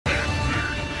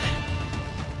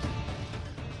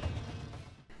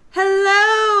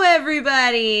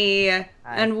everybody,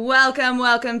 and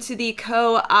welcome to the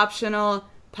co-optional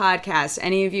podcast.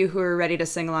 Any of you who are ready to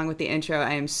sing along with the intro,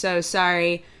 I am so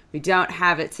sorry. We don't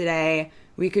have it today.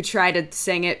 We could try to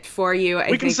sing it for you.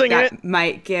 I think that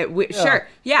might get... Sure.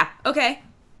 Yeah. Okay.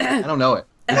 I don't know it.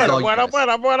 What up?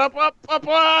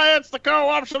 It's the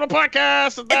co-optional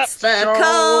podcast. It's the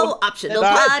co-optional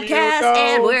podcast,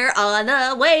 and we're on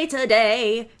the way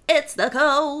today. It's the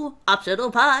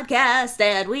co-optional podcast,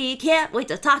 and we can't wait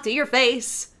to talk to your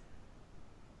face.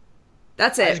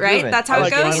 That's it, right? That's how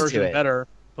it goes? Version better,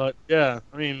 but yeah,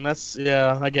 I mean, that's,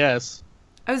 yeah, I guess.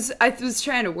 I was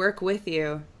trying to work with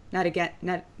you, not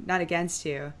against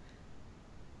you.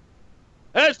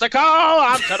 It's the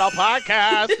co-optional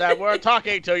podcast that we're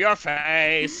talking to your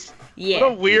face. Yeah.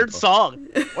 What a weird song.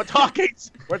 We're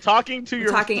talking to your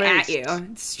face. Talking at you.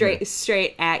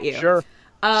 Straight at you. Sure.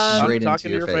 Straight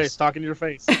talking into to your face. Talking to your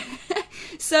face.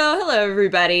 So, hello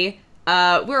everybody.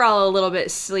 We're all a little bit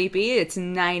sleepy. It's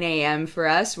 9 a.m. for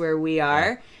us where we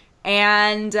are.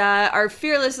 And our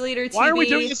fearless leader, TB, why are we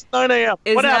doing this at 9 a.m.?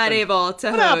 is not able to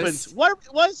host. What happened?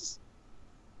 What was...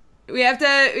 We have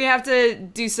to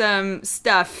do some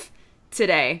stuff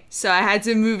today, so I had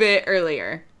to move it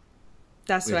earlier.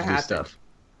 That's what happened.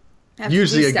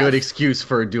 Usually a good excuse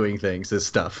for doing things is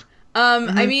stuff.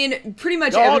 I mean, pretty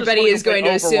much everybody is going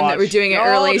to assume that we're doing it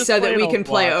early so that we can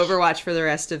play Overwatch for the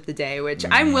rest of the day, which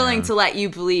I'm willing to let you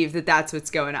believe that that's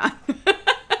what's going on.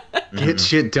 Get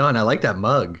shit done. I like that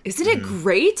mug. Isn't it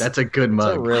great? That's a good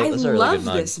mug. I love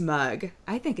this mug.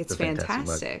 I think it's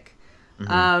fantastic.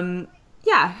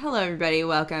 Yeah, hello everybody,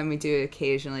 welcome. We do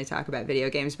occasionally talk about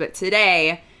video games, but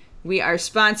today we are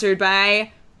sponsored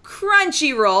by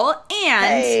Crunchyroll,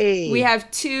 and we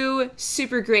have two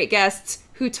super great guests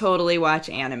who totally watch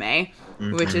anime,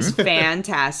 which is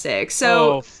fantastic.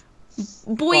 So,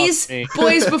 boys,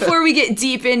 before we get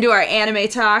deep into our anime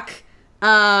talk,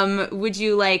 would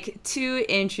you like to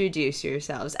introduce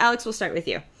yourselves? Alex, we'll start with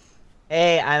you.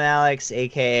 Hey, I'm Alex,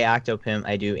 aka Octopimp.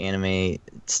 I do anime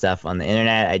stuff on the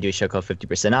internet. I do a show called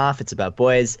 50% Off. It's about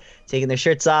boys taking their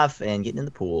shirts off and getting in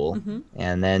the pool,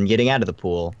 and then getting out of the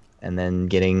pool, and then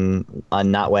getting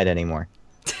not wet anymore.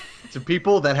 To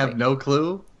people that have no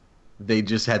clue, they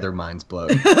just had their minds blown.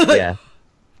 Yeah.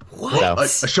 What?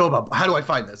 So. A show about how do I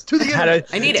find this? To the end.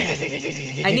 I need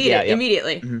it. I need it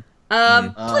immediately.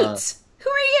 Plutes, who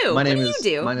are you? My name what do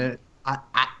you do?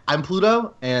 I'm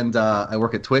Pluto, and I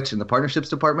work at Twitch in the partnerships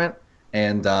department,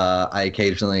 and I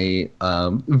occasionally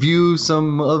view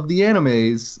some of the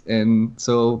animes, and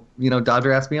so,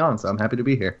 Dodger asked me on, so I'm happy to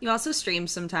be here. You also stream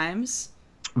sometimes.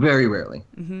 Very rarely.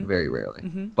 Very rarely.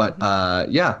 But,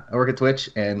 yeah, I work at Twitch,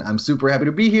 and I'm super happy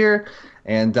to be here,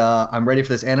 and I'm ready for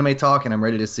this anime talk, and I'm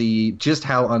ready to see just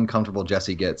how uncomfortable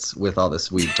Jesse gets with all this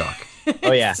weeb talk.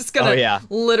 Oh, yeah. Just gonna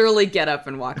literally get up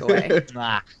and walk away.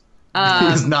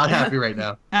 He's not happy right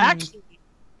now.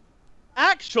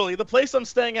 Actually, the place I'm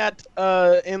staying at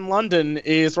in London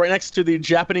is right next to the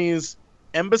Japanese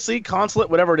embassy, consulate,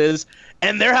 whatever it is,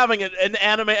 and they're having an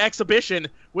anime exhibition,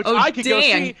 which I could go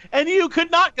see, and you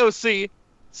could not go see.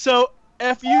 So,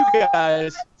 F you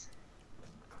guys.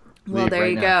 Well, there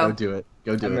you go. Go do it.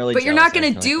 Go do it. Really but you're not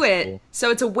going to do it,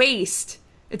 so it's a waste.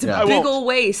 It's a big ol'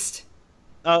 waste.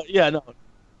 Yeah, no.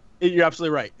 You're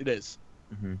absolutely right. It is.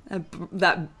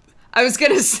 That I was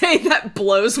going to say that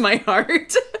blows my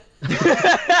heart.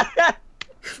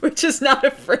 Which is not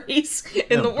a phrase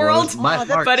in the world,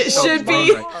 but it should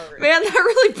be. Man, that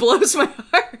really blows my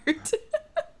heart.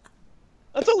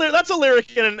 That's a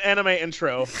lyric in an anime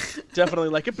intro. Definitely,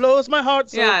 like, it blows my heart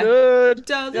so good.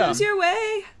 Don't lose your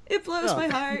way. It blows my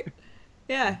heart.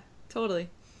 Yeah, totally.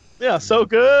 Yeah, so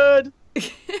good.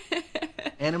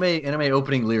 Anime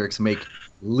opening lyrics make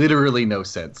literally no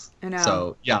sense. I know.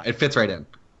 So yeah, it fits right in.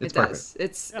 It's perfect.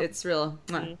 It's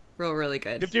really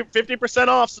good. 50%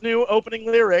 off's new opening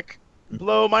lyric.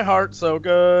 Blow my heart so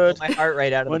good. Blow my heart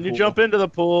right out of the pool. When you jump into the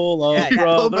pool of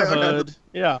brotherhood.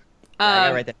 Yeah. I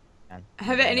got right there.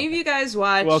 Have any of you guys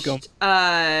watched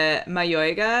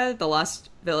Mayoiga, The Lost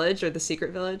Village or The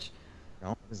Secret Village? No,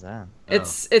 what is that?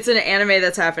 It's an anime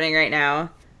that's happening right now.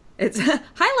 It's hi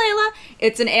Layla.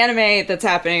 It's an anime that's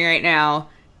happening right now,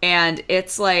 and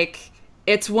it's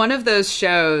one of those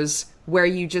shows where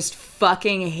you just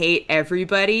fucking hate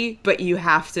everybody, but you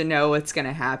have to know what's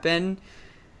gonna happen,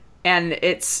 and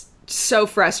it's so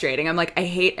frustrating. I'm like, I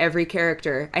hate every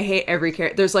character.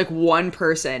 There's like one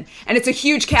person, and it's a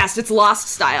huge cast. It's Lost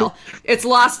style.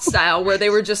 Where they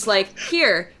were just like,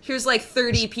 here's like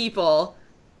 30 people.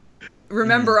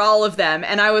 Remember all of them.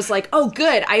 And I was like, oh,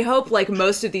 good. I hope like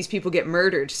most of these people get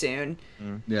murdered soon.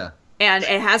 Yeah. And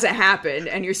it hasn't happened,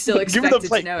 and you're still expected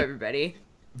to know everybody.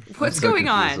 What's I'm so going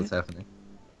confused on? What's happening?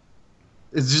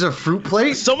 Is there a fruit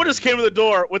plate? Someone just came to the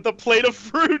door with a plate of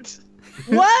fruit.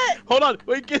 What? Hold on.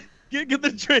 Wait, get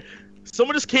the tray.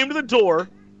 Someone just came to the door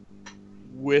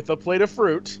with a plate of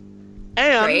fruit.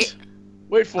 And Great.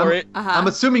 wait for it. I'm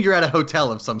assuming you're at a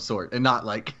hotel of some sort and not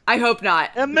like. I hope not.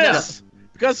 And this.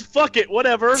 Because fuck it,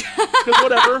 whatever. Because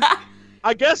whatever.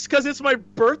 I guess because it's my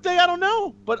birthday, I don't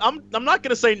know. But I'm not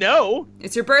gonna say no.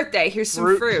 It's your birthday. Here's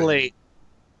some fruit. Plate.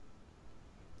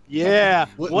 Yeah.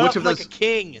 Which of like those? a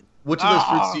king. Which of those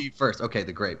fruits do you eat first? Okay,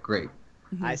 the grape. Great.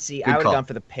 I see. Good I would call. have gone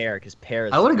for the pear because pear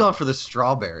is. I would have gone for the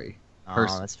strawberry.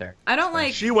 Oh, that's fair. I don't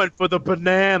like. She went for the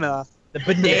banana. The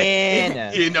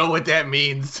banana. You know what that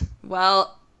means.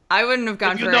 Well, I wouldn't have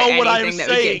gone If you for know what I'm anything that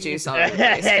would saying. get juice all over the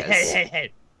place.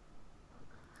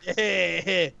 'Cause-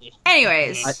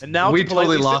 Anyways, And now we to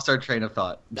politely totally say- lost our train of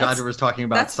thought. That's- Jodger was talking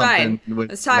about that's something. fine. With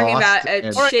I was talking Lost about a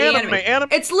and- Alright, shitty anime. anime.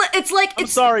 It's like I'm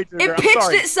it's. sorry, Ginger, It I'm pitched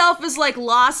sorry. itself as like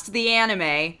Lost the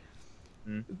anime,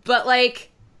 but like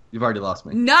You've already lost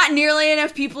me. not nearly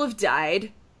enough people have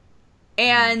died,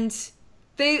 and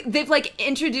they've like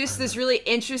introduced this really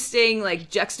interesting like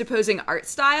juxtaposing art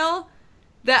style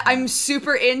that I'm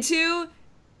super into.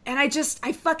 And I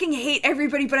fucking hate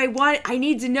everybody, but I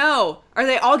need to know. Are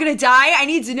they all gonna die? I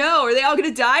need to know. Are they all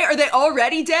gonna die? Are they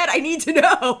already dead? I need to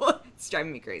know. It's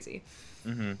driving me crazy.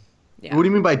 Mm-hmm. Yeah. What do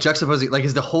you mean by juxtaposing? Like,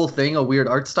 is the whole thing a weird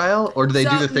art style, or do they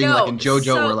do the thing like in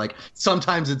JoJo where like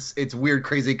sometimes it's weird,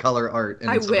 crazy color art? And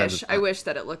I sometimes wish it's not?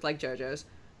 that it looked like JoJo's.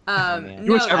 man.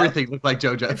 You wish no, everything looked like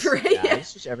JoJo's. Right? Yeah, Yeah. I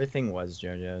just wish everything was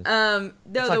JoJo's. No,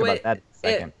 We'll talk the way about that in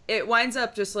a second. it winds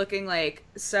up just looking like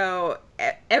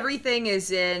everything is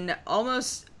in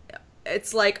almost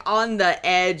it's like on the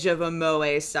edge of a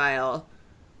moe style,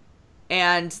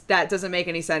 and that doesn't make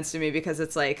any sense to me because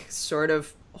it's like sort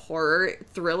of horror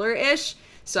thriller-ish.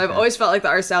 So I've always felt like the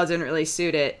art style didn't really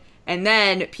suit it. And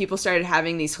then people started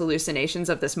having these hallucinations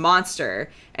of this monster,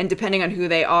 and depending on who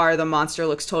they are, the monster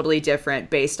looks totally different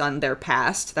based on their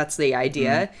past. That's the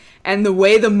idea. And the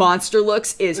way the monster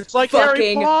looks is It's like Harry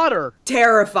fucking Potter.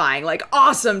 terrifying, like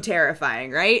awesome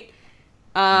terrifying, right?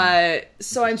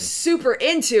 So I'm super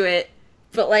into it,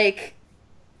 but like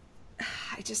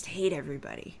I just hate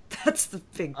everybody. That's the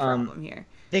big problem here.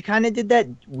 They kind of did that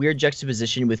weird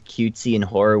juxtaposition with cutesy and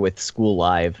horror with School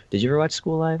Live. Did you ever watch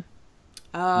School Live?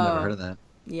 Oh, Never heard of that.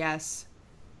 yes.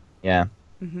 Yeah,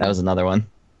 that was another one.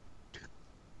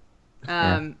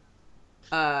 Gakko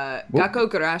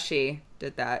Garashi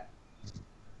did that.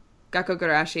 Gakko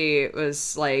Garashi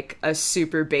was like a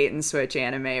super bait and switch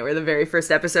anime where the very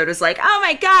first episode was like, oh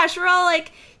my gosh, we're all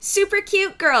like super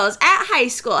cute girls at high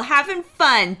school having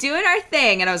fun, doing our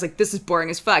thing. And I was like, this is boring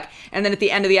as fuck. And then at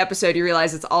the end of the episode, you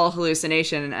realize it's all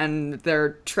hallucination and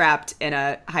they're trapped in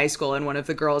a high school and one of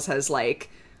the girls has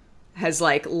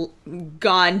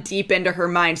gone deep into her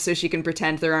mind so she can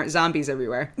pretend there aren't zombies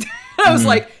everywhere. I was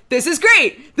like, this is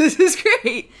great. This is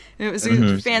great. And it was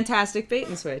a fantastic bait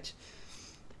and switch.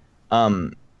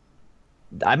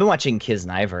 I've been watching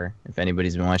Kisniver, if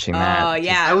anybody's been watching that. Oh,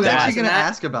 yeah. I was that- actually going to that-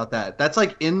 ask about that. That's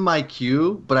like in my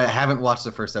queue, but I haven't watched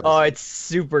the first episode. Oh, it's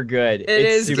super good. It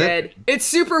is super good. It's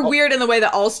super weird in the way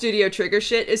that all Studio Trigger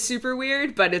shit is super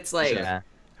weird, but it's like... Yeah.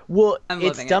 Well, I'm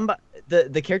it's loving done by...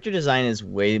 The character design is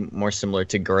way more similar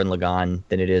to Gurren Lagann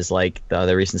than it is like the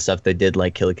other recent stuff they did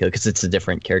like Kill la Kill because it's a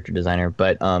different character designer.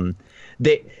 But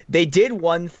they did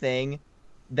one thing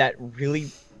that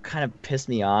really kind of pissed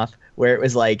me off where it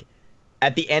was like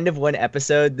at the end of one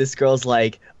episode this girl's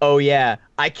like, oh yeah,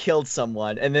 I killed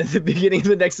someone, and then at the beginning of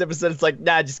the next episode it's like,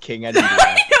 nah, just kidding, I didn't do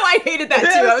that. I know, I hated that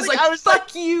too. I was like,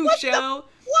 fuck you, what show.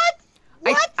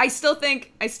 What? I still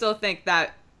think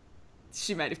that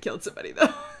she might have killed somebody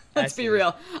though. Let's be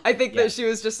real. I think that she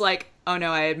was just like, oh no,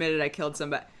 I admitted I killed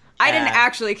somebody. I didn't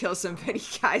actually kill somebody,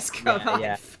 guys. Come on.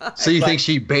 yeah. Fuck. So you think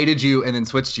she baited you and then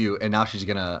switched you, and now she's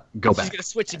gonna go She's back? gonna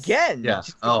switch again. Yeah.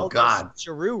 She's Oh, God.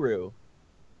 Chiruru.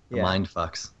 The mind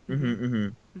fucks.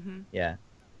 Yeah.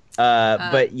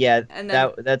 But yeah, and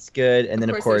then, that's good. And then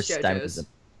of course, there's Diamond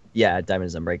JoJo's. Diamond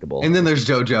is Unbreakable. And then there's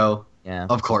JoJo, yeah,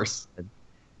 of course.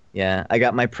 yeah. I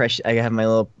got my have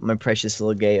my precious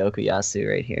little gay Okuyasu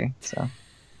right here. So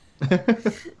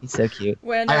he's so cute.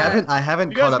 When I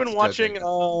haven't You caught guys up been to watching?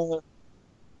 JoJo.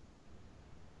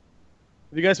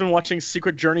 Have you guys been watching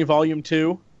Secret Journey Volume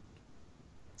 2?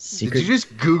 Did you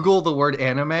just Google the word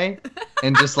anime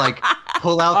and just like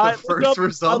pull out the first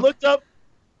result? I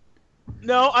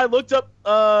looked up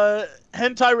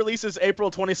hentai releases April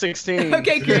 2016.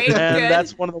 Okay, great. And Good.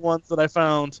 that's one of the ones that I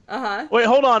found. Uh-huh. Wait,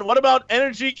 hold on. What about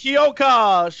Energy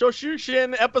Kyoka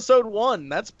Shoshushin Episode 1?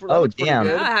 That's pretty damn.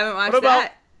 good. No, I haven't watched What about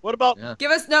that. What about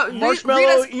Give us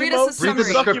Marshmallow read us a Read the summary.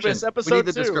 description. Episode We need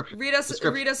the 2. description. Read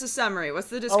us a summary. What's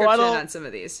the description on some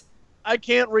of these? I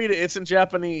can't read it. It's in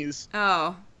Japanese.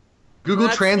 Oh. Google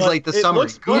translate the summary.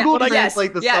 Google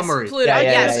translate the summary. Pluto.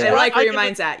 Yeah. I like where your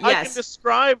mind's at. Yes.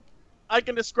 I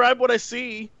can describe what I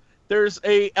see. There's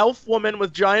a elf woman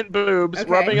with giant boobs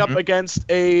rubbing up against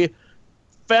a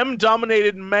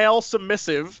femme-dominated male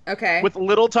submissive with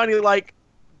little tiny like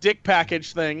dick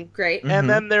package thing. Great. And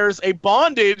then there's a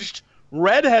bondaged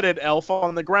redheaded elf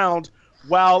on the ground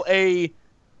while a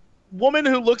woman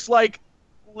who looks like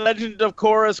Legend of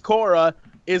Korra's Korra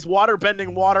is water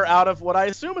bending water out of what I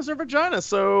assume is her vagina.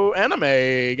 So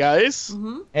anime, guys.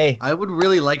 Hey, I would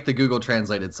really like the Google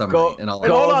translated summary. Hold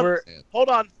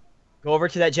on. Go over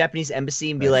to that Japanese embassy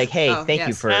and be like, "Hey, thank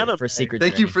you for Secret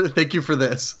Thank Journey. Thank you for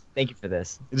this. Thank you for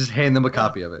this." And just hand them a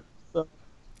copy of it.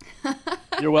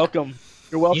 You're welcome.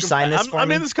 You're welcome. You sign this for I'm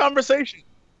me? in this conversation.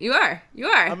 You are.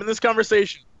 I'm in this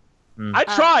conversation. I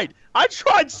tried. I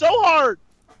tried so hard.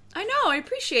 I know. I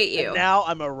appreciate you. And now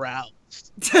I'm aroused.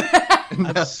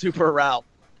 I'm super aroused.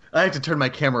 I have to turn my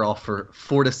camera off for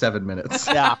 4 to 7 minutes.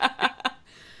 Yeah.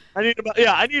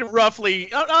 I need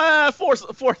roughly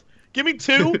four. Give me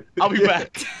 2. I'll be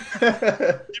back.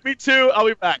 Give me 2. I'll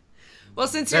be back. Well,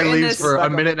 since you're that in leaves this for a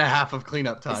minute and a half of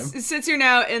cleanup time. Since you're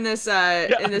now in this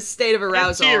state of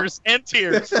arousal, and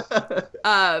tears.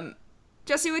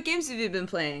 Jesse, what games have you been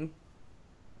playing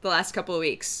the last couple of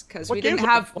weeks? Because we didn't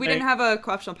have a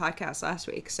co-optional podcast last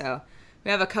week, so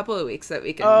we have a couple of weeks that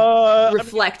we can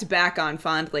reflect back on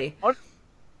fondly.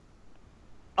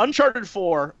 Uncharted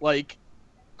 4, like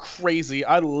crazy.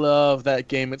 I love that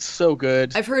game. It's so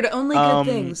good. I've heard only good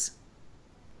things.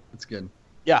 It's good.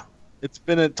 Yeah, it's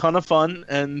been a ton of fun,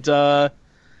 and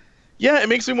it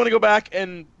makes me want to go back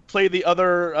and play the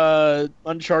other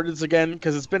Uncharted's again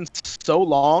because it's been so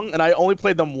long, and I only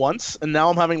played them once, and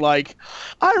now I'm having like,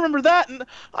 I remember that, and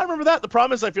I remember that. The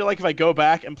problem is I feel like if I go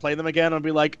back and play them again, I'll be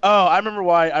like, oh, I remember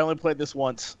why I only played this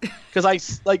once, because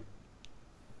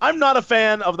I'm not a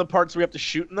fan of the parts we have to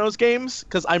shoot in those games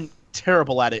because I'm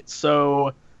terrible at it.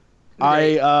 So,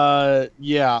 Right.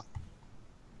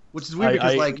 Which is weird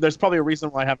because there's probably a reason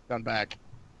why I haven't gone back.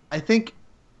 I think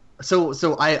so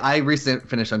I recently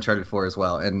finished Uncharted 4 as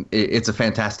well, and it's a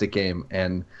fantastic game.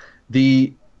 And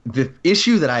the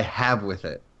issue that I have with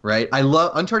it, right? I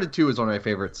love Uncharted 2 is one of my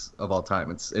favorites of all time.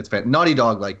 It's Naughty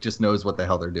Dog just knows what the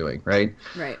hell they're doing, right?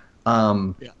 Right.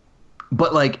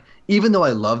 But even though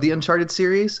I love the Uncharted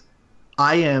series,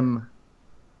 I am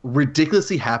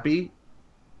ridiculously happy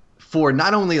for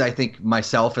not only I think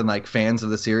myself and fans of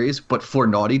the series, but for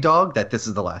Naughty Dog that this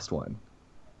is the last one.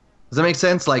 Does that make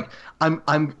sense?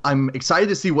 I'm excited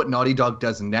to see what Naughty Dog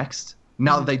does next.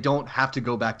 Now that they don't have to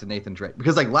go back to Nathan Drake,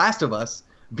 because Last of Us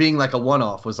being a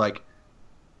one-off was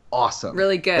awesome.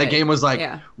 Really good. That game was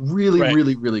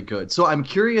really really good. So I'm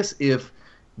curious if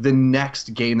the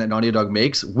next game that Naughty Dog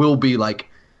makes will be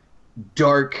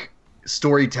dark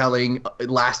storytelling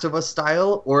Last of Us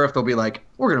style, or if they'll be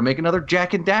we're gonna make another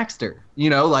Jack and Daxter.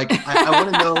 I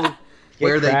want to know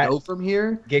where they go from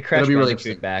here. Get Crash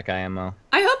Bandicoot back, IMO.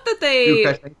 I hope that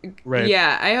they Right.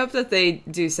 Yeah, I hope that they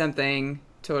do something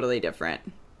totally different.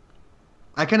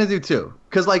 I kind of do too,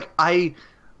 because I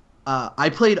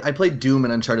played Doom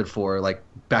and Uncharted 4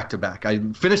 back to back. I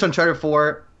finished Uncharted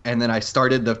 4 and then I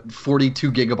started the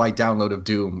 42 gigabyte download of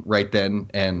Doom right then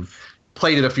and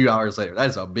played it a few hours later. That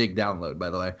is a big download, by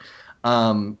the way.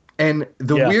 And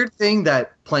the weird thing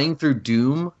that playing through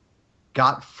Doom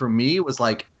got for me was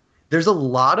there's a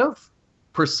lot of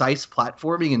precise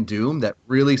platforming in Doom that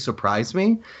really surprised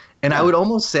me. And I would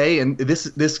almost say, and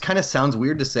this kind of sounds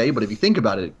weird to say, but if you think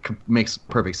about it, it makes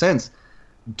perfect sense.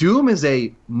 Doom is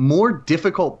a more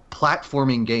difficult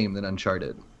platforming game than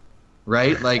Uncharted,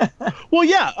 right? Well,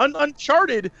 yeah,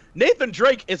 Uncharted, Nathan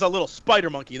Drake is a little spider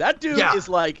monkey. That dude is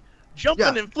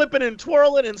jumping and flipping and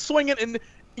twirling and swinging, and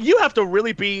you have to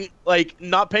really be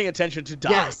not paying attention to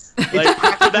die. Yes.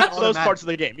 For those parts of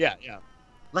the game. Yeah.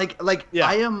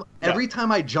 I am every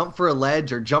time I jump for a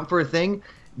ledge or jump for a thing,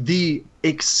 the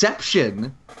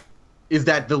exception is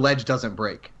that the ledge doesn't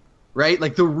break, right?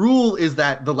 The rule is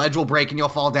that the ledge will break and you'll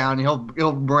fall down and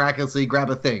he'll miraculously grab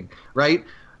a thing, right?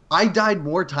 I died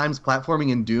more times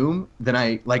platforming in Doom than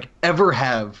I ever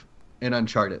have in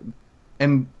Uncharted,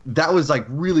 and that was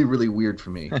really really weird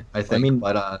for me. I think.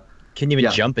 Couldn't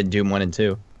even jump in Doom 1 and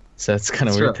 2. So it's kind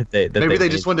of weird that maybe they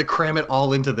just wanted to cram it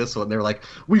all into this one. They're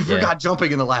we forgot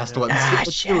jumping in the last one.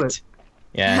 Let's do it.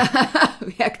 Yeah.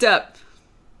 We hacked up.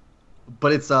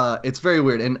 But it's very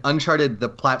weird. And Uncharted, the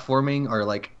platforming or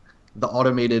the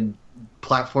automated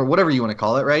platform, whatever you want to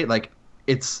call it, right?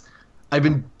 It's I've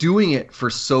been doing it for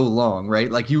so long, right?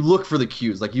 Like you look for the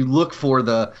cues, like you look for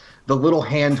the little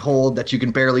handhold that you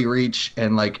can barely reach,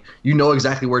 and like you know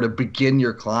exactly where to begin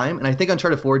your climb. And I think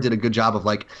Uncharted 4 did a good job of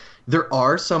like there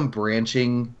are some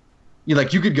branching,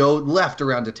 like you could go left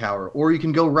around a tower or you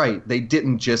can go right. They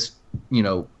didn't just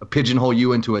pigeonhole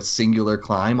you into a singular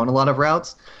climb on a lot of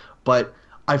routes, but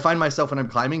I find myself when I'm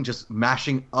climbing just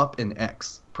mashing up an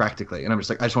X practically, and I'm just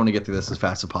like I just want to get through this as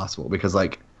fast as possible because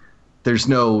like there's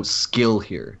no skill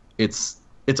here. It's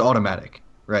automatic,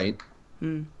 right?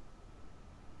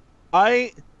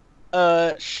 I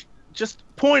just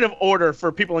point of order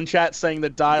for people in chat saying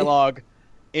that dialogue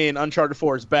in Uncharted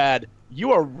 4 is bad.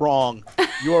 You are wrong.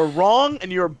 You are wrong,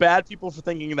 and you are bad people for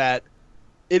thinking that.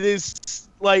 It is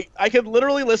like I could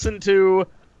literally listen to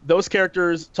those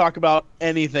characters talk about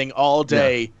anything all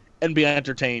day and be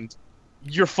entertained.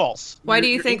 You're false. Why do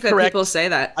you think that people say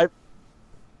that?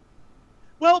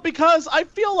 Well, because I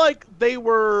feel like they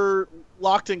were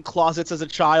locked in closets as a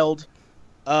child,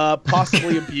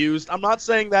 possibly abused. I'm not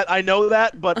saying that I know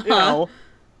that, but the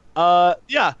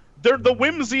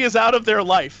whimsy is out of their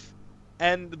life,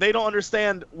 and they don't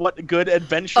understand what good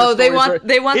adventure. Oh, they want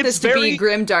this to be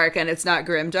grimdark, and it's not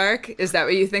grimdark. Is that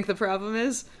what you think the problem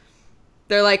is?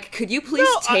 They're like, could you please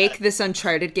take this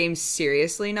Uncharted game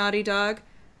seriously, Naughty Dog?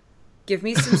 Give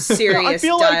me some serious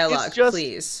dialogue,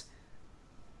 please.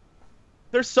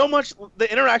 There's so much.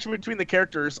 The interaction between the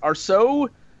characters are so,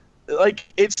 like,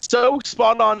 it's so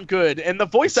spot on good, and the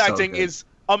voice acting is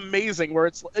amazing. Where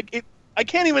it's like I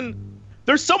can't even.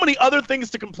 There's so many other things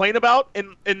to complain about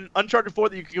in Uncharted 4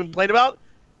 that you can complain about,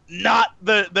 not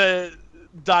the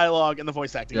dialogue and the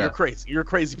voice acting. Yeah. You're crazy. You're a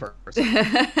crazy person.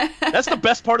 That's the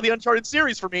best part of the Uncharted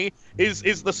series for me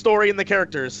is the story and the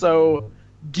characters. So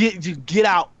get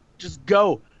out. Just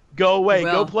go away.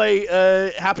 Go play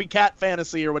Happy Cat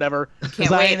Fantasy or whatever. Can't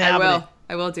wait.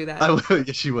 I will do that. I will.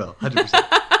 Yes, you will.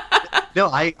 100%. No,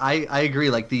 I agree.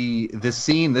 Like the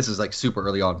scene, this is like super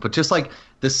early on, but just like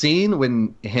the scene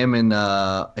when him and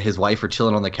his wife are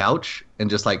chilling on the couch and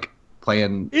just like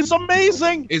playing. It's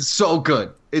amazing. It's so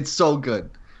good. It's so good.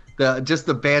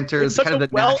 The banter, it's kind of the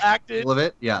well acted of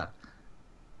it. Yeah.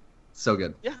 So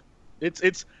good. Yeah.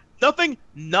 It's nothing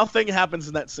happens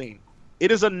in that scene.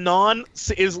 It is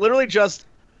is literally just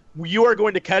you are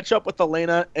going to catch up with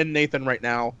Elena and Nathan right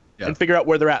now and figure out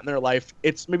where they're at in their life.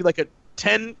 It's maybe like a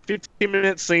 10-15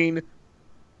 minute scene,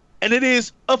 and it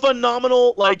is a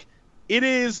phenomenal, like, it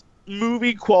is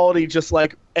movie quality, just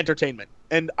like entertainment.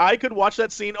 And I could watch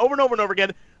that scene over and over and over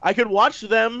again. I could watch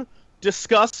them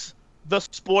discuss the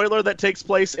spoiler that takes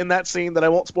place in that scene that I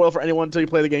won't spoil for anyone until you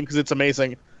play the game because it's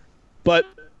amazing. But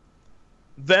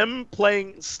them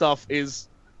playing stuff is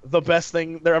the best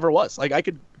thing there ever was. Like, I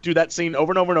could do that scene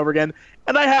over and over and over again,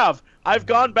 and I've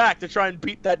gone back to try and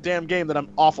beat that damn game that I'm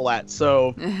awful at.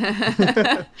 So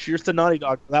cheers to Naughty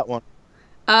Dog for that one.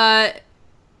 I've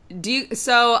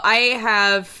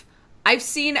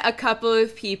seen a couple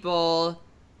of people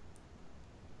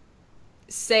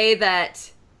say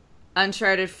that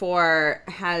Uncharted 4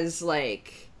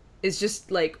 is just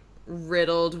like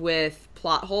riddled with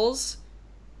plot holes.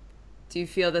 Do you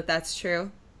feel that that's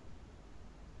true?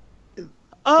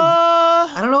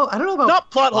 I don't know about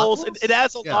not plot holes. It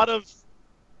has a lot of.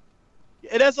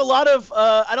 It has a lot of.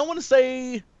 I don't want to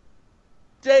say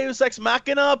Deus Ex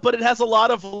Machina, but it has a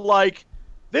lot of like,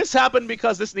 this happened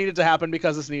because this needed to happen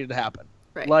because this needed to happen.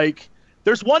 Right. Like,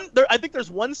 I think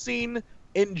there's one scene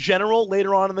in general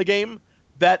later on in the game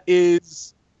that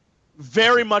is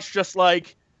very much just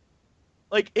like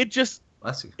it just.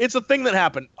 Bless you. It's a thing that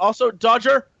happened. Also,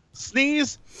 Dodger,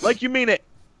 sneeze like you mean it.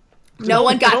 No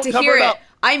one got to hear it.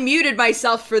 I muted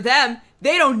myself for them.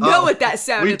 They don't know what that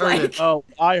sounded like. It. Oh,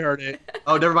 I heard it.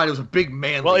 Oh, never mind. It was a big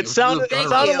man. Well, it sounded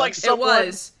like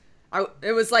someone.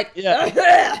 It was like.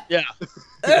 Yeah. Yeah.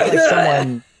 Like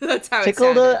someone That's how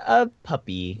tickled it a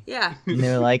puppy. Yeah. And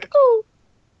they were like, oh.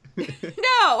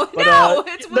 No.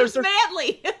 It was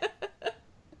manly.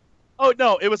 Oh,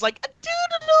 no. It was like,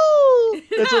 doo-doo-doo.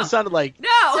 That's what it sounded like.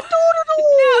 No,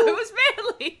 it was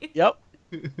manly. Yep.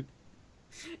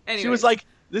 Anyways. She was like,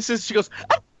 she goes,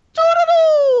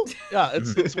 doo-doo-doo. Yeah,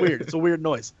 it's weird. It's a weird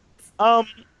noise.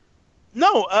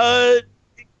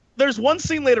 There's one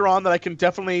scene later on that I can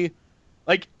definitely,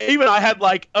 like, even I had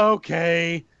like,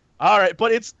 okay, all right,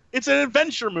 but it's an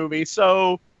adventure movie,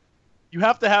 so you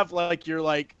have to have like your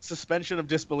like suspension of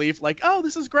disbelief, like, oh,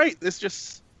 this is great. This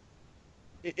just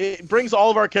it brings all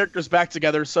of our characters back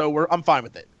together, so I'm fine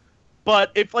with it.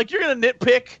 But if like you're gonna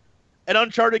nitpick an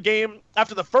Uncharted game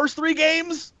after the first 3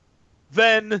 games,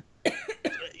 then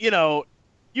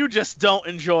you just don't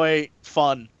enjoy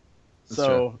fun.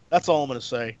 That's all I'm gonna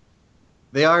say.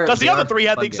 They are because the other are three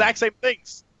had the fun exact same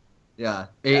things. Yeah.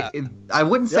 Yeah. I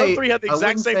wouldn't The say other three had the I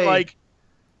exact wouldn't same say- like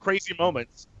crazy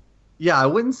moments. Yeah, I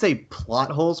wouldn't say plot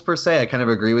holes per se. I kind of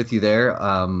agree with you there.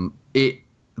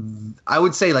 I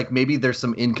would say like maybe there's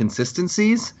some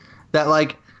inconsistencies that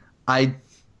like I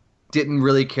didn't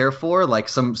really care for, like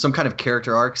some kind of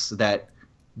character arcs that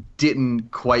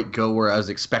didn't quite go where I was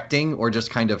expecting, or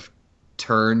just kind of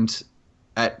turned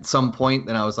at some point.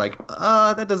 And I was like,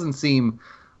 that doesn't seem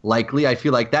likely. I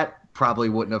feel like that probably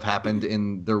wouldn't have happened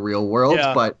in the real world,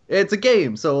 Yeah. but it's a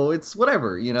game, so it's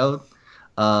whatever, you know.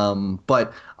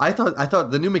 But I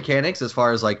thought the new mechanics, as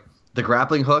far as like the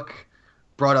grappling hook,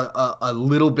 brought a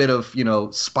little bit of, you know,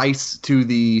 spice to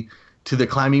the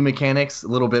climbing mechanics, a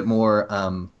little bit more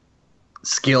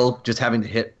skill, just having to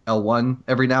hit L1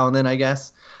 every now and then, I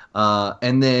guess.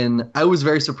 And then I was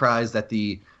very surprised that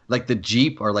the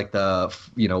Jeep, or like the,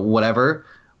 you know, whatever,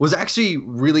 was actually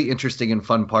really interesting and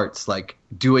fun parts, like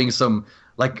doing some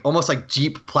like almost like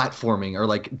Jeep platforming or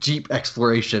like Jeep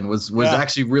exploration was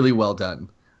actually really well done.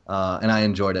 And I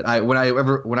enjoyed it. When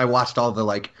I watched all the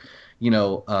like, you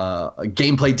know,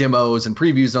 gameplay demos and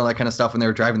previews and all that kind of stuff when they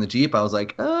were driving the Jeep, I was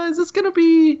like, is this gonna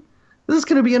be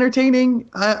entertaining?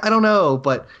 I don't know.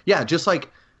 But yeah, just like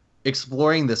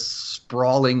exploring this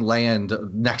sprawling land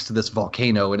next to this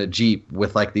volcano in a Jeep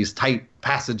with like these tight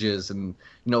passages and,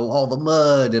 you know, all the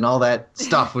mud and all that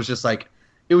stuff was just like,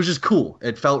 it was just cool.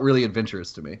 It felt really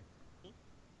adventurous to me.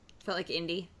 Felt like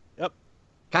indie. Yep.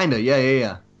 Kinda,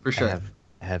 yeah, for sure.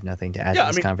 I have nothing to add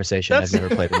to this conversation. I've that's-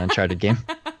 never played an Uncharted game.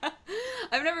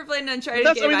 I've never played an Uncharted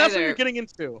That's game what either. you're getting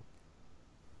into.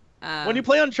 When you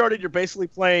play Uncharted, you're basically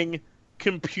playing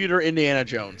computer Indiana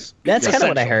Jones. That's kind of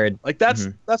what I heard. Like that's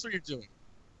what you're doing.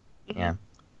 Yeah.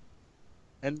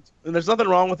 And there's nothing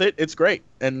wrong with it. It's great.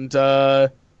 And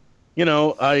you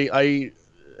know, I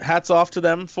hats off to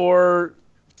them for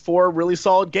really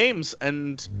solid games.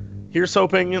 And here's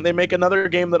hoping they make another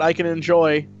game that I can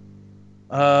enjoy.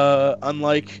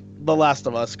 Unlike The Last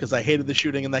of Us, because I hated the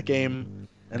shooting in that game,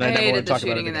 and I never want hated to the talk about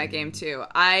shooting it in again. that game too.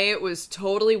 I was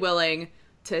totally willing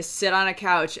to sit on a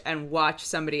couch and watch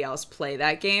somebody else play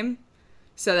that game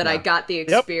so that I got the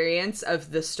experience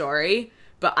of the story,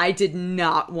 but I did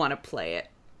not want to play it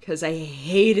because I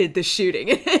hated the shooting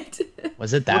in it.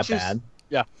 Was it that bad?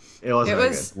 Yeah. It wasn't It very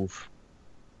was- good. Oof.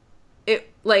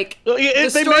 It like They the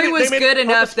story made it- was they made good it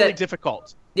enough purposefully that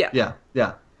difficult. Yeah.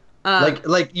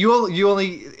 Like you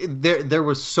only there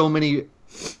were so many,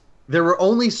 there were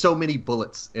only so many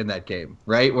bullets in that game,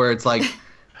 right? Where it's like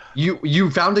you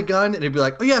found a gun and it'd be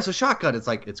like, oh yeah, it's a shotgun. It's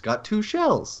like it's got 2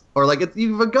 shells, or like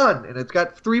you have a gun and it's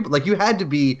got 3. Like you had to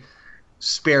be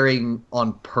sparing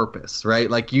on purpose,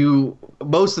 right? Like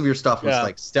most of your stuff was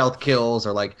like stealth kills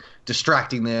or like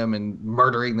distracting them and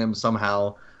murdering them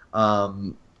somehow.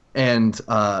 The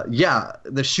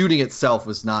shooting itself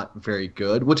was not very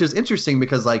good, which is interesting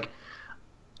because like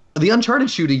the Uncharted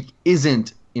shooting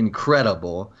isn't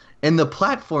incredible and the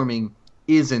platforming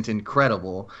isn't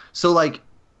incredible. So like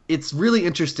it's really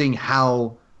interesting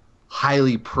how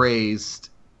highly praised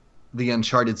the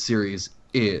Uncharted series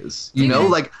is. You know,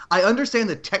 like I understand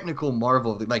the technical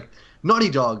marvel of it. Like Naughty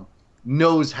Dog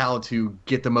knows how to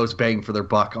get the most bang for their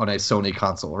buck on a Sony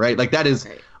console, right? Like that is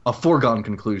a foregone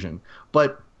conclusion.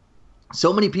 But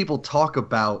so many people talk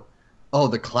about, oh,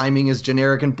 the climbing is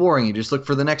generic and boring. You just look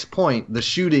for the next point. The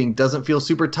shooting doesn't feel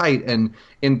super tight. And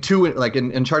in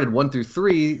Uncharted 1 through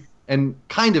 3 and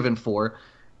kind of in 4,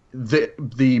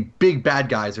 the big bad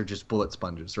guys are just bullet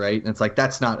sponges, right? And it's like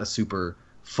that's not a super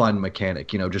fun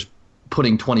mechanic, you know, just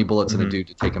putting 20 bullets in a dude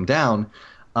to take him down.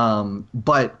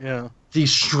 But the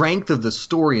strength of the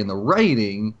story and the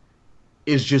writing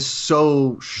is just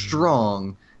so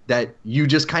strong that you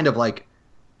just kind of like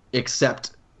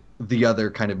accept the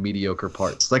other kind of mediocre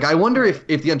parts. Like I wonder if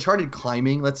the Uncharted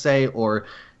climbing, let's say, or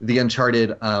the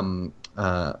Uncharted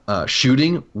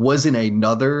shooting was in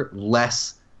another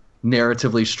less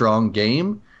narratively strong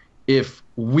game, if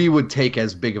we would take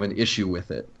as big of an issue with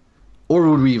it, or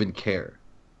would we even care?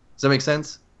 Does that make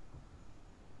sense?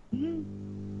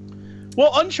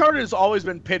 Well, Uncharted has always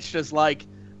been pitched as like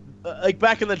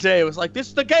back in the day, it was like, this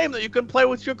is the game that you can play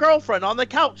with your girlfriend on the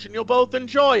couch and you'll both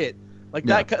enjoy it. Like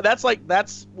that's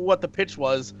what the pitch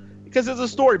was, because it's a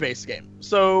story-based game.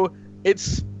 So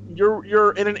it's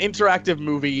you're in an interactive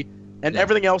movie and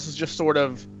everything else is just sort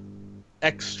of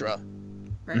extra.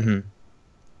 Right.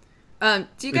 Mm-hmm.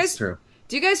 Do you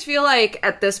guys feel like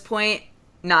at this point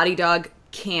Naughty Dog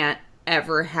can't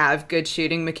ever have good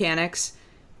shooting mechanics?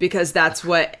 Because that's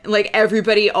what like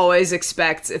everybody always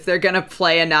expects if they're gonna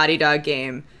play a Naughty Dog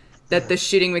game, that the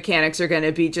shooting mechanics are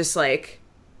gonna be just like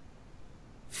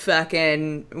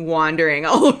fucking wandering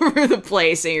all over the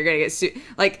place and you're gonna get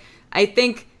like, I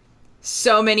think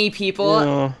so many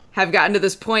people have gotten to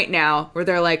this point now where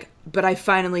they're like, but I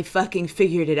finally fucking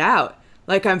figured it out.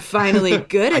 Like, I'm finally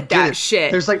good at that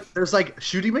shit. There's like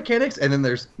shooting mechanics, and then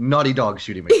there's Naughty Dog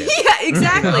shooting mechanics. Yeah,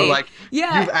 exactly.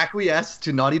 You've acquiesced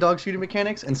to Naughty Dog shooting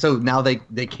mechanics, and so now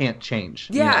they can't change.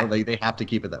 Yeah. They have to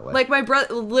keep it that way. Like, my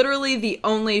brother, literally the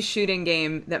only shooting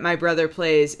game that my brother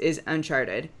plays is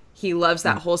Uncharted. He loves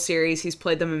that whole series. He's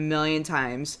played them a million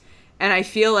times. And I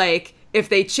feel like if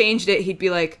they changed it, he'd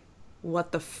be like,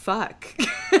 what the fuck?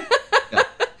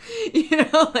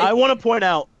 I want to point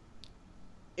out,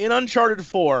 in Uncharted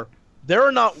 4, there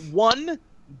are not one,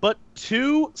 but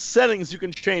two settings you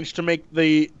can change to make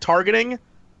the targeting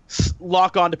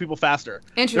lock on to people faster.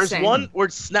 Interesting. There's one where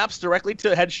it snaps directly to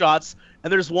headshots,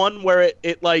 and there's one where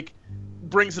it like,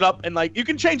 brings it up, and, like, you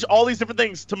can change all these different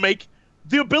things to make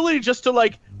the ability just to,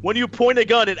 like, when you point a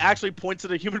gun, it actually points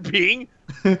at a human being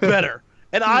better.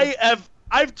 And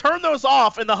I've turned those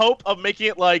off in the hope of making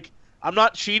it, like, I'm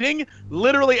not cheating.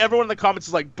 Literally everyone in the comments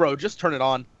is like, bro, just turn it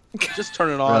on. Just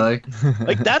turn it on. Really?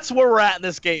 Like, that's where we're at in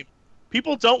this game.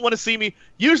 People don't want to see me.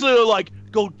 Usually they're like,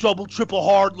 go double, triple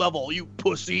hard level, you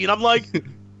pussy. And I'm like,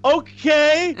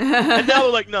 okay. And now they're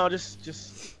like, no,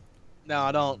 just no,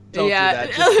 don't do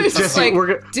that. Just Jesse, like, we're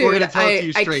gonna tell it to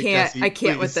you I straight, can't, Jesse, I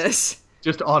can't with please. this.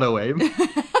 Just auto aim.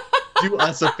 Do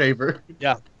us a favor.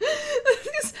 Yeah.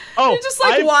 You're just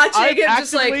like watching it,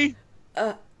 just actively...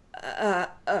 like,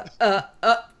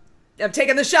 I'm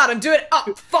taking the shot. I'm doing it.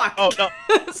 Oh, fuck. Oh, no.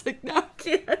 It's like, no, I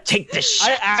can't. Take the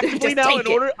shot. I actively Just now, take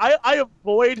in order, I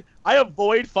avoid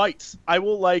fights. I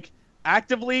will, like,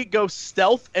 actively go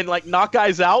stealth and, like, knock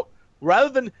guys out rather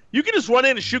than, you can just run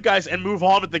in and shoot guys and move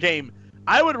on with the game.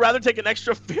 I would rather take an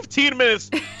extra 15 minutes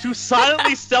to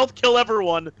silently stealth kill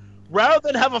everyone rather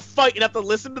than have a fight and have to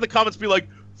listen to the comments be like,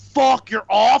 fuck, you're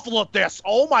awful at this.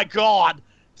 Oh my god.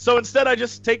 So instead I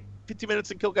just take 15 minutes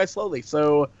and kill guys slowly.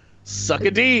 So suck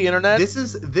a D, internet. This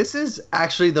is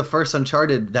actually the first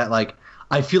Uncharted that, like,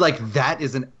 I feel like that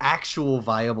is an actual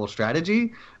viable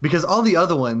strategy, because all the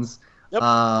other ones,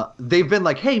 they've been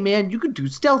like, hey man, you could do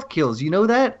stealth kills, you know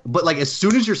that? But, like, as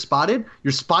soon as you're spotted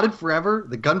forever,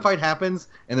 the gunfight happens,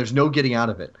 and there's no getting out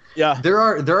of it. Yeah. There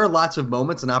are lots of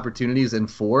moments and opportunities in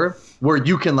 4 where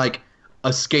you can, like,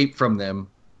 escape from them,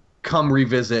 come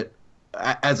revisit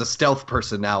as a stealth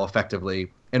person now, effectively,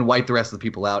 and wipe the rest of the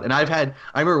people out. And I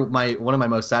remember one of my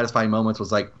most satisfying moments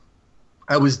was, like,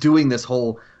 I was doing this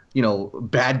whole,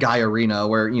 bad guy arena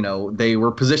where, they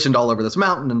were positioned all over this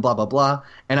mountain and blah, blah, blah.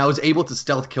 And I was able to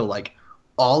stealth kill, like,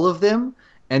 all of them.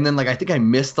 And then, like, I think I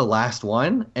missed the last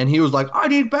one, and he was like, I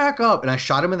need backup. And I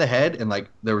shot him in the head, and, like,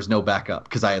 there was no backup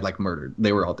because I had, like, murdered.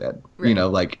 They were all dead. Right.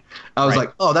 Like, I was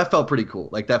like, oh, that felt pretty cool.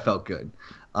 Like, that felt good.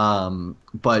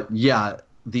 But yeah,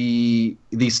 the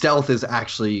stealth is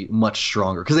actually much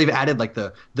stronger because they've added, like,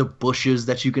 the bushes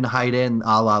that you can hide in,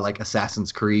 a la, like,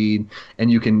 Assassin's Creed,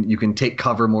 and you can take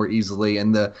cover more easily,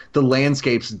 and the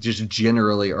landscapes just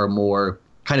generally are more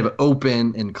kind of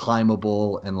open and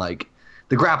climbable, and, like,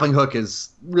 the grappling hook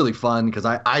is really fun because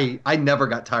I never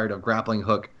got tired of grappling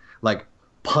hook, like,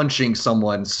 punching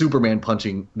someone, Superman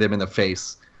punching them in the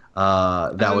face.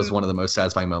 That was one of the most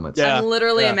satisfying moments. Yeah. I'm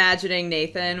literally imagining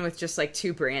Nathan with just, like,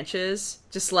 2 branches,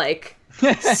 just, like,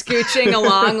 scooching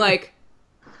along, like,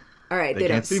 all right, they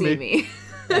don't see me.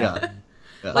 Yeah.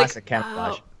 Classic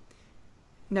camouflage.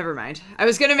 Never mind. I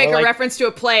was going to make a reference to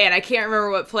a play, and I can't remember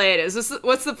what play it is.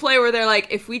 What's the play where they're like,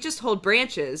 if we just hold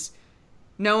branches,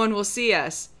 no one will see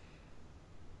us?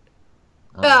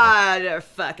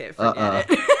 Fuck it. Forget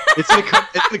it. It's gonna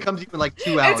come to you in, like,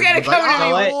 2 hours. It's gonna come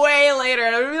to me way later,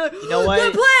 and I'm gonna be like, you know what?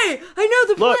 The play! I know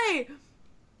the play!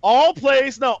 All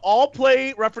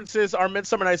play references are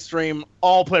Midsummer Night's Dream.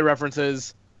 All play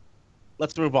references.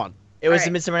 Let's move on. It was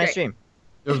a Midsummer Night's Dream.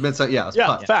 It was Midsummer, yeah. It was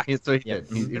Yeah, fact.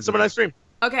 Midsummer Night's Dream.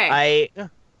 Okay.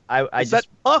 It's that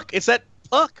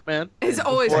puck, man. It's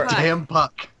always puck. Damn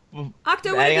puck.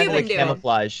 Octo, what adding have you on to been the doing?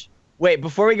 camouflage. Wait,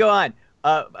 before we go on,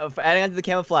 adding on to the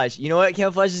camouflage, you know what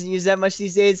camouflage isn't used that much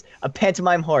these days? A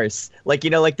pantomime horse. Like,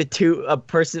 like the two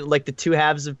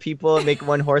halves of people make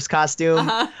one horse costume.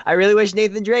 Uh-huh. I really wish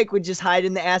Nathan Drake would just hide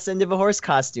in the ass end of a horse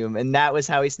costume, and that was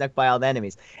how he snuck by all the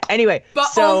enemies. Anyway,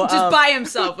 But just by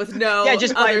himself with no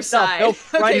just by other himself. side. No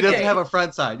front. He doesn't have a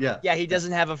front side, yeah. Yeah, he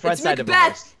doesn't have a front It's side of a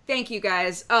Macbeth. horse. Thank you,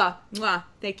 guys. Mwah.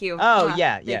 Thank you. Oh, Mwah.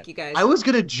 yeah. Thank you, guys. I was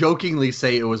gonna jokingly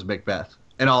say it was Macbeth,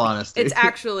 in all honesty. It's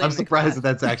actually I'm surprised Macbeth.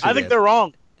 that that's actually I think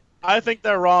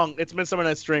they're wrong. It's Midsummer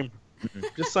Night's Dream.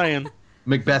 Just saying.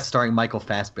 Macbeth starring Michael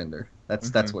Fassbender.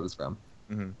 That's what it's from.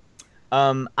 Mm-hmm.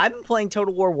 I've been playing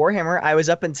Total War Warhammer. I was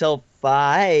up until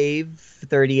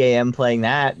 5:30 a.m. playing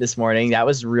that this morning. That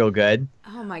was real good.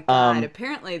 Oh my god!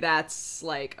 Apparently, that's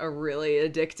like a really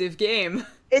addictive game.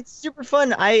 It's super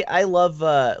fun. I love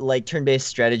like turn-based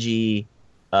strategy,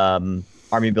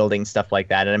 army building stuff like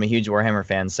that, and I'm a huge Warhammer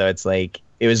fan. So it's like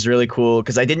it was really cool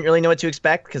because I didn't really know what to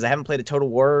expect because I haven't played a Total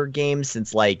War game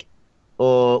since like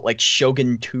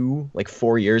Shogun 2, like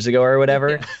 4 years ago or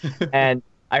whatever, and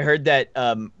I heard that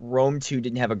Rome 2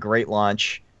 didn't have a great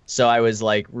launch, so I was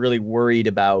like really worried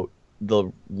about the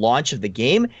launch of the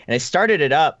game, and I started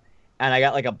it up, and I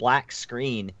got like a black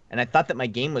screen, and I thought that my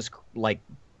game was like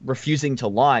refusing to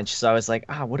launch, so I was like,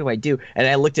 what do I do? And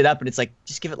I looked it up, and it's like,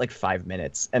 just give it like 5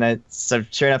 minutes, and so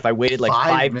sure enough, I waited like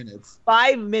 5 minutes.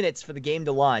 5 minutes for the game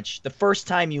to launch. The first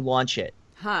time you launch it,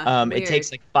 it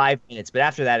takes like 5 minutes, but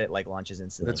after that, it like launches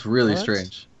instantly. That's really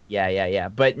strange. Yeah.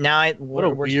 But now what a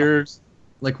weird.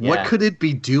 Like, what could it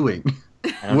be doing?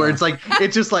 Where it's like,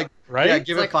 it's just like, right? Yeah,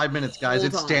 give it's it 5 minutes, guys.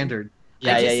 It's on. standard.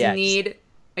 I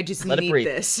just need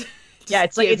this. Yeah,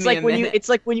 it's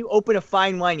like when you open a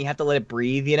fine wine, you have to let it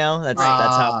breathe. You know, that's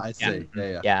how. I see.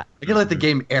 Yeah. I can let the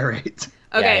game aerate.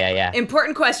 Okay. Yeah.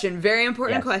 Important question. Very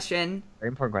important question. Very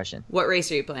important question. What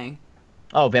race are you playing?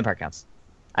 Oh, Vampire Counts.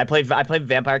 I played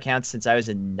Vampire Counts since I was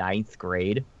in 9th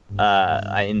grade. In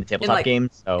the tabletop game.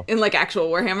 So in like actual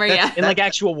Warhammer, in like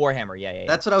actual Warhammer, yeah.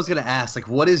 That's what I was gonna ask. Like,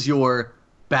 what is your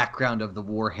background of the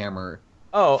Warhammer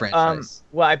franchise?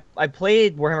 Well, I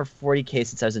played Warhammer 40K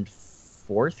since I was in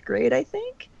 4th grade, I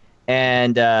think,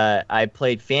 and I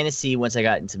played fantasy once I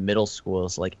got into middle school.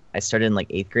 So like I started in like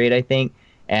 8th grade, I think,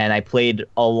 and I played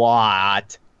a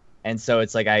lot, and so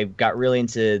it's like I got really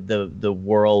into the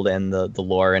world and the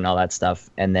lore and all that stuff,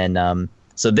 and then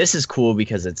so this is cool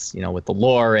because it's, you know, with the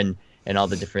lore and all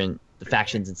the different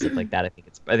factions and stuff like that. I think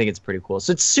it's pretty cool.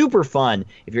 So it's super fun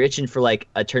if you're itching for like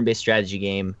a turn-based strategy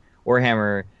game.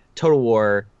 Warhammer, Total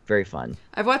War, very fun.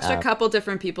 I've watched a couple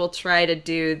different people try to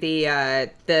do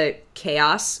the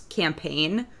Chaos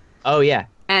campaign. Oh yeah,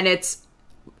 and it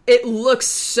looks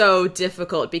so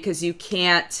difficult because you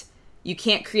can't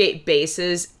create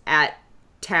bases at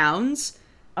towns.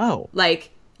 Oh, like.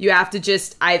 You have to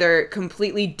just either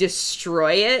completely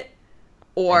destroy it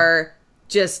or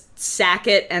just sack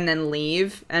it and then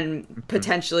leave, and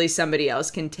potentially somebody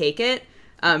else can take it.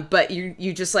 But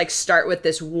you just like start with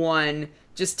this one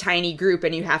just tiny group,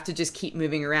 and you have to just keep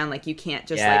moving around. Like you can't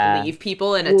just like leave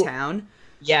people in a town.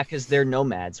 Yeah, because they're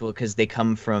nomads. Well, because they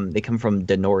come from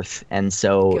the north, and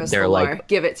so they're like,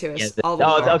 give it to us.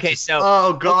 Okay,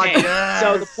 so yes.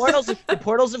 So the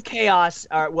portals of chaos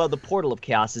are the portal of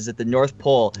chaos is at the North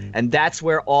Pole, and that's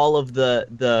where all of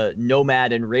the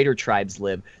nomad and raider tribes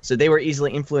live. So they were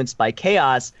easily influenced by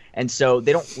chaos, and so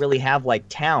they don't really have like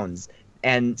towns,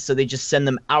 and so they just send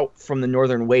them out from the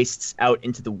northern wastes out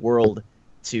into the world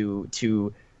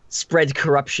to spread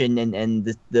corruption and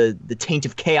the taint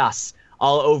of chaos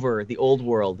all over the old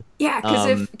world. Yeah,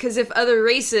 because if other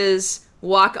races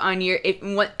walk on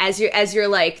as you're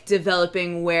like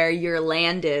developing where your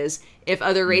land is, if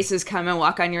other races come and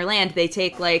walk on your land, they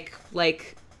take like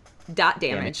dot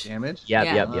damage. Damage? Yep.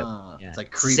 Yeah. It's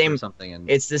like creep or something.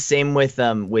 It's the same with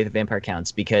Vampire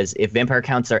Counts, because if Vampire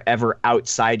Counts are ever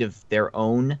outside of their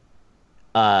own,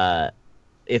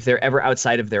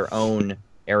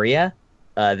 area,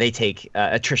 they take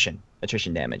attrition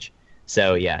damage.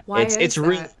 So yeah, it's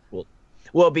really cool.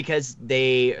 Well, because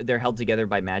they're held together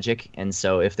by magic, and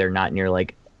so if they're not near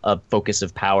like a focus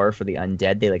of power for the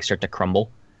undead, they like start to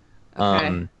crumble.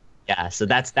 Okay. Yeah, so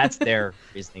that's their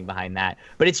reasoning behind that.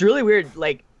 But it's really weird.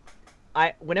 Like,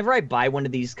 whenever I buy one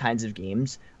of these kinds of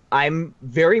games, I'm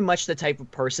very much the type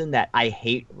of person that I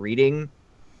hate reading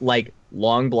like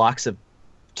long blocks of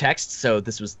text. So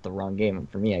this was the wrong game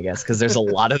for me, I guess, because there's a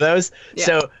lot of those. Yeah.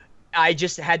 So I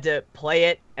just had to play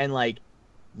it and like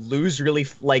lose really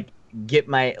like get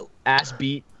my ass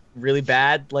beat really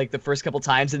bad like the first couple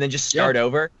times and then just start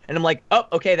over. And I'm like, oh,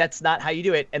 okay, that's not how you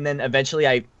do it. And then eventually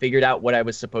I figured out what I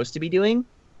was supposed to be doing.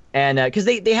 And because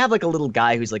they have like a little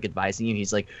guy who's like advising you.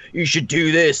 He's like, you should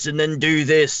do this and then do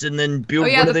this and then build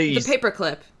one of these. The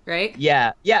paperclip, right?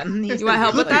 Yeah. You want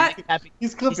help with that?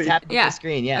 He's clipping. He's tapping the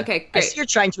screen. Yeah. Okay, great. I see you're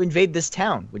trying to invade this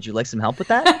town. Would you like some help with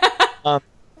that?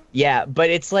 Yeah, but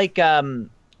it's like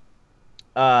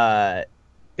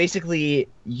basically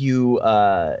you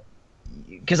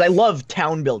because I love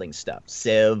town building stuff,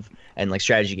 Civ and like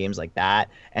strategy games like that.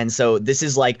 And so this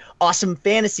is like awesome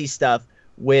fantasy stuff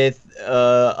with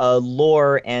a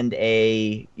lore and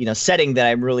a setting that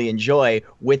I really enjoy,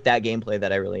 with that gameplay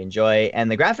that I really enjoy, and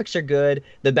the graphics are good,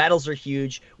 the battles are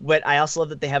huge, but I also love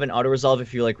that they have an auto resolve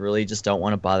if you like really just don't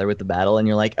want to bother with the battle and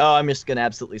you're like, oh, I'm just gonna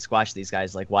absolutely squash these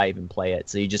guys, like why even play it?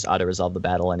 So you just auto resolve the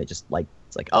battle and it just like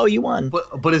it's like, oh, you won.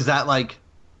 But is that like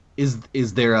is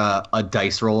there a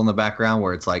dice roll in the background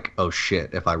where it's like, oh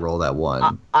shit, if I roll that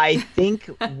one? I think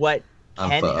what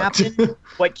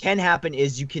What can happen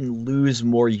is you can lose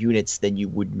more units than you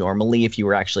would normally if you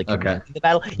were actually commanding the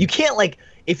battle. You can't like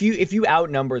if you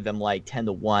outnumber them like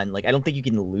 10-1, like I don't think you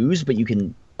can lose, but you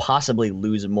can possibly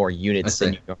lose more units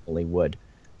than you normally would.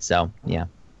 So yeah,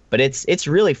 but it's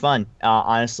really fun.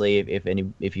 Honestly,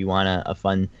 if you want a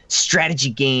fun strategy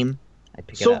game, I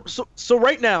pick it up. So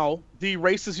right now the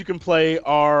races you can play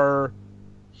are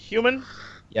human,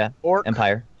 orc,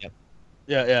 Empire,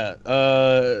 Yeah.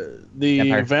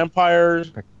 The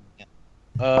vampires,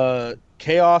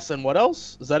 chaos, and what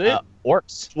else? Is that it?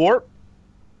 Orcs.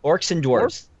 Orcs and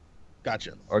dwarves.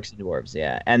 Gotcha. Orcs and dwarves,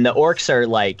 yeah. And the orcs are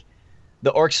like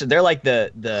they're like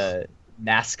the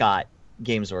mascot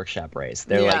Games Workshop race.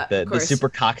 They're like the super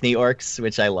cockney orcs,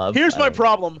 which I love. Here's my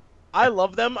problem. I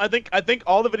love them. I think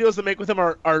all the videos they make with them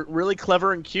are really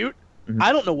clever and cute. Mm-hmm.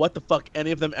 I don't know what the fuck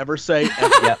any of them ever say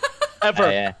ever.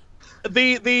 Ever. Yeah.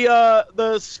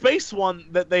 The space one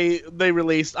that they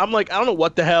released, I'm like, I don't know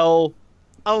what the hell,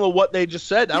 I don't know what they just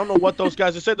said. I don't know what those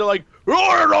guys just said. They're like,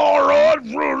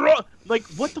 like,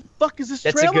 what the fuck is this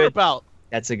trailer about?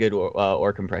 That's a good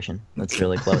orc impression. That's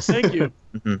really close. Thank you.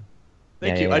 Mm-hmm.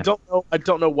 Thank you. Yeah. I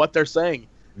don't know what they're saying,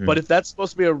 but if that's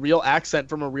supposed to be a real accent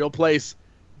from a real place,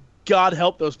 God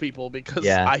help those people, because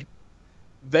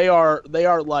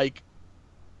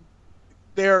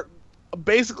they're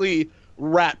basically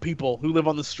rat people who live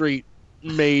on the street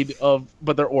but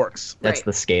they're orcs. That's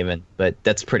the Skaven, but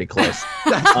that's pretty close.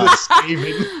 That's the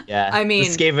Skaven. Yeah. I mean,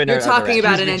 Skaven you're talking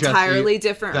about an entirely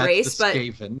different race, but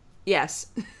Skaven. Yes.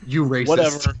 You racist.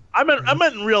 Whatever. I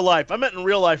meant in real life. I meant in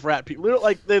real life rat people.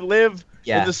 Like they live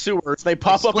in the sewers. They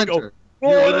pop up and go,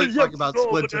 you're literally talking about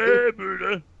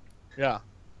Splinter. Yeah.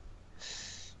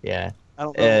 Yeah. I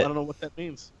don't know what that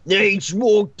means. Needs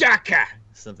more Daka.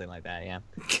 Something like that, yeah.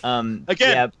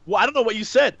 Again, well, I don't know what you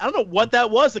said. I don't know what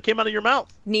that was that came out of your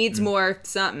mouth. Needs more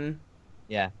something.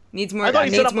 Yeah. Needs more. I thought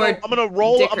you said I'm gonna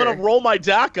roll my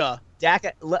Daka.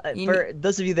 Daka. For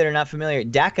those of you that are not familiar,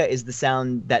 Daka is the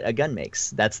sound that a gun makes.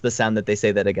 That's the sound that they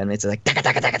say that a gun makes. It's like Daka,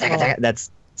 Daka, Daka, Daka, Daka.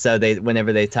 That's so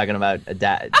whenever they're talking about a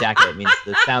Daka, it means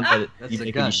the sound that you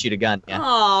make when you shoot a gun. Yeah.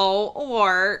 Oh,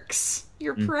 orcs.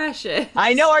 You're precious.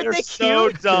 I know, aren't They're they so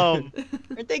cute? dumb.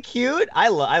 Aren't they cute? I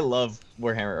love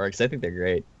Warhammer orcs. I think they're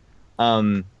great.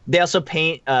 They also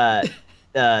paint they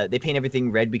paint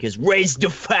everything red because red's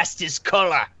the fastest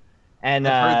color. And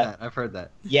I've heard that.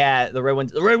 Yeah, the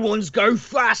red ones go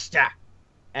faster.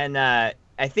 And I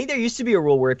think there used to be a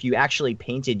rule where if you actually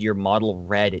painted your model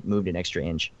red, it moved an extra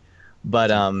inch. But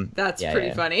that's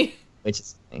pretty funny. Which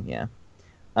is yeah.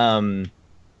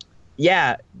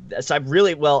 Yeah, so I've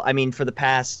really for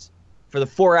the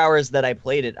 4 hours that I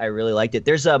played it, I really liked it.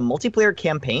 There's a multiplayer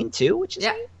campaign too, which is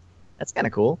that's kind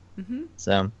of cool. Mm-hmm.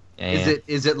 So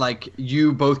is it like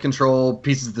you both control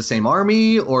pieces of the same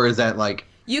army, or is that like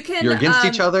you're against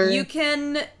each other? You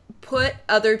can put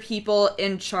other people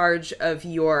in charge of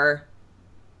your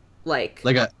like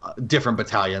a different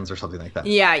battalions or something like that.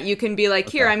 Yeah, you can be like,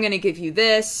 here, I'm going to give you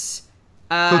this.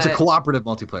 So it's a cooperative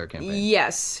multiplayer campaign.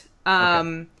 Yes.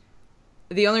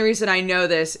 The only reason I know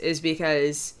this is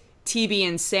because TB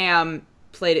and Sam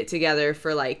played it together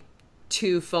for like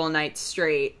 2 full nights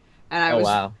straight, and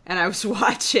I was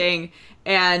watching,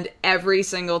 and every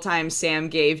single time Sam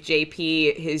gave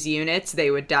JP his units,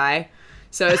 they would die.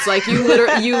 So it's like you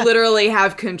literally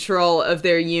have control of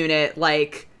their unit.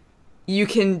 Like you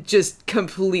can just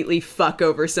completely fuck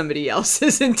over somebody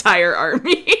else's entire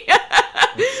army.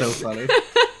 That's so funny.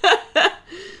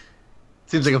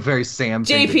 Seems like a very Sam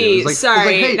thing to do. JP, like,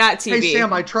 sorry, hey, not TV. Hey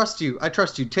Sam, I trust you.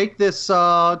 Take this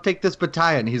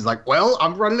battalion. He's like, well,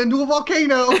 I'm running into a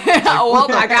volcano. Like, well,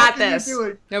 I got this.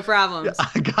 No problems. Yeah,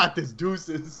 I got this.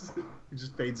 Deuces. It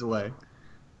just fades away.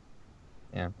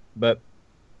 Yeah, but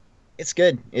it's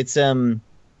good. It's from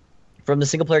the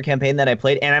single player campaign that I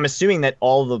played, and I'm assuming that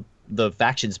all the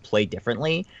factions play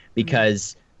differently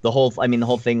because the whole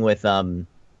thing with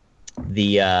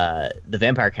the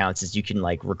vampire counts is you can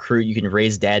like recruit, you can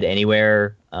raise dead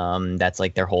anywhere. That's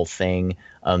like their whole thing.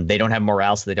 They don't have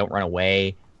morale, so they don't run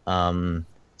away.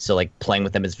 So like playing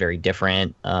with them is very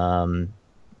different.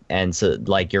 And so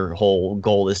like your whole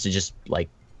goal is to just like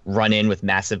run in with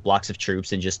massive blocks of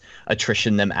troops and just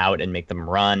attrition them out and make them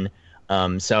run.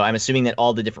 So I'm assuming that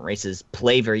all the different races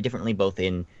play very differently, both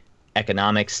in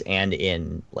economics and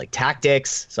in like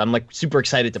tactics. So I'm like super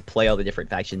excited to play all the different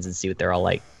factions and see what they're all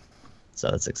like.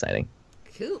 So that's exciting.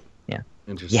 Cool. Yeah.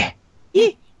 Interesting.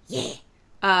 Yeah.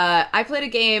 I played a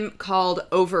game called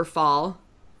Overfall.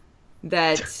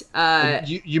 That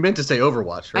you meant to say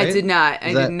Overwatch, right? I did not.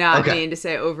 I did not okay. mean to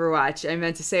say Overwatch. I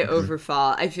meant to say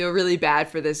Overfall. I feel really bad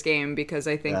for this game because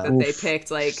I think that they picked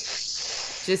like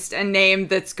just a name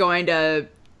that's going to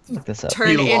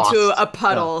turn into a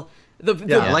puddle. The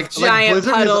giant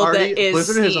puddle that is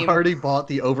Blizzard has Steam. already bought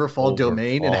the Overfall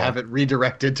domain and have it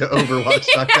redirected to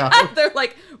Overwatch.com. They're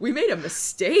like, we made a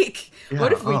mistake. Yeah,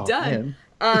 what have we done?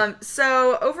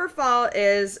 So Overfall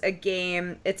is a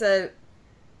game. It's a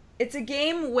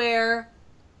game where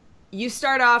you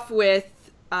start off with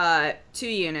 2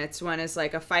 units. One is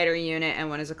like a fighter unit and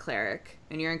one is a cleric.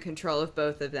 And you're in control of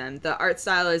both of them. The art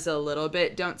style is a little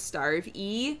bit Don't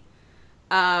Starve-y.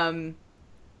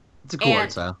 It's a cool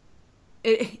art style.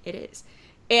 It is.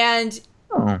 And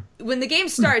when the game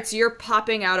starts, you're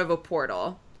popping out of a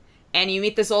portal. And you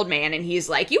meet this old man, and he's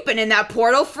like, you've been in that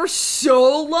portal for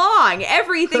so long.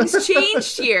 Everything's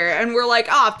changed here. And we're like,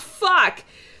 oh, fuck.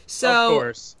 So of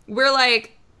course. We're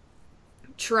like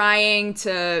trying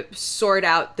to sort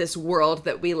out this world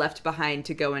that we left behind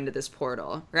to go into this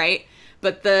portal, right?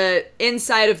 But the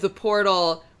inside of the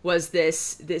portal was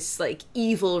this like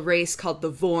evil race called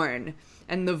the Vorn.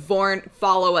 And the Vorn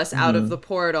follow us out of the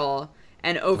portal,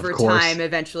 and over time,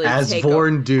 eventually take over.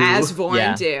 As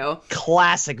Vorn do.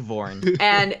 Classic Vorn.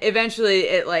 And eventually,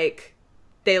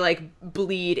 they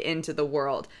bleed into the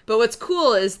world. But what's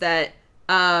cool is that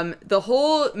the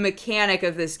whole mechanic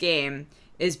of this game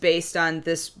is based on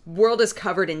this world is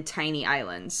covered in tiny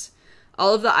islands.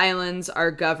 All of the islands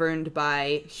are governed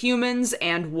by humans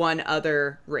and one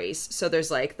other race. So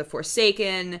there's like the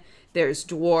Forsaken. There's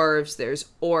dwarves, there's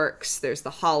orcs, there's the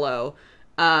Hollow.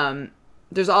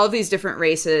 There's all of these different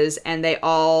races, and they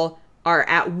all are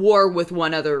at war with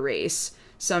one other race.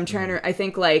 So I'm trying to, I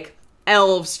think like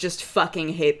elves just fucking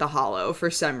hate the Hollow for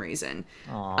some reason.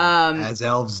 As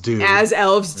elves do. As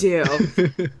elves do.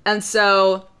 And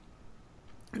so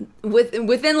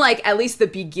within like at least the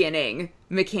beginning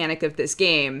mechanic of this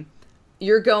game,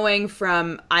 you're going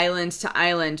from island to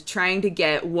island trying to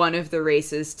get one of the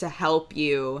races to help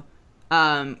you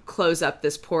close up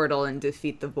this portal and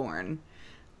defeat the Vorn.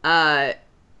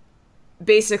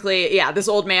 Basically, yeah, this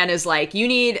old man is like, you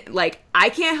need, like, I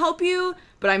can't help you,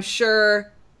 but I'm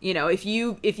sure, you know, if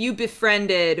you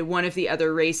befriended one of the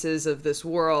other races of this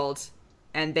world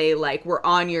and they, like, were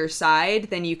on your side,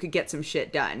 then you could get some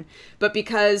shit done. But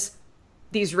because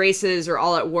these races are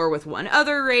all at war with one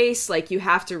other race, like, you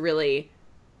have to really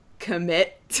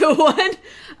commit to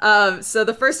one. So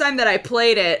the first time that I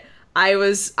played it, I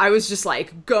was just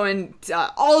like going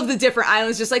to all of the different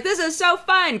islands, just like, this is so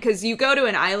fun, because you go to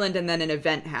an island and then an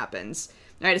event happens,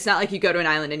 right? It's not like you go to an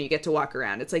island and you get to walk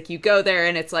around. It's like you go there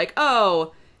and it's like,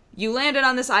 oh, you landed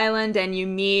on this island and you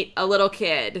meet a little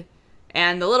kid,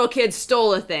 and the little kid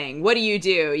stole a thing. What do?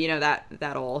 You know,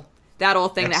 that old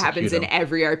thing that happens in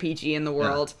every RPG in the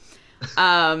world.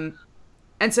 Yeah.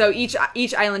 And so each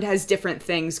island has different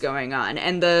things going on,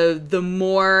 and the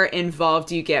more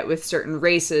involved you get with certain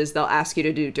races, they'll ask you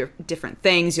to do different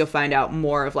things. You'll find out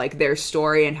more of like their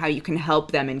story and how you can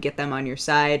help them and get them on your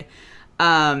side.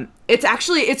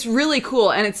 It's really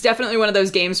cool, and it's definitely one of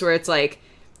those games where it's like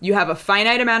you have a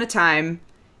finite amount of time.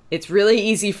 It's really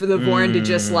easy for the Vorn to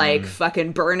just like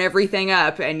fucking burn everything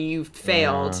up, and you've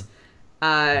failed. Yeah.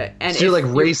 And so you're like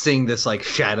racing this like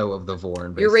Shadow of the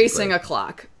Vorn. Basically. You're racing a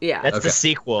clock. Yeah. That's the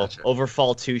sequel. Gotcha.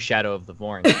 Overfall 2 Shadow of the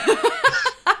Vorn.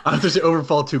 I have to say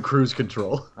Overfall 2 Cruise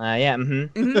Control. Yeah.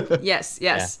 Mm-hmm. Mm-hmm. Yes.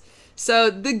 Yeah.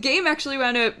 So the game actually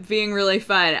wound up being really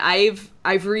fun. I've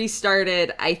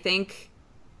restarted, I think,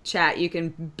 chat, you can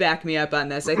back me up on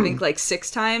this, I think like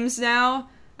 6 times now.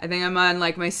 I think I'm on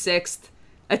like my 6th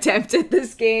attempt at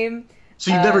this game. So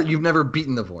you've never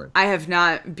beaten the Vorn? I have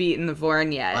not beaten the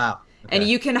Vorn yet. Wow. Okay. And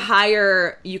you can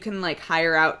hire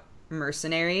out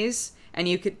mercenaries, and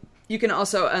you can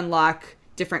also unlock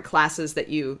different classes that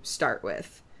you start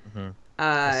with.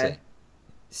 Mm-hmm.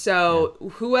 So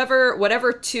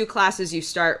whatever 2 classes you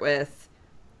start with,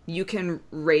 you can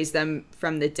raise them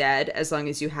from the dead as long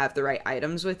as you have the right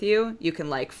items with you. You can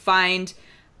like find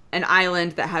an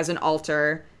island that has an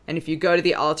altar, and if you go to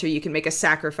the altar, you can make a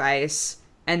sacrifice,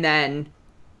 and then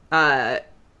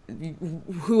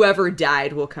whoever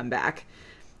died will come back.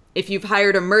 If you've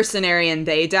hired a mercenary and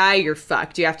they die, you're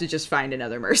fucked. You have to just find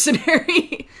another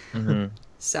mercenary. Mm-hmm.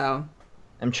 So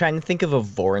I'm trying to think of a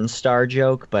Vornstar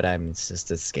joke, but it's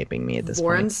just escaping me at this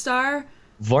point. Vornstar?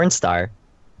 Vornstar.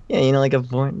 Yeah, you know, like a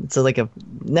porn. It's like a.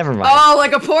 Never mind. Oh,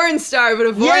 like a porn star, but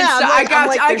a porn Yeah, star. like- I I'm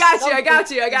like, got there's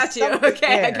you. something Okay,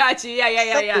 I there. got you.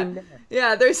 Yeah. Something there.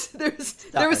 Yeah,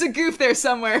 there was a goof there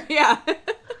somewhere. Yeah.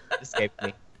 Escaped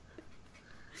me.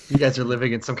 You guys are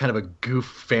living in some kind of a goof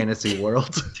fantasy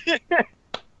world.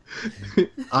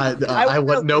 I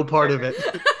want no part of it.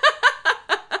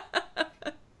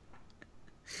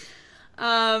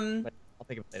 But I'll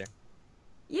think of it later.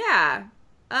 Yeah.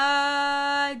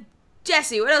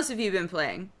 Jesse, what else have you been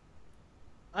playing?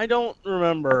 I don't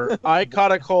remember. I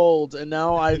caught a cold, and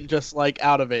now I'm just like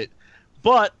out of it.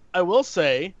 But I will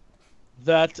say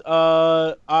that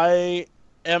I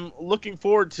am looking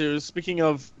forward to. Speaking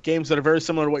of games that are very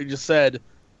similar to what you just said,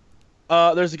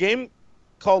 there's a game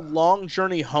called Long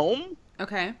Journey Home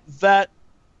Okay. that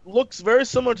looks very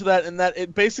similar to that in that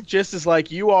it basic gist is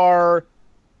like you are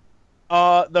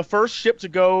the first ship to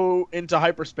go into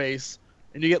hyperspace,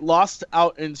 and you get lost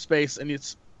out in space, and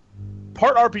it's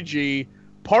part RPG,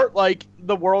 part like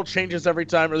the world changes every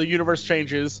time or the universe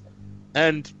changes,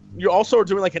 and you also are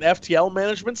doing like an FTL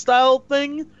management style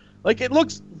thing. Like it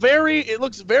looks very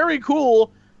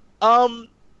cool. I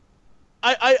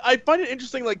find it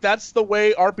interesting. Like that's the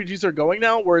way RPGs are going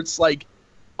now, where it's like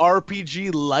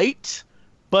RPG light,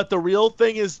 but the real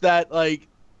thing is that like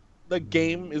the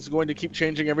game is going to keep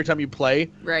changing every time you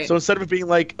play. Right. So instead of it being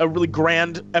like a really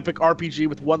grand epic RPG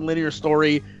with one linear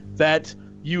story that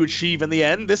you achieve in the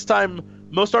end, this time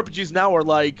most RPGs now are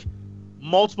like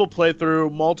multiple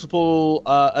playthrough, multiple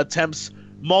attempts,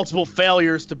 multiple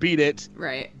failures to beat it.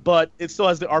 Right. But it still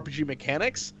has the RPG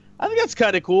mechanics. I think that's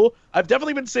kind of cool. I've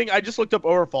definitely been seeing. I just looked up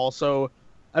Overfall, so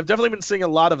I've definitely been seeing a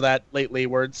lot of that lately,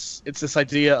 where it's this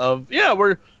idea of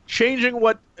we're changing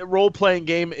what a role-playing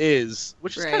game is,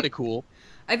 which is kind of cool.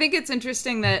 I think it's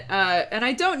interesting that, and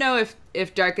I don't know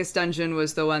if Darkest Dungeon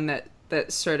was the one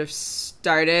that sort of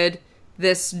started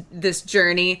this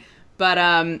journey,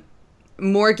 but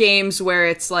more games where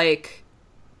it's like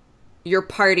your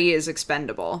party is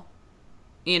expendable.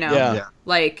 You know, Yeah.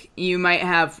 like you might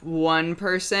have one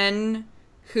person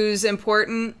who's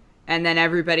important, and then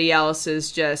everybody else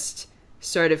is just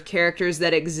sort of characters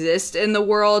that exist in the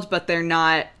world, but they're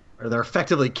not. Or they're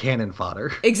effectively cannon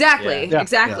fodder. Exactly. Yeah.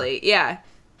 Exactly. Yeah.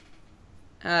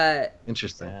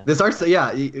 Interesting. Yeah. This art's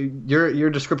your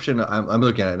description. I'm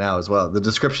looking at it now as well. The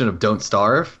description of Don't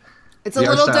Starve. It's a the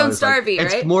art little style Don't is, Starve-y, like,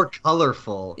 right? It's more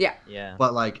colorful. Yeah. Yeah.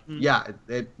 But like,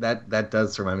 that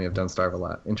does remind me of Don't Starve a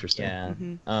lot. Interesting. Yeah.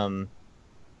 Mm-hmm.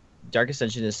 Darkest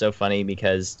Dungeon is so funny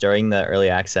because during the early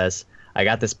access, I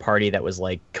got this party that was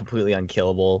like completely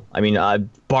unkillable. I mean,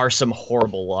 bar some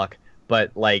horrible luck,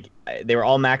 but like they were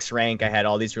all max rank. I had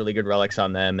all these really good relics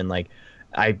on them, and like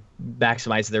I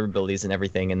maximized their abilities and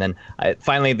everything. And then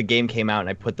finally the game came out, and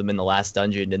I put them in the last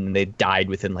dungeon, and they died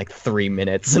within like 3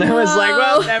 minutes. And I was like,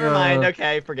 well, never mind.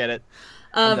 Okay, forget it.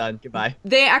 I'm done. Goodbye.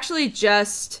 They actually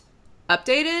just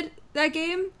updated that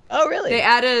game. Oh, really? They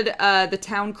added the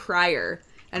Town Crier,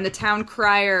 and the Town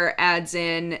Crier adds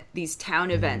in these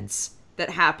town events that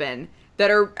happen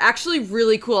that are actually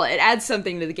really cool. It adds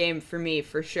something to the game for me,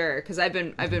 for sure, because I've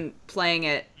been playing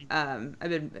it. I've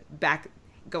been back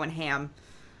going ham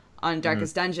on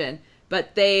Darkest Dungeon,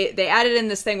 but they added in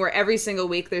this thing where every single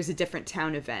week there's a different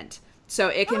town event. So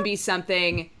it can be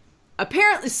something.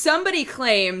 Apparently, somebody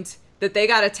claimed that they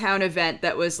got a town event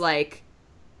that was like,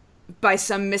 by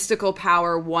some mystical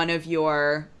power, one of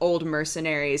your old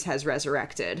mercenaries has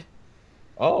resurrected.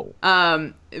 Oh.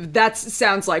 That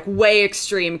sounds like way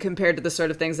extreme compared to the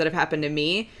sort of things that have happened to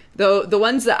me. Though the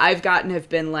ones that I've gotten have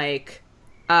been like,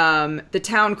 the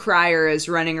Town Crier is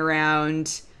running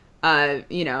around,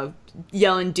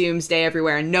 yelling doomsday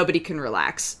everywhere, and nobody can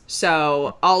relax.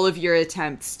 So all of your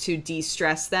attempts to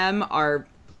de-stress them are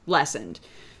lessened.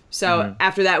 So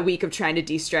after that week of trying to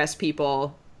de-stress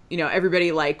people,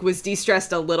 everybody like was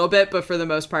de-stressed a little bit, but for the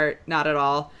most part, not at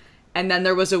all. And then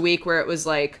there was a week where it was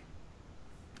like,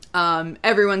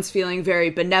 everyone's feeling very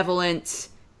benevolent,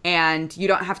 and you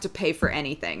don't have to pay for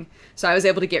anything. So I was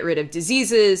able to get rid of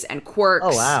diseases and quirks.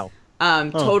 Oh, wow.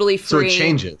 Totally free. So it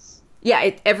changes.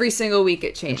 Yeah, every single week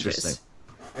it changes. Interesting.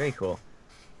 Very cool.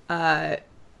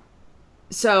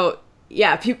 So,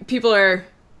 yeah, people are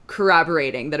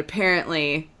corroborating that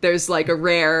apparently there's like a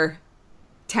rare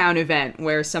town event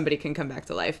where somebody can come back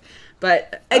to life.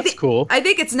 But That's cool. I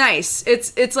think it's nice.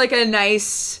 It's like a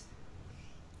nice...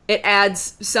 It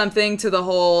adds something to the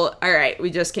whole, all right, we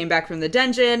just came back from the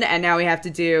dungeon, and now we have to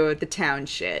do the town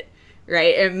shit,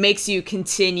 right? It makes you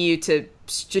continue to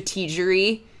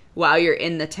strategery while you're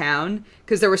in the town,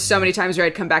 because there were so many times where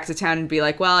I'd come back to town and be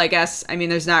like, well,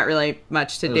 there's not really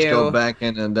much to do. Just go back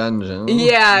in a dungeon.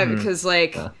 Yeah, because,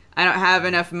 like, I don't have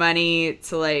enough money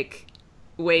to like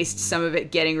waste some of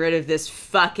it getting rid of this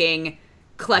fucking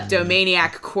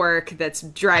kleptomaniac quirk that's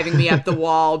driving me up the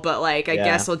wall, but like I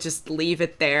guess I'll just leave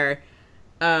it there.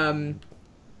 And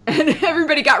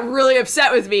everybody got really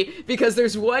upset with me because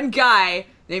there's one guy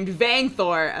named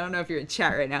Vangthor. I don't know if you're in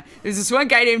chat right now. There's this one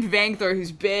guy named Vangthor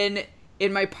who's been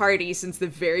in my party since the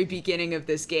very beginning of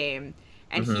this game,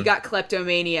 and he got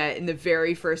kleptomania in the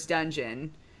very first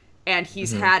dungeon, and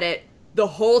he's had it the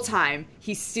whole time.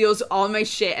 He steals all my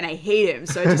shit, and I hate him,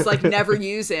 so I just like never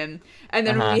use him. And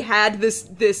then when we had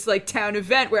this like town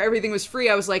event where everything was free,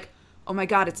 I was like, oh my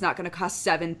god, it's not going to cost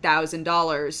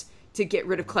 $7,000 to get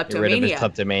rid of kleptomania.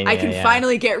 I can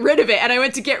finally get rid of it. And I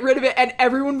went to get rid of it, and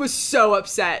everyone was so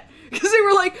upset because they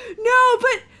were like, no,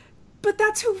 but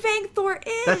that's who Vangthor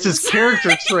is. That's his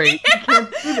character trait. You can't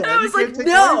do that. And I was like,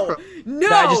 no.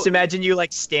 I just imagine you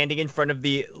like standing in front of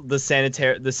the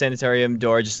sanitarium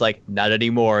door, just like, not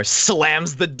anymore.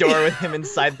 Slams the door with him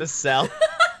inside the cell.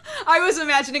 I was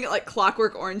imagining it like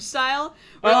Clockwork Orange style.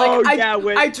 Where,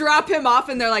 I drop him off,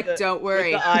 and they're like, don't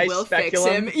worry, we'll fix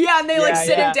him. Yeah, and they like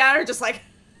sit him down, or just like.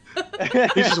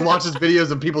 He just watches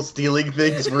videos of people stealing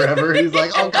things forever. He's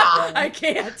like, oh god, I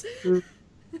can't.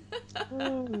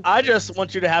 I just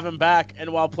want you to have him back,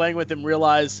 and while playing with him,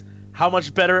 realize how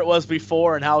much better it was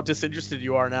before and how disinterested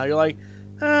you are now. You're like,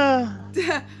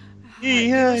 he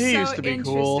used to be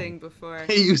cool. Before.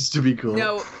 He used to be cool.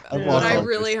 No, what I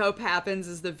really hope happens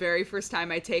is the very first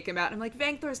time I take him out, I'm like,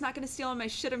 Vangthor's not going to steal all my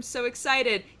shit. I'm so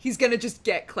excited. He's going to just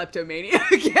get kleptomania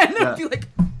again. I'll be like,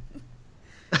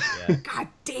 god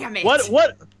damn it.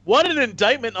 What an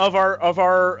indictment of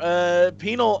our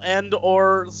penal and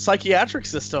or psychiatric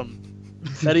system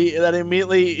that he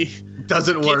immediately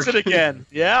doesn't work. Gets it again.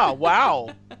 Yeah, wow.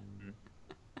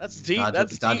 That's deep.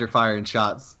 Dodger firing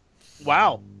shots.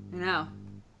 Wow. I know.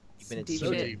 Keeping it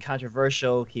so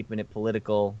controversial, keeping it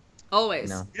political. Always.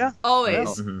 You know. Yeah.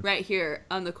 Always. Right here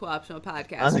on the Co-optional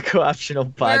Podcast. On the Co-optional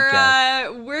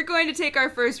Podcast. We're going to take our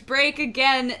first break.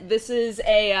 Again, this is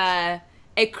a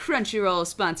Crunchyroll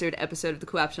sponsored episode of the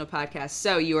Co-optional Podcast,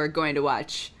 so you are going to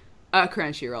watch a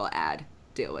Crunchyroll ad.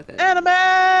 Deal with it. Anime!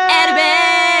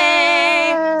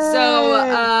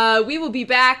 So, we will be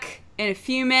back in a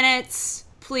few minutes.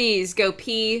 Please go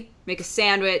pee, make a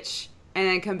sandwich, and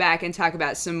then come back and talk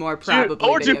about some more probably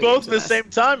or do both at the same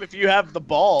time if you have the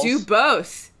balls. Do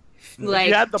both. Like, if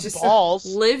you had the balls,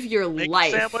 live your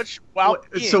life. A sandwich while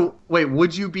peeing. So, wait,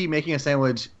 would you be making a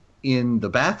sandwich in the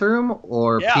bathroom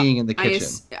or peeing in the kitchen?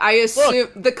 I assume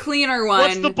the cleaner one.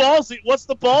 What's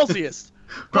the ballsiest?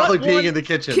 Probably peeing in the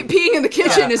kitchen. Peeing in the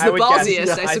kitchen is the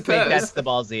ballsiest, I suppose. I think that's the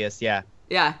ballsiest, yeah.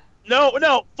 Yeah.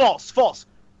 No, false.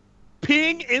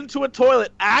 Peeing into a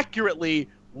toilet accurately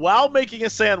while making a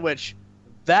sandwich,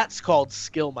 that's called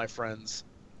skill, my friends.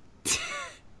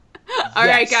 All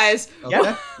right, guys.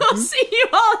 Okay. We'll see you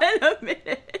all in a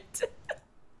minute.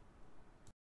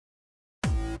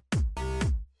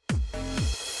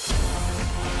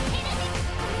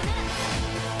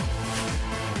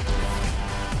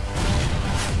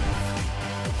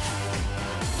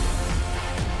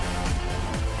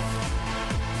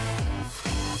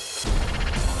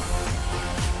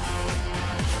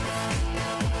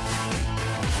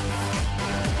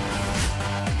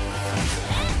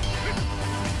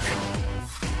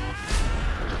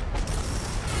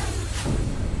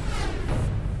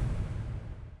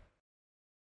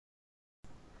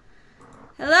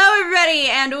 Hello, everybody,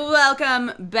 and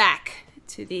welcome back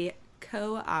to the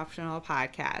Co-optional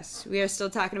Podcast. We are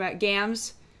still talking about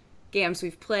games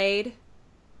we've played,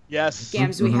 yes,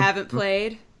 games we haven't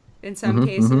played in some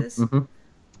cases.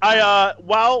 I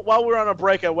while we were on a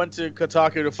break, I went to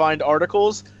Kotaku to find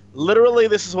articles. Literally,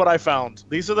 this is what I found.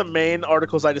 These are the main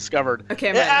articles I discovered. Okay,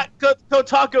 at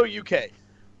Kotaku UK.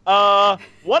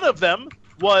 One of them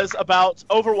was about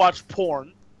Overwatch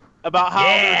porn. About how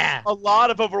there's a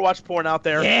lot of Overwatch porn out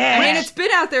there. Yeah. I mean, it's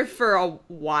been out there for a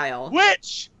while.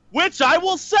 Which I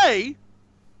will say,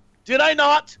 did I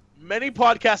not, many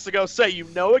podcasts ago, say,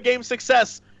 a game's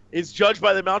success is judged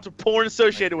by the amount of porn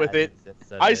associated with it.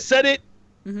 So I said it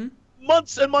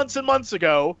months and months and months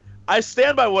ago. I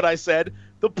stand by what I said.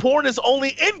 The porn has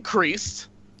only increased.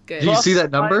 Good. Do you see that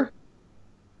number?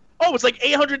 Oh, it's like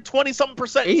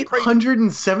 820-something%.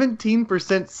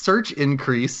 817% search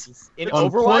increase in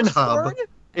on Overwatch Pornhub. porn?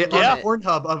 On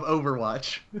Pornhub of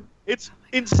Overwatch. It's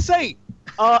insane.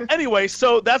 Anyway,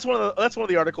 so that's one of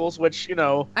the articles, which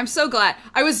I'm so glad.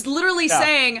 I was literally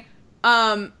saying,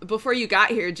 before you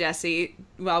got here, Jesse,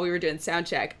 while we were doing sound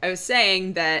check, I was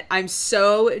saying that I'm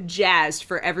so jazzed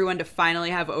for everyone to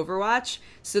finally have Overwatch,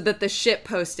 so that the shit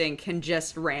posting can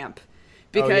just ramp.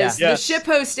 because yeah. the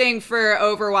shitposting for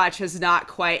Overwatch has not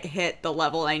quite hit the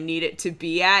level I need it to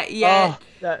be at yet.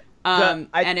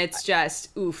 And it's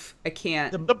just, oof, I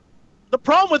can't. The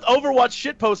problem with Overwatch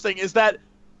shitposting is that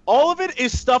all of it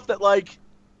is stuff that, like,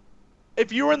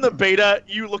 if you were in the beta,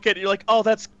 you look at it, you're like, oh,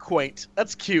 that's quaint.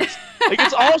 That's cute. Like,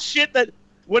 it's all shit that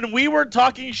when we were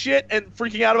talking shit and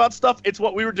freaking out about stuff, it's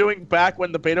what we were doing back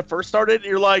when the beta first started. And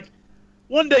you're like,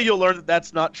 one day you'll learn that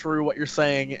that's not true what you're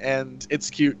saying, and it's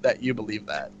cute that you believe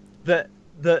that. The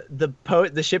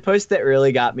shit post that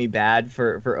really got me bad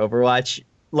for Overwatch,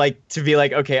 like, to be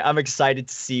like, okay, I'm excited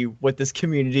to see what this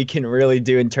community can really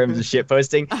do in terms of shit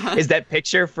posting, is that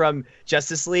picture from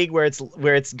Justice League where it's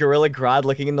Gorilla Grodd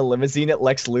looking in the limousine at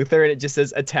Lex Luthor and it just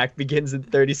says attack begins in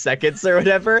 30 seconds or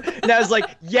whatever. And I was like,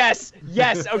 yes,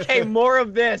 okay, more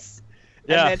of this.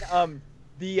 Yeah. And then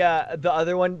the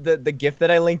other one, the gif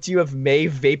that I linked to you of May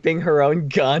vaping her own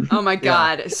gun. Oh my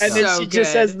god, and then she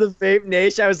just has the Vape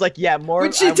Nation. I was like, yeah, more.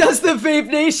 When she does the Vape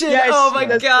Nation, yes, oh my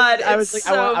god, I was like,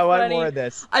 so I want funny. more of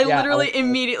this. I literally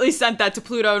immediately sent that to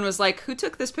Pluto and was like, who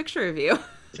took this picture of you?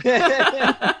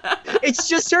 It's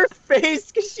just her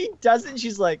face because she doesn't.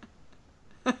 She's like,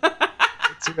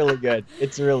 it's really good.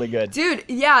 It's really good, dude.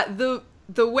 Yeah, the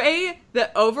way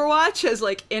that Overwatch has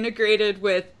like integrated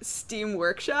with Steam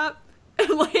Workshop.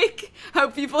 Like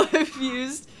how people have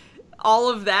used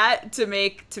all of that to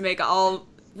make all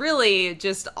really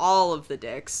just all of the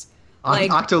dicks. Like,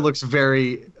 Octo looks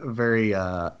very, very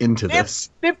into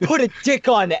this. They put a dick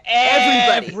on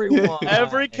everyone.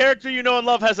 Every character you know and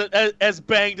love has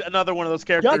banged another one of those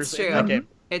characters in that game.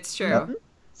 It's true. Yep.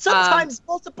 Sometimes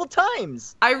multiple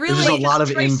times. I really There's a lot of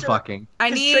in-fucking.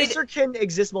 Tracer can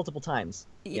exist multiple times.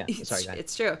 Yeah, sorry, guys.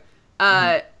 It's true.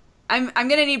 I'm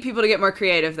gonna need people to get more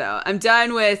creative though. I'm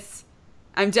done with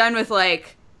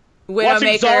like Widowmaker.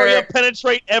 Watching Zarya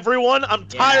penetrate everyone, I'm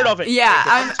tired of it.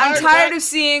 Yeah, I'm tired of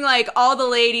seeing like all the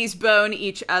ladies bone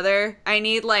each other. I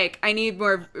need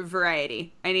more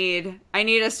variety. I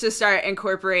need us to start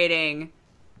incorporating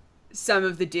some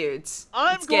of the dudes.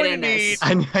 I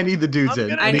need the dudes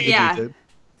in. I'm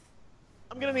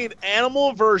gonna need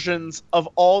animal versions of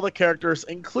all the characters,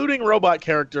 including robot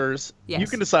characters. Yes. You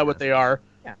can decide what they are.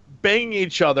 Banging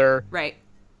each other, right?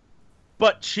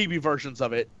 But chibi versions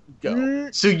of it go.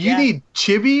 So you need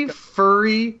chibi,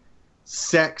 furry,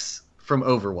 sex from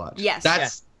Overwatch. Yes,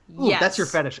 that's your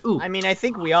fetish. Ooh, I mean, I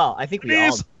think we all do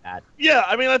that. Yeah,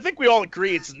 I mean, I think we all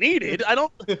agree it's needed. I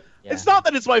don't. It's not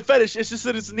that it's my fetish. It's just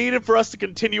that it's needed for us to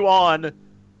continue on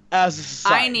as a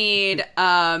society. I need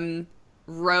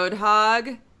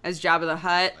Roadhog as Jabba the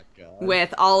Hutt.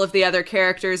 With all of the other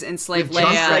characters in Slave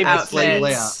Leia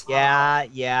outfits. Yeah.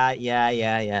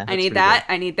 I need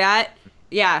that.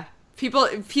 Yeah. People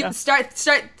start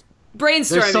brainstorming.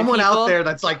 There's someone people. out there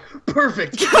that's like,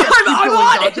 perfect. I'm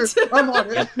on it. I'm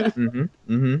on it.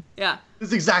 Mm-hmm. Yeah. This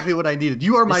is exactly what I needed.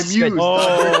 You are my muse.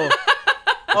 Oh.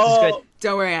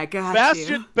 Don't worry, I got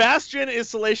you. Bastion is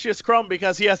Salacious Crumb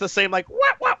because he has the same like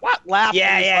what laugh.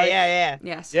 Yeah.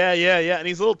 Yes. Yeah. And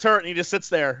he's a little turret and he just sits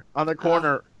there on the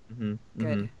corner.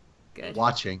 Good.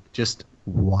 Watching. Just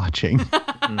watching.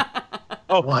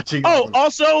 Watching.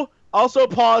 Also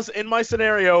pause in my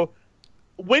scenario.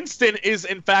 Winston is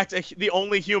in fact the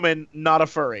only human, not a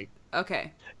furry.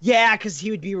 Okay. Yeah, because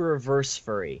he would be reverse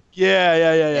furry.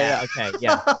 Yeah. Okay,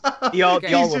 yeah. The all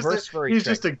reverse furry. He's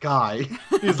just a guy.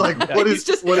 He's like, what is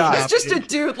he's just a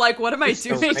dude. Like, what am I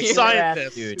doing here?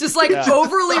 Scientist. Dude. Just like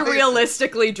overly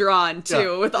realistically drawn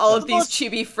too, with all of these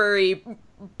chibi furry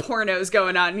pornos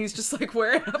going on. And he's just like,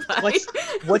 where am I?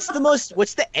 What's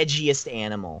the edgiest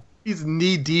animal? He's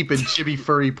knee deep in chibi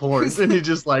furry porn, and he's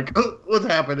just like, oh, what's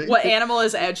happening? What animal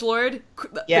is edgelord?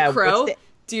 The crow?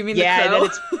 Do you mean the crow?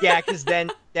 Because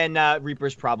then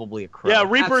Reaper's probably a crow. Yeah,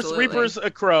 Reaper's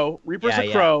a crow. Reaper's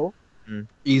a crow. Mm.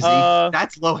 Easy.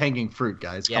 That's low-hanging fruit,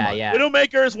 guys. Come on. Yeah.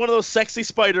 Widowmaker is one of those sexy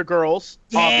spider girls.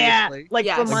 Obviously.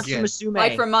 From Monster Musume.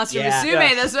 Like from Monster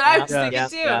Musume. That's what I was thinking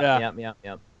too.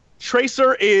 Yeah.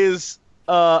 Tracer is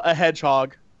a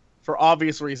hedgehog, for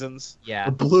obvious reasons. Yeah.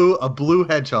 A blue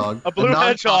hedgehog. A blue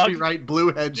hedgehog. Copyright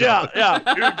blue hedgehog. Yeah.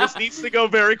 Who just needs to go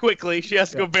very quickly. She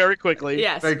has to go very quickly.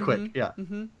 Yes. Very quick. Yeah.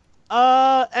 Mm-hmm.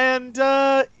 I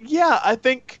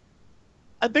think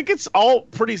it's all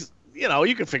pretty.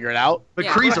 You can figure it out. But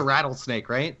Kree's a rattlesnake,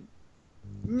 right?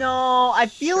 No, I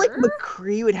feel like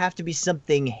McCree would have to be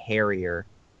something hairier.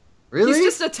 Really? He's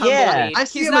just a tumbleweed. I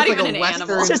see He's him not as even a an Western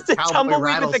animal. Just a cowboy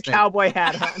tumbleweed with a cowboy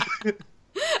hat on.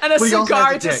 And a But he also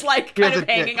cigar has a just dick. like He has kind of a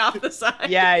dick. hanging off the side.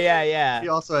 Yeah. He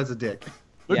also has a dick.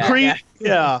 McCree.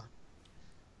 Yeah.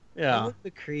 What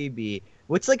would McCree be?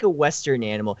 What's like a Western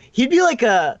animal? He'd be like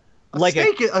a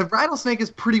A rattlesnake is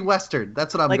pretty Western.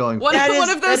 That's what I'm going for. One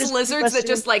of those lizards that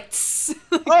just like.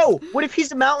 Oh, what if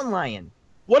he's a mountain lion?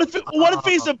 What if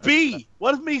he's a bee?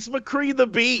 What if he's McCree the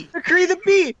bee? McCree the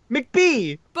bee,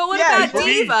 McBee. But what about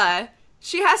Diva?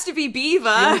 She has to be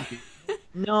Beaver.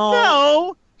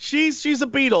 No, she's a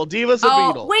beetle. Diva's a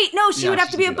beetle. Wait, no, she would have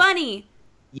to be a bunny.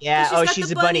 Yeah.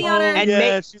 She's a bunny.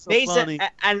 And she's a bunny.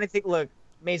 And I think, look,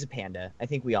 May's a panda. I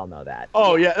think we all know that.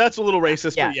 Oh yeah, that's a little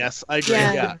racist, but yes, I agree.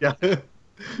 Yeah.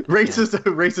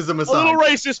 Racism aside. A little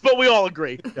racist, but we all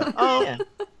agree. Yeah.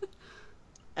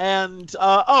 And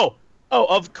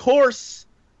of course,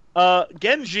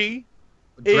 Genji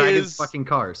Dragon's fucking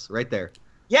cars right there.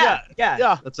 Yeah.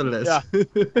 That's what it is. Yeah.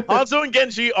 Hanzo and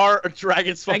Genji are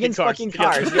Dragon's fucking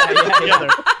cars. Together.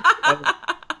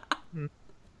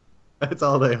 That's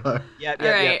all they are. All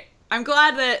right. I'm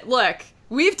glad that, look,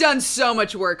 we've done so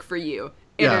much work for you,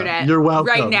 Internet. You're welcome.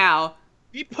 Right now.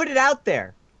 We put it out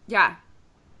there. Yeah.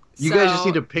 You guys just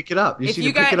need to pick it up. If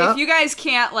you guys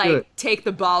can't, take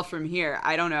the ball from here,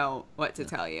 I don't know what to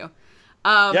tell you.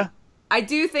 I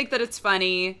do think that it's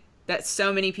funny that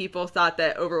so many people thought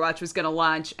that Overwatch was going to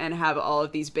launch and have all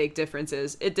of these big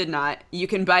differences. It did not. You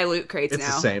can buy loot crates now.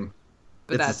 It's the same.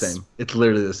 It's the same. It's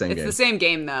literally the same game. It's the same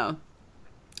game, though.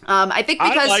 I think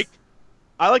because...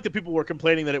 I like that people were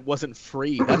complaining that it wasn't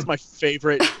free. That's my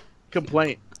favorite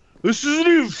complaint. This isn't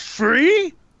even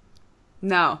free?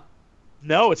 No,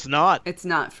 it's not. It's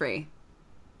not free.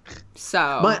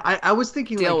 So... But I was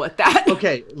thinking, deal with that.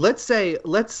 Okay, let's say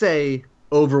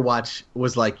Overwatch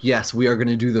was like, yes, we are going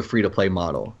to do the free-to-play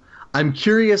model. I'm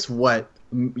curious what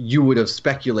you would have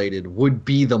speculated would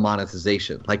be the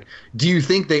monetization. Like, do you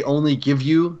think they only give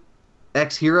you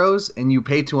X heroes and you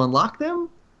pay to unlock them?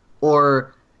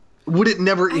 Or would it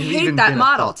never even be hate that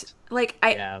model. Like,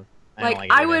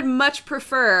 I would much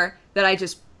prefer that I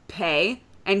just pay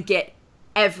and get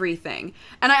everything.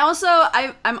 And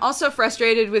I'm also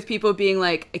frustrated with people being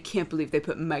like, I can't believe they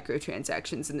put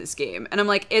microtransactions in this game. And I'm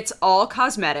like, it's all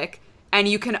cosmetic and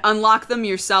you can unlock them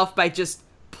yourself by just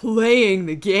playing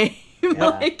the game.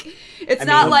 It's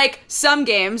not like some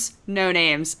games, no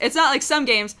names. It's not like some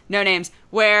games, no names,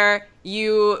 where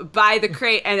you buy the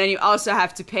crate and then you also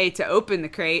have to pay to open the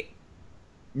crate.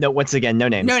 No, once again, no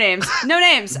names. No names. No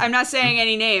names. I'm not saying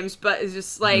any names, but it's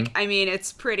just like, I mean,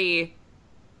 it's pretty...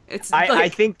 I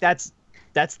think that's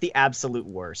the absolute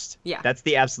worst. Yeah. That's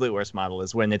the absolute worst model,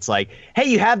 is when it's like, hey,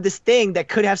 you have this thing that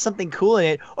could have something cool in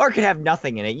it or it could have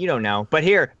nothing in it. You don't know. But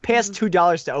here, pay us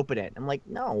 $2 to open it. I'm like,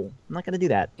 no, I'm not going to do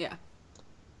that. Yeah.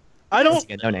 I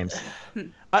don't... No names.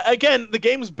 Again, the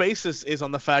game's basis is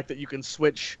on the fact that you can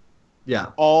switch Yeah.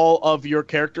 all of your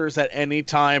characters at any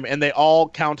time, and they all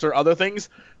counter other things.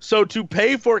 So to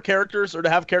pay for characters or to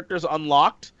have characters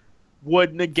unlocked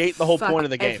would negate the whole point of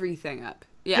the game. Everything up.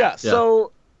 Yeah.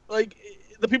 So, like,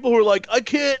 the people who are like, I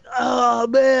can't, oh,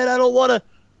 man, I don't want to,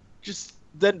 just,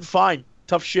 then fine.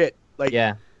 Tough shit. Like,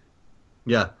 Yeah.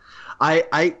 I'm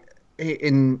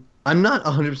not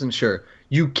 100% sure.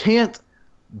 You can't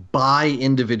buy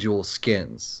individual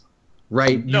skins,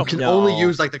 right? You can only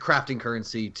use, like, the crafting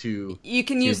currency to... You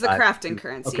can use the crafting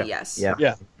currency, yes.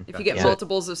 Yeah. If you get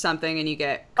multiples of something and you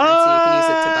get currency, you can use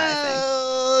it to buy a thing.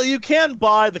 You can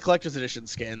buy the collector's edition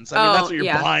skins. I mean, that's what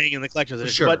you're buying in the collector's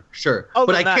edition. Sure.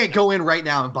 But I can't go in right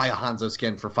now and buy a Hanzo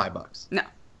skin for $5.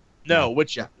 No.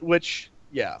 Which, I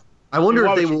wonder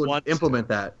if they will implement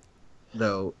that,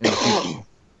 though, in the future.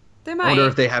 They might. I wonder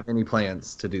if they have any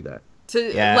plans to do that.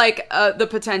 The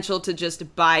potential to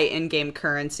just buy in-game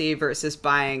currency versus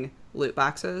buying loot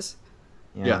boxes.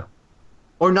 Yeah.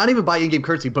 Or not even buy in-game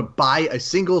currency, but buy a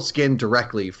single skin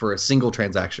directly for a single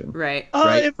transaction. Right.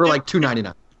 For like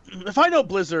 $2.99. If I know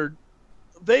Blizzard,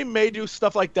 they may do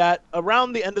stuff like that.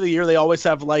 Around the end of the year, they always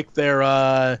have like their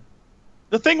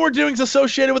the thing we're doing is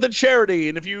associated with a charity,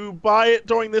 and if you buy it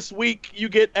during this week, you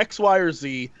get X, Y, or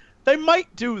Z. They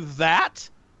might do that,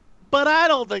 but I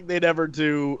don't think they'd ever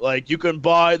do like you can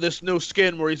buy this new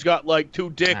skin where he's got like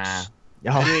 2 dicks.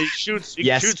 And he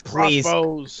shoots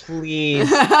crossbows. Please.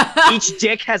 Each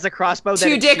dick has a crossbow.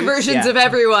 2 dick versions of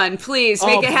everyone. Please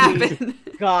make it happen.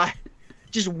 God.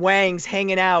 Just wangs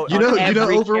hanging out. You know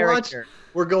Overwatch? Character.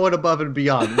 We're going above and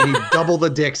beyond. We need double the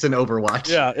dicks in Overwatch.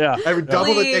 Yeah.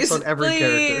 Double the dicks on every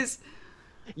character.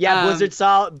 Yeah, Blizzard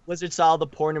saw the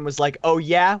porn and was like, "Oh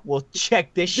yeah, well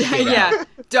check this shit out."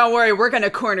 Don't worry, we're gonna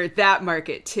corner that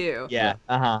market too. Yeah.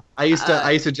 I used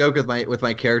to joke with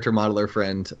my character modeler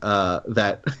friend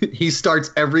that he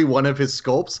starts every one of his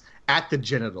sculpts at the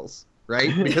genitals.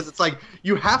 right? Because it's like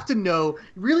you have to know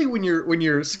really when you're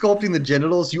sculpting the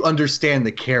genitals, you understand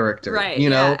the character, right? You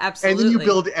know, absolutely. and then you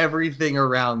build everything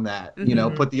around that. You know,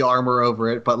 put the armor over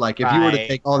it. But like if you were to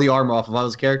take all the armor off of all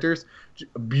those characters,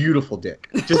 beautiful dick,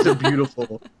 just a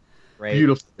beautiful,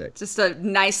 beautiful dick, just a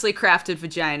nicely crafted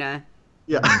vagina.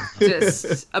 Yeah,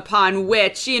 just upon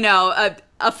which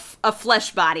a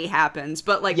flesh body happens,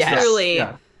 but like truly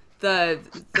the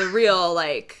real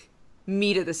like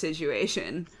meat of the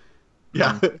situation.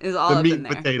 Yeah, is all the up meat in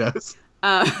there. Potatoes.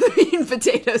 Meat and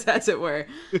potatoes, as it were.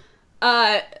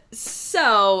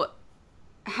 So,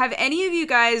 have any of you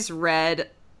guys read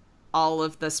all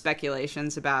of the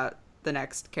speculations about the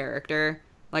next character?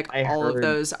 Like all of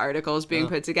those articles being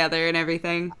put together and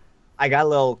everything? I got a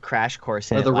little crash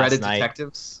course in it the last Reddit night.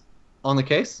 detectives on the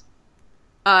case?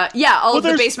 All of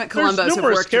the Basement Columbos have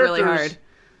worked really hard.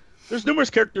 There's numerous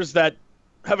characters that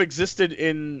have existed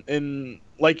in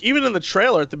like even in the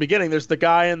trailer at the beginning. There's the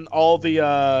guy in all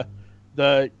the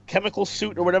chemical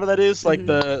suit or whatever that is, like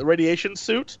the radiation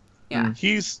suit. Yeah,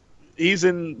 he's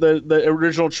in the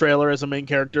original trailer as a main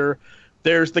character.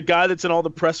 There's the guy that's in all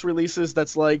the press releases.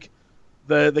 That's like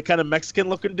the kind of Mexican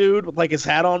looking dude with like his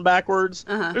hat on backwards.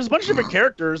 There's a bunch of different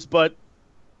characters, but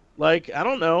like I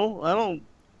don't know. I don't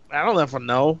ever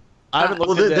know. I haven't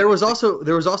looked there was also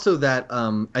that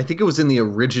I think it was in the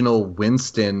original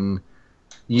Winston,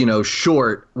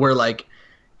 short where like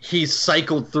he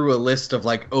cycled through a list of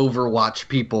like Overwatch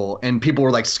people and people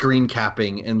were like screen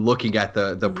capping and looking at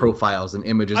the profiles and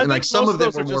images and like some of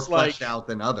them were more fleshed out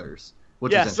than others.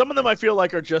 Some of them I feel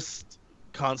like are just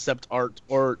concept art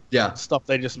or stuff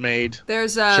they just made.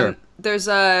 There's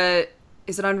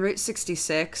is it on Route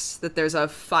 66 that there's a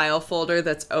file folder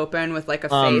that's open with like a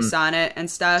face on it and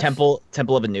stuff? Temple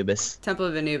of Anubis. Temple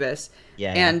of Anubis.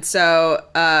 Yeah. And so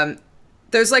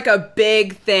there's like a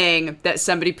big thing that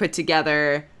somebody put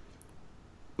together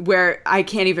where I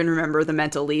can't even remember the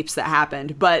mental leaps that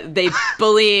happened, but they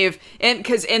believe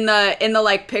because in the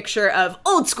like picture of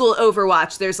old school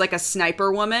Overwatch, there's like a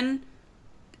sniper woman,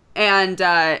 and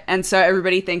so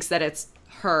everybody thinks that it's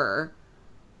her.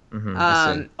 In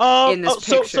this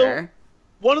picture. So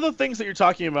one of the things that you're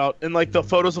talking about in like the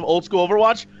photos of old school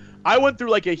Overwatch, I went through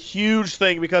like a huge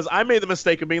thing because I made the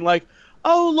mistake of being like,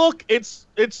 oh look, it's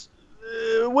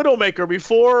Widowmaker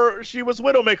before she was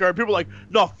Widowmaker, and people were like,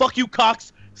 no, fuck you,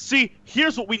 Cox. See,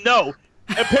 here's what we know.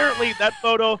 Apparently, that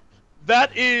photo,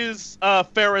 that is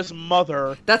Farrah's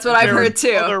mother. That's what I've heard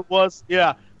too. Mother was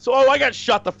So I got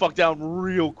shot the fuck down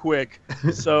real quick.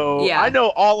 So I know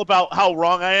all about how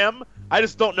wrong I am. I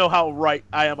just don't know how right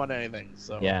I am on anything.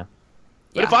 So But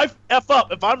if I F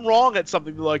up, if I'm wrong at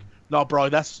something, they're like, no, bro,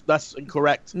 that's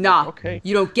incorrect. Nah, okay.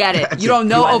 You don't get it. You don't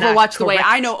know Overwatch the way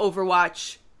I know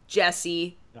Overwatch,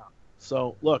 Jesse. No.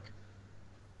 So look,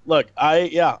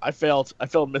 I failed. I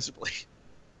failed miserably.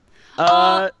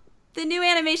 The new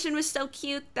animation was so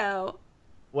cute, though.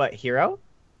 What, Hero?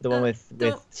 The one with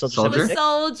Soldier?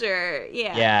 Soldier,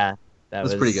 yeah. Yeah. That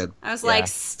was pretty good. I was like,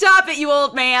 stop it, you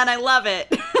old man. I love it.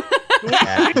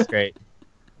 Yeah, it's great.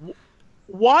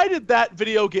 Why did that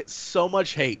video get so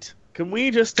much hate? Can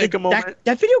we just take a moment?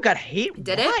 That video got hate.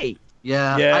 Did Why? it?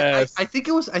 Yeah. Yes. I think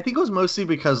it was mostly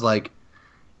because like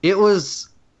it was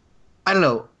I don't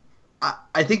know.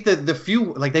 I think that the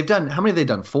few like they've done how many have they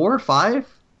done? 4 or 5?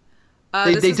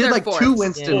 They did like fourth. 2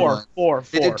 Winston ones. Four.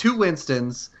 They did 2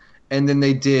 Winstons. And then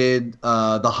they did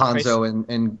the Hanzo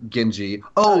and Genji.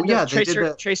 Oh, yeah. They did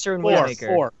the Tracer and Widowmaker.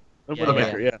 4.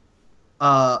 Widowmaker, yeah.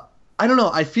 I don't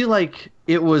know. I feel like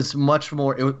it was much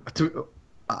more...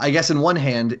 I guess in one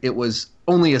hand, it was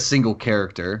only a single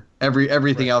character.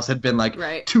 Everything else had been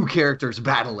like 2 characters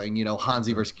battling,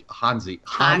 Hanzi versus Hanzi.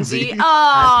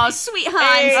 Oh, sweet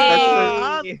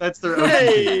Hanzi. That's their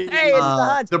Hey,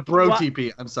 it's the bro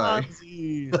TP. I'm sorry.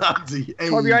 Hanzi. Hey.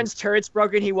 Torbjorn's turret's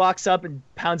broken. He walks up and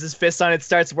pounds his fist on it,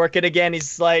 starts working again.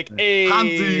 He's like, hey.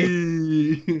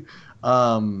 Hanzi.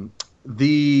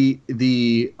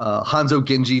 The Hanzo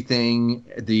Genji thing,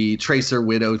 the Tracer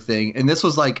Widow thing, and this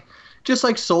was like just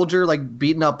like Soldier like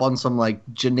beating up on some like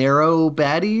Gennaro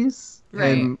baddies.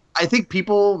 Right. And I think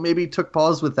people maybe took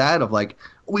pause with that of like,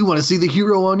 we want to see the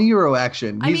hero on hero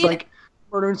action. He's like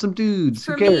murdering some dudes.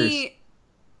 Who cares? Me,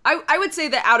 I would say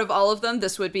that out of all of them,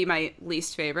 this would be my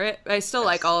least favorite. I still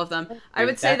like all of them. I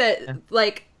would say that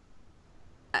like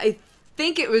I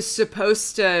think it was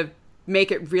supposed to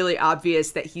make it really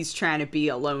obvious that he's trying to be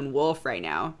a lone wolf right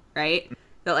now, right?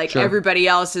 That like everybody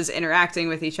else is interacting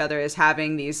with each other, is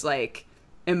having these like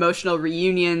emotional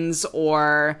reunions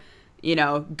or,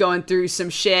 going through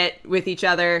some shit with each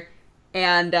other.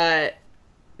 And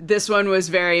this one was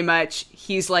very much,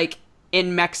 he's like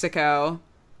in Mexico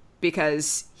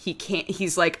because he can't.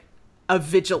 He's like a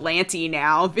vigilante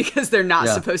now because they're not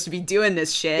supposed to be doing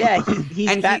this shit. Yeah,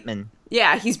 he's Batman.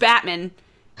 He's Batman.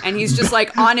 And he's just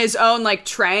like on his own, like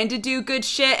trying to do good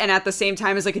shit, and at the same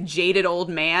time is like a jaded old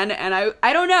man. And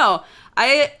I don't know.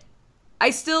 I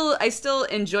still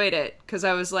enjoyed it because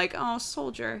I was like, oh,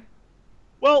 soldier.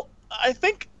 Well, I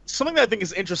think something that I think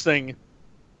is interesting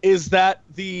is that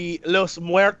the Los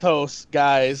Muertos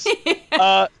guys,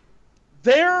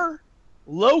 their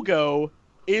logo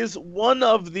is one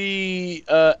of the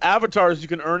avatars you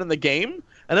can earn in the game,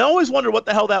 and I always wondered what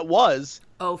the hell that was.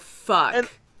 Oh fuck.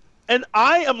 And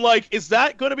I am like, is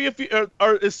that going to be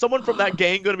or is someone from that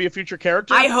gang going to be a future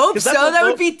character? I hope so. That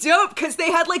would be dope because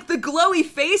they had like the glowy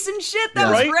face and shit.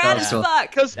 That was rad as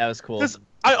fuck. That was cool. Because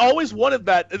I always wanted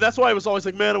that, and that's why I was always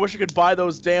like, man, I wish I could buy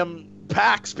those damn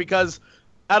packs because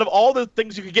out of all the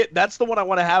things you could get, that's the one I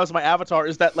want to have as my avatar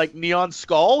is that like neon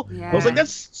skull. Yeah. I was like,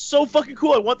 that's so fucking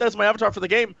cool. I want that as my avatar for the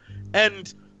game,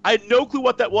 and I had no clue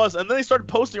what that was. And then they started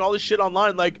posting all this shit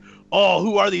online, like, oh,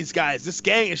 who are these guys? This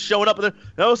gang is showing up. And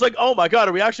I was like, oh my god,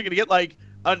 are we actually going to get like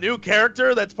a new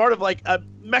character that's part of like a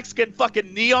Mexican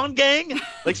fucking neon gang?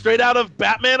 Like straight out of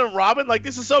Batman and Robin? Like,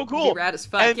 this is so cool. Rad as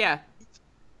fuck,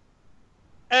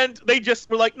 And they just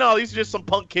were like, no, these are just some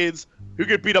punk kids who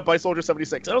get beat up by Soldier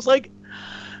 76. And I was like,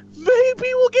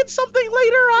 maybe we'll get something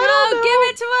later. I don't know. Give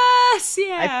it to us.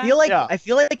 Yeah. I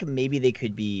feel like maybe they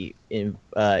could be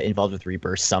involved with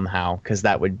Rebirth somehow because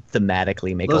that would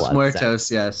thematically make Los a lot Muertos, of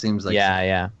sense. yeah, seems like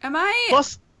Yeah. Am I?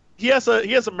 Plus, he has a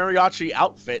mariachi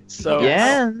outfit, so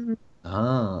Yeah.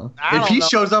 Oh. I If don't he know.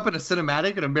 shows up in a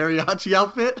cinematic in a mariachi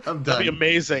outfit, I'm done. that'd be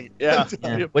amazing. Yeah.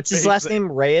 Yeah. What's his last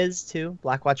name? Reyes too.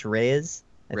 Blackwatch Reyes.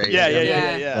 I think. Reyes.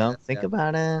 Yeah. Well, think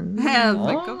about it.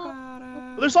 Think about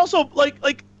it. There's also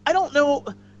like I don't know.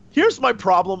 Here's my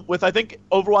problem with I think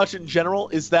Overwatch in general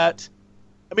is that,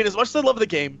 I mean, as much as I love the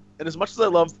game and as much as I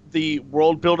love the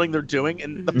world building they're doing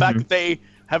and the fact that they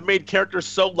have made characters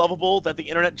so lovable that the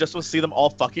internet just wants to see them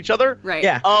all fuck each other. Right.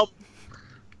 Yeah.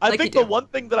 I think the one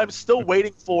thing that I'm still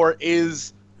waiting for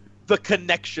is the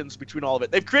connections between all of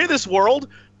it. They've created this world,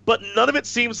 but none of it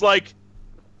seems like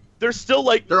there's still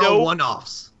like They're all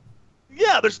one-offs.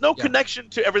 Yeah, there's no connection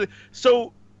to everything.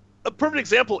 So a perfect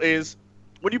example is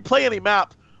when you play any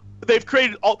map, they've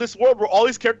created all this world where all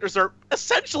these characters are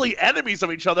essentially enemies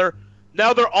of each other.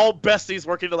 Now they're all besties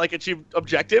working to like achieve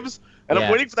objectives. And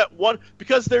I'm waiting for that one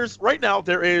because there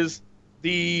is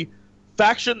the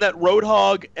faction that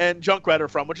Roadhog and Junkrat are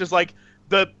from, which is like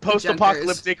the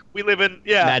post-apocalyptic we live in.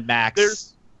 Yeah, Mad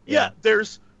Max.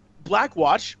 There's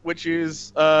Blackwatch, which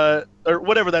is or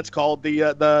whatever that's called, the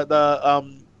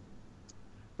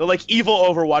like evil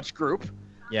Overwatch group.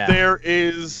 Yeah. There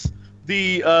is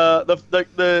the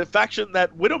faction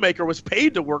that Widowmaker was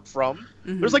paid to work from.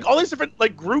 Mm-hmm. There's like all these different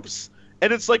like groups,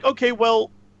 and it's like, okay,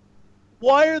 well,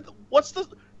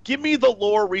 give me the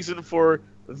lore reason for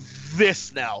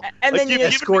this now. And like, then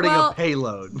escorting a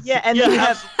payload. Yeah, and you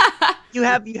have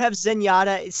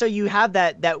Zenyatta. So you have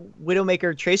that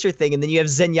Widowmaker Tracer thing, and then you have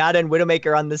Zenyatta and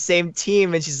Widowmaker on the same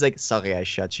team, and she's like, "Sorry, I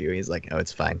shot you." He's like, "Oh,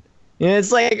 it's fine." And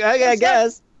it's like, okay, I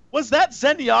guess. Was that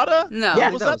Zenyatta? No. Yeah,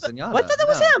 that was Zenyatta. I thought that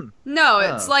was him. No,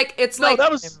 it's like that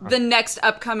was the next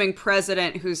upcoming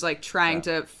president who's like trying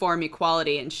to form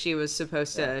equality, and she was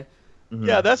supposed to.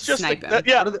 Yeah, that's just snipe like,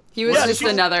 him. He was just she's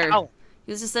another. Talent.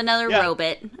 He was just another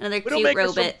robot, another cute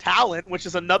Widowmaker's robot. from Talent, which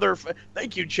is another.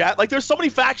 Thank you, chat. Like, there's so many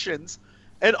factions,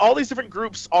 and all these different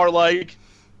groups are like,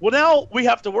 well, now we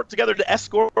have to work together to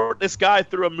escort this guy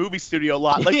through a movie studio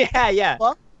lot. Like, yeah.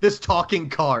 What? This talking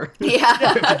car. Yeah.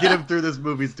 To get him through this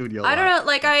movie studio lot. I don't know,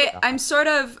 like I'm sort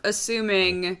of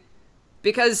assuming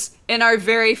because in our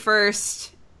very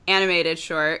first animated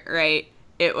short, right,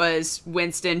 it was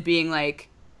Winston being like,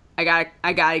 I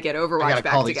gotta get Overwatch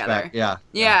back together.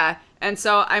 Yeah. And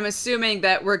so I'm assuming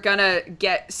that we're gonna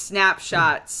get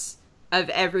snapshots of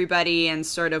everybody and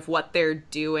sort of what they're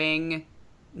doing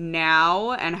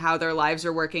now and how their lives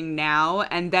are working now,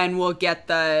 and then we'll get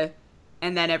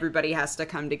and then everybody has to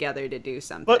come together to do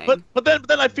something. But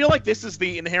then I feel like this is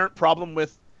the inherent problem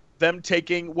with them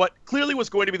taking what clearly was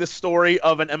going to be the story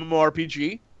of an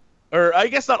MMORPG, or I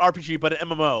guess not RPG, but an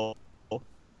MMO,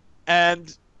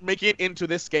 and making it into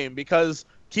this game because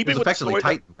keeping with effectively the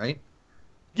story Titan, right?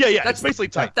 Yeah, it's basically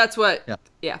Titan. That's what.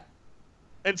 Yeah.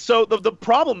 And so the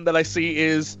problem that I see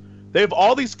is they have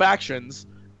all these factions,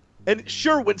 and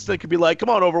sure, Winston could be like, "Come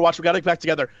on, Overwatch, we got to get back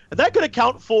together," and that could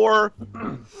account for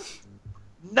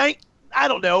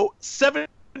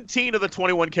 17 of the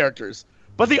 21 characters.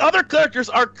 But the other characters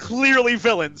are clearly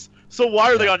villains, so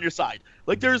why are they on your side?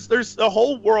 Like, there's a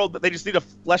whole world that they just need to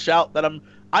flesh out. That I'm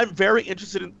very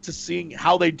interested in seeing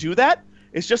how they do that,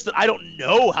 It's just that I don't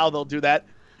know how they'll do that.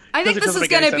 I think this is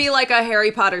going to be like a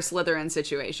Harry Potter Slytherin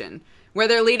situation, where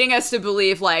they're leading us to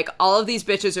believe, like, all of these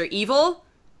bitches are evil,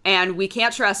 and we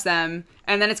can't trust them,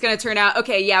 and then it's going to turn out,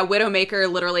 okay, yeah,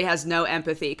 Widowmaker literally has no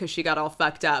empathy because she got all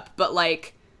fucked up, but,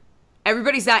 like,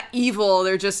 everybody's not evil,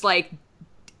 they're just, like,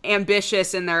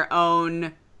 ambitious in their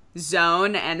own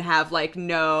zone and have, like,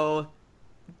 no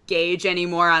gauge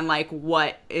anymore on, like,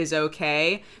 what is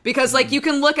okay. Because, like, you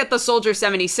can look at the Soldier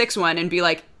 76 one and be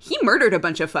like, he murdered a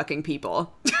bunch of fucking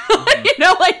people. You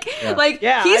know, like,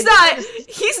 he's not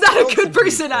a good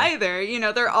person either. You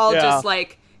know, they're all just,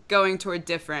 like, going toward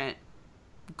different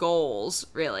goals,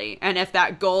 really. And if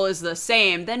that goal is the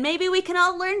same, then maybe we can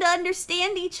all learn to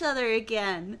understand each other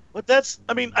again. But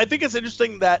I think it's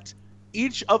interesting that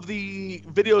each of the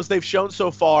videos they've shown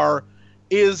so far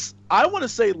is, I want to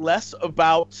say, less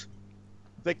about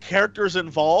the characters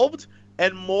involved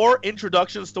and more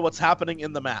introductions to what's happening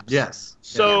in the maps. Yes.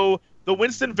 So the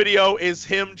Winston video is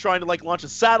him trying to, like, launch a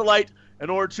satellite in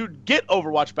order to get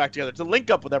Overwatch back together, to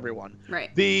link up with everyone.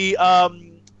 Right. The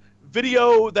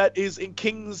video that is in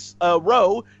King's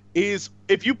Row is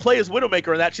if you play as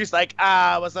Widowmaker and that, she's like,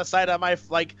 was the site of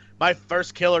my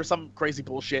first kill or some crazy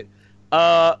bullshit.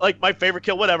 Like my favorite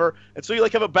kill, whatever. And so you,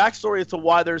 like, have a backstory as to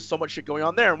why there's so much shit going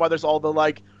on there and why there's all the,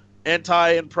 like,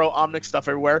 anti and pro Omnic stuff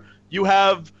everywhere. You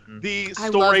have the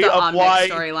story of why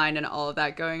storyline and all of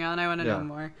that going on. I want to know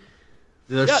more.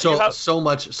 There's so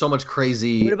much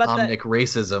crazy Omnic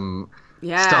racism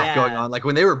stuff going on. Like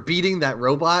when they were beating that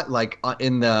robot, like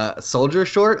in the soldier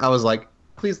short, I was like,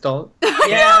 please don't.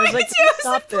 Yeah, I was like,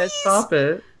 stop this. Stop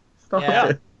it. Stop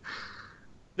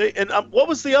it. What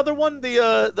was the other one?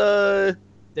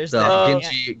 There's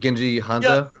Genji Hanzo.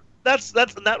 Yeah,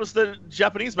 that was the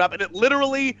Japanese map, and it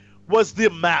literally was the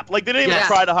map. Like they didn't even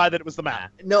try to hide that it was the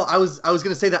map. No, I was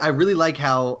gonna say that I really like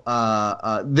how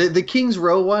the King's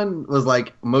Row one was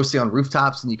like mostly on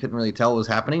rooftops and you couldn't really tell what was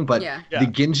happening, but the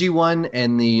Genji one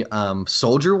and the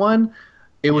Soldier one,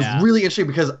 it was really interesting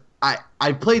because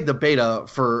I played the beta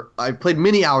I played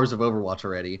many hours of Overwatch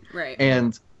already, right?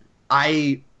 And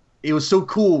it was so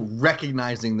cool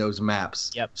recognizing those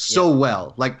maps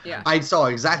well. Like I saw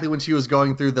exactly when she was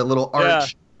going through the little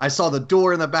arch. I saw the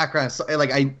door in the background. So, like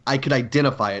I could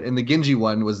identify it. And the Genji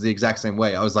one was the exact same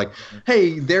way. I was like,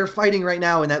 hey, they're fighting right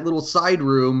now in that little side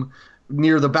room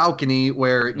near the balcony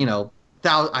where, you know,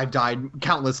 I've died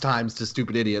countless times to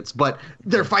stupid idiots, but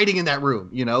they're fighting in that room,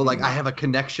 you know? Like I have a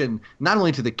connection not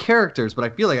only to the characters, but I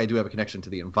feel like I do have a connection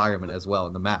to the environment as well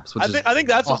in the maps. Which I think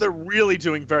that's awesome. What they're really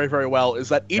doing very, very well is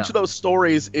that each of those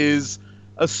stories is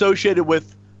associated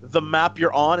with the map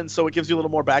you're on, and so it gives you a little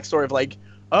more backstory of like,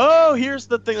 oh, here's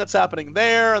the thing that's happening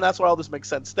there, and that's why all this makes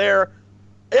sense there.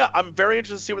 Yeah, I'm very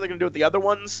interested to see what they're going to do with the other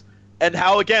ones, and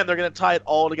how, again, they're going to tie it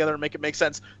all together and make it make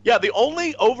sense. Yeah, the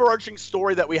only overarching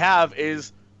story that we have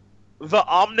is the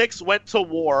Omnics went to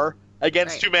war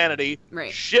against humanity.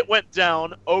 Right. Shit went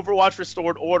down. Overwatch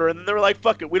restored order, and then they were like,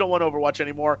 fuck it, we don't want Overwatch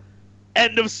anymore.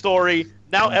 End of story.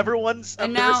 Now everyone's a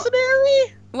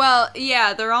mercenary? Well,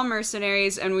 yeah, they're all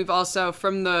mercenaries, and we've also,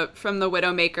 from the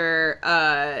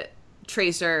Widowmaker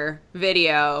Tracer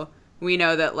video, we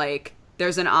know that, like,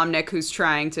 there's an Omnic who's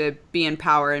trying to be in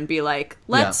power and be like,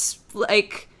 let's promote. I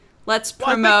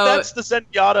think that's the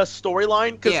Zenyatta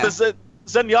storyline, because the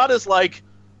Zenyatta's like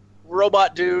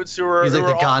robot dudes who are. He's like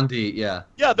the Gandhi, Yeah,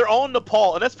 they're all in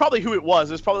Nepal, and that's probably who it was.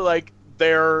 It's probably like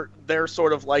their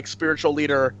sort of like spiritual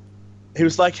leader. He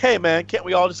was like, hey man, can't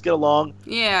we all just get along?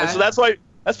 Yeah. And so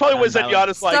that's probably what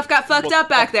Zenyatta's like. Stuff got fucked up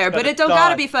back there, but it don't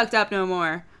gotta be fucked up no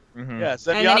more. Mm-hmm. Yeah,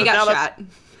 and then he got shot.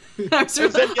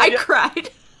 I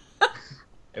cried.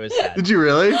 It was sad. Did you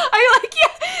really? We were like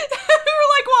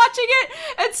watching it,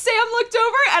 and Sam looked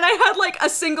over, and I had like a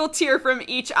single tear from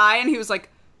each eye, and he was like,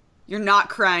 "You're not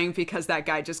crying because that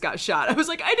guy just got shot." I was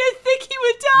like, I didn't think he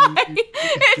would die.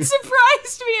 It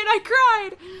surprised me, and I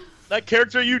cried. That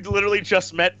character you literally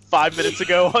just met 5 minutes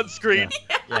ago on screen.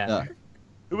 Yeah.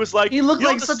 It was like he looked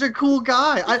like such a cool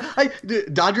guy.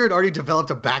 Dodger had already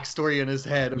developed a backstory in his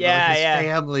head about his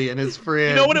family and his friends.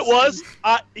 You know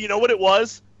what it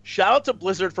was? Shout out to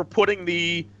Blizzard for putting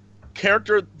the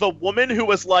character, the woman who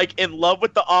was like in love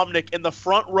with the Omnic, in the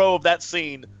front row of that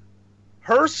scene.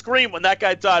 Her scream when that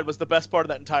guy died was the best part of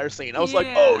that entire scene. I was like,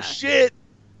 oh shit.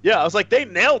 Yeah, I was like, they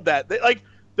nailed that.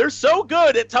 They're so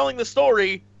good at telling the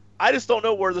story. I just don't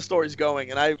know where the story's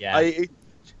going. And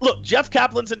look, Jeff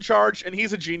Kaplan's in charge, and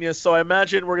he's a genius, so I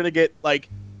imagine we're going to get, like,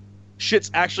 shit's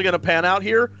actually going to pan out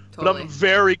here. Totally. But I'm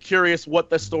very curious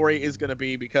what the story is going to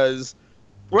be, because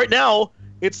right now,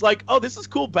 it's like, oh, this is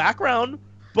cool background,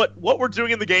 but what we're doing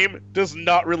in the game does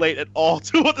not relate at all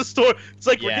to what the story... It's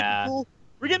like, we're getting cool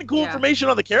we're getting cool information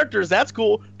on the characters. That's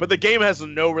cool, but the game has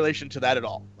no relation to that at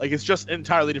all. Like, it's just an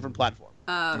entirely different platform.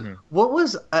 What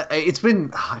was? It's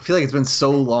been. I feel like it's been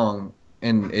so long,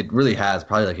 and it really has,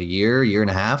 probably like a year and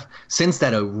a half since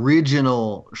that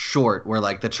original short where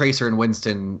like the Tracer and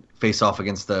Winston face off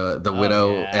against the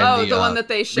Widow. Yeah. And the one that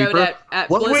they showed Reaper. at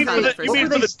BlizzCon. You mean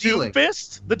for the stealing? Doom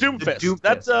Fist? The Doom Fist.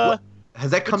 That's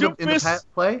has that come Doom up in the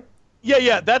past play?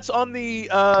 Yeah. That's on the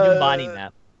Numbani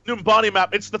map. Numbani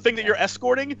map. It's the thing that you're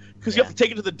escorting because you have to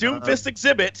take it to the Doom Fist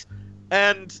exhibit,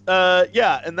 and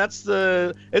and that's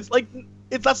that's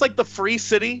like the free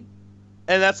city,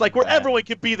 and that's like where everyone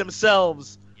can be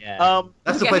themselves. Yeah.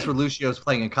 That's the place where Lucio's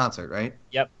playing in concert, right?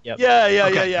 Yep.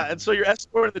 Yeah. And so you're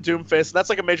escorting the Doom Fist. And that's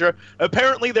like a major.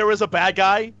 Apparently, there was a bad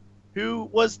guy who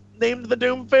was named the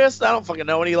Doom Fist. I don't fucking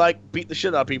know, and he like beat the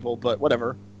shit out of people, but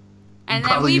whatever. And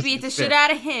then we beat the shit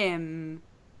out of him.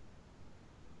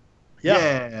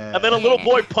 Yeah. And then a little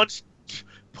boy punched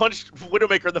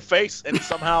Widowmaker in the face, and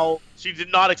somehow she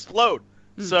did not explode.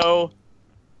 So,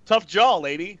 tough jaw,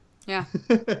 lady. Yeah.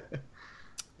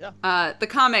 Yeah. The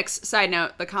comics. Side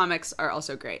note: the comics are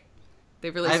also great.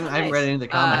 They've released. I haven't read any of the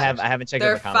comics. I haven't checked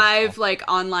there out the are comics. 5 like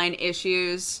online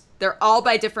issues. They're all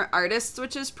by different artists,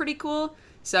 which is pretty cool.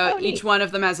 So each one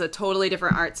of them has a totally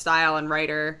different art style and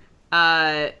writer.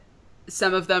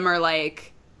 Some of them are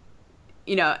like,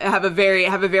 have a very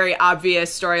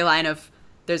obvious storyline of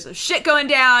there's a shit going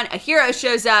down, a hero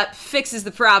shows up, fixes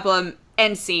the problem,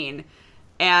 end scene.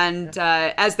 And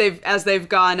as they've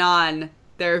gone on,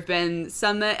 there have been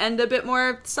some that end a bit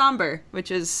more somber, which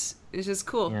is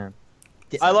cool. Yeah.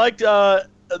 I liked the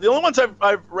only ones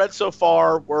I've read so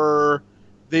far were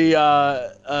the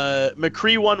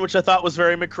McCree one, which I thought was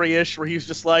very McCree-ish, where he's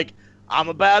just like, I'm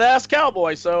a badass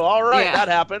cowboy, so all right, that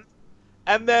happened.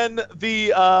 And then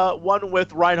the one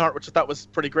with Reinhardt, which I thought was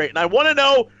pretty great. And I want to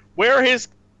know where his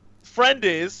friend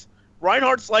is.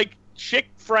 Reinhardt's like chick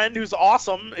friend who's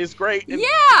awesome, is great. Yeah,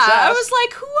 I was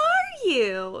like, who are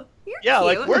you? You're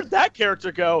cute. Like, where'd that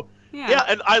character go? Yeah,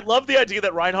 and I love the idea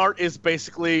that Reinhardt is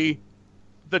basically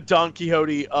the Don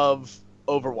Quixote of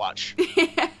Overwatch.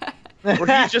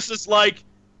 Where he just is like,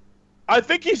 I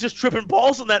think he's just tripping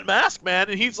balls in that mask, man,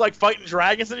 and he's like fighting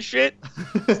dragons and shit.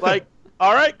 It's like,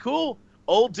 all right, cool.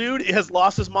 Old dude has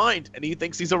lost his mind, and he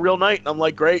thinks he's a real knight. And I'm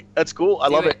like, great, that's cool. I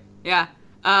love it. Yeah.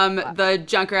 The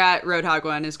Junkrat Roadhog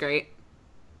one is great.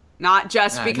 Not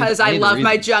just because I love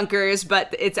my Junkers,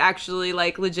 but it's actually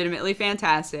like legitimately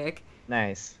fantastic.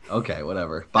 Nice. Okay,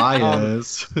 whatever.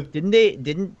 Bias. Didn't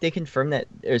they confirm that,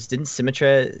 or didn't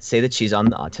Symmetra say that she's on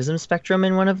the autism spectrum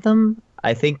in one of them?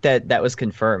 I think that was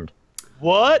confirmed.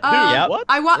 What? Dude, what?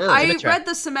 I Symmetra. read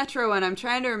the Symmetra one. I'm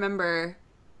trying to remember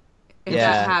if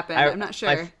that happened. I'm not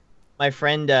sure. My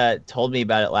friend told me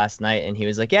about it last night, and he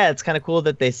was like, yeah, it's kind of cool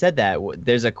that they said that.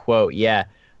 There's a quote,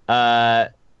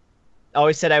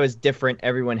 always said I was different,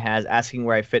 everyone has, asking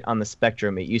where I fit on the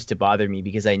spectrum. It used to bother me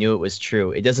because I knew it was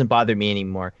true. It doesn't bother me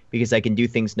anymore because I can do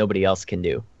things nobody else can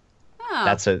do. Oh.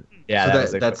 That's so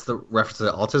that's the reference to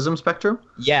the autism spectrum?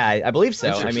 Yeah, I believe so.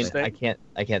 I mean, I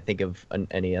can't think of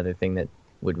any other thing that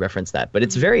would reference that, but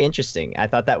it's very interesting. I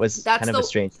thought that was kind of a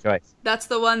strange choice. That's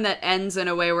the one that ends in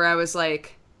a way where I was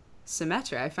like,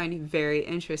 Symmetra, I find you very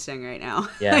interesting right now.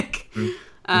 Yeah.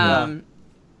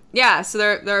 Yeah, so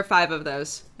there are 5 of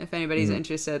those. If anybody's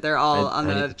interested, they're all on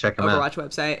the Overwatch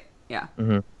website. Yeah.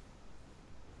 Mm-hmm.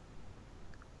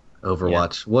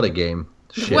 Overwatch, what a game!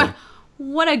 Shit.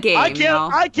 What a game!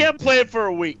 I can't play it for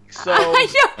a week. So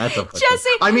that's a Jesse.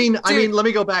 I mean, let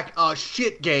me go back.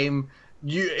 Shit game.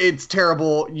 It's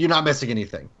terrible. You're not missing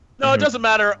anything. No, it doesn't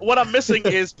matter. What I'm missing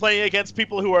is playing against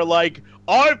people who are like,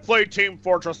 I've played Team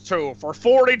Fortress 2 for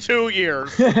 42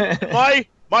 years.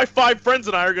 My 5 friends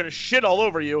and I are going to shit all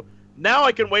over you. Now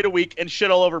I can wait a week and shit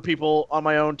all over people on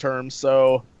my own terms,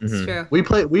 so... It's true.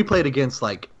 We played against,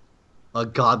 like, a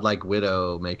godlike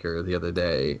Widowmaker the other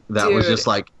day. That was just,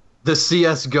 like, the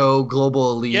CSGO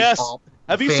global elite. Yes.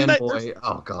 Have you seen that?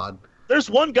 Oh, God. There's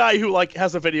one guy who, like,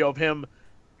 has a video of him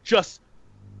just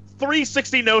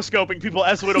 360 no-scoping people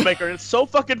as Widowmaker, and it's so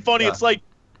fucking funny. Yeah. It's like,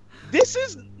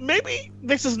 maybe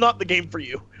this is not the game for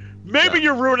you. Maybe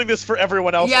you're ruining this for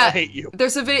everyone else. Yeah, I hate you.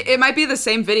 There's a video. It might be the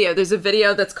same video. There's a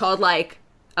video that's called like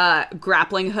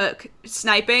grappling hook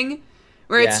sniping,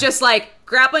 where it's just like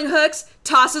grappling hooks,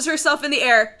 tosses herself in the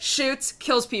air, shoots,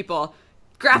 kills people.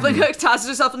 Grappling hook, tosses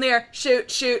herself in the air, shoot,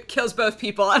 kills both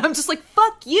people. And I'm just like,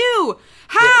 fuck you!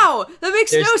 How? That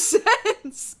makes no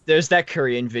sense! There's that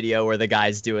Korean video where the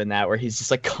guy's doing that, where he's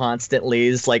just like constantly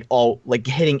is like all like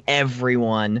hitting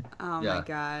everyone. Oh my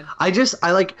god.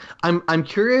 I'm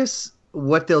curious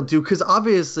what they'll do, because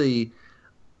obviously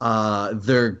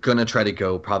they're gonna try to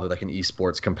go probably like an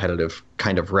esports competitive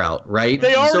kind of route, right?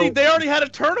 They already had a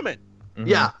tournament. Mhm.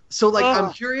 Yeah. So like,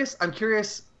 I'm curious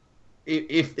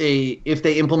if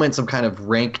they implement some kind of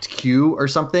ranked queue or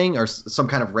something, or some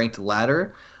kind of ranked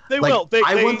ladder. They like, will.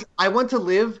 I want to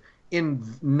live in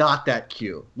not that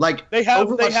queue. Like they have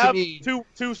Overwatch to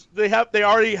me, they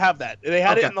already have that. They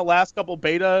had it in the last couple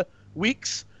beta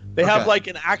weeks. They have like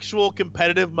an actual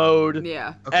competitive mode.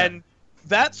 Yeah. And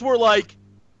that's where like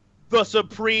the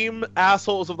supreme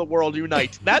assholes of the world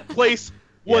unite. That place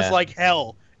was like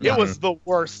hell. It was the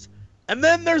worst. And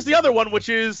then there's the other one, which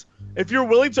is if you're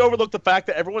willing to overlook the fact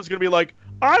that everyone's going to be like,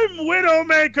 I'm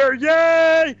Widowmaker,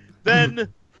 yay!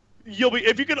 Then you'll be,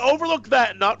 if you can overlook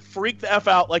that and not freak the F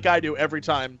out like I do every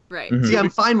time. Right. See, I'm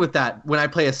fine with that when I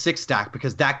play a 6-stack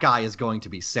because that guy is going to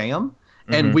be Sam,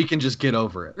 and we can just get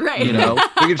over it. Right. You know?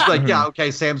 We can just be like, yeah,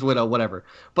 okay, Sam's Widow, whatever.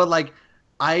 But like,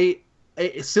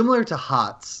 similar to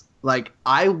HOTS, like,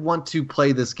 I want to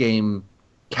play this game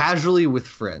casually with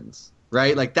friends.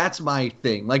 Right, like that's my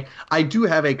thing. Like I do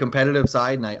have a competitive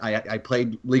side, and I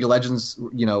played League of Legends.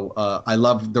 You know, I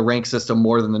love the rank system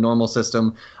more than the normal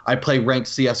system. I play ranked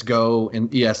CS:GO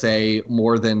and ESA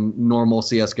more than normal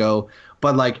CS:GO.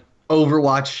 But like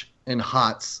Overwatch and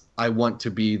HOTS, I want to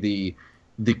be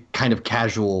the kind of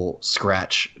casual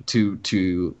scratch to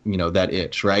that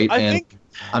itch, right? I think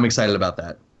I'm excited about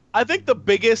that. I think the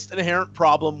biggest inherent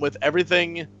problem with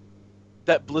everything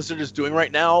that Blizzard is doing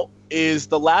right now is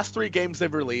the last 3 games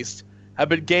they've released have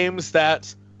been games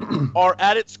that are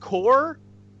at its core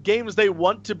games they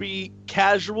want to be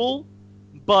casual,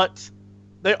 but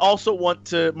they also want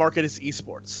to market as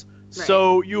esports. Right.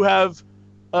 So you have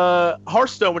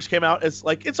Hearthstone, which came out as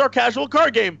like, it's our casual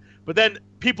card game, but then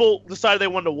people decided they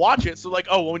wanted to watch it, so like,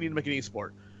 oh, well, we need to make an esport.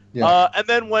 Yeah. And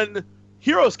then when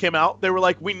Heroes came out, they were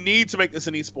like, we need to make this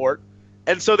an esport,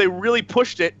 and so they really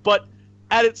pushed it, but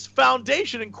at its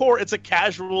foundation and core, it's a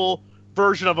casual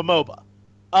version of a MOBA.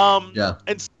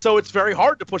 And so it's very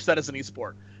hard to push that as an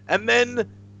esport. And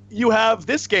then you have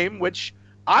this game, which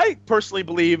I personally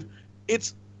believe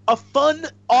it's a fun,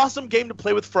 awesome game to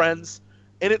play with friends,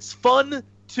 and it's fun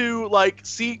to like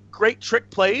see great trick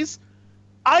plays.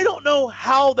 I don't know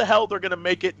how the hell they're going to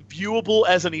make it viewable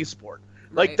as an esport.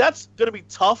 Like, that's going to be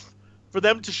tough for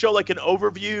them to show like an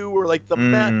overview or like the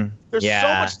map. There's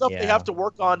so much stuff they have to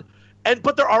work on.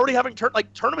 But they're already having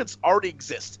tournaments already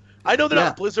exist. I know they're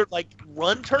not Blizzard like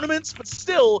run tournaments, but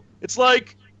still, it's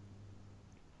like,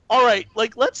 all right,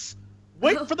 like let's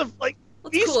wait for the like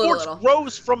esports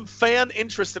grows from fan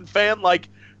interest and fan like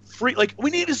free like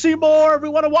we need to see more. We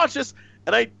want to watch this,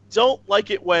 and I don't like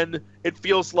it when it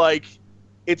feels like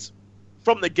it's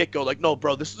from the get go. Like, no,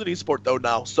 bro, this is an esport though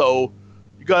now, so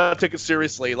you gotta take it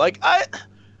seriously. Like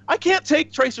I can't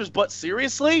take Tracer's butt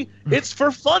seriously. It's for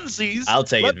funsies. I'll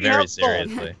take it very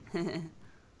seriously.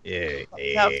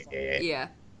 Yeah.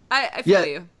 I feel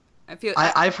you.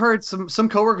 I've heard some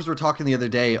coworkers were talking the other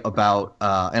day about,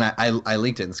 and I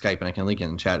linked it in Skype, and I can link it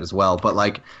in chat as well. But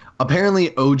like,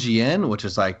 apparently OGN, which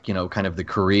is like kind of the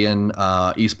Korean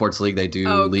esports league, they do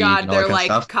league and all that kind of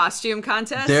stuff. Costume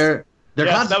contests. Their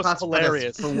costume contest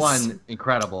hilarious. For one,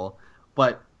 incredible.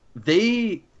 But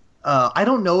they. I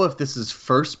don't know if this is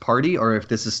first party or if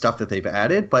this is stuff that they've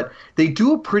added, but they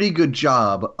do a pretty good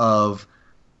job of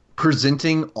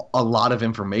presenting a lot of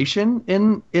information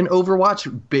in Overwatch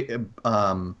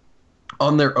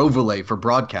on their overlay for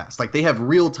broadcast. Like they have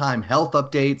real-time health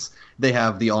updates. They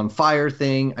have the on fire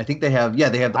thing. I think they have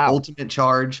the ultimate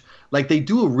charge. Like they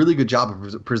do a really good job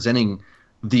of presenting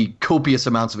the copious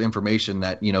amounts of information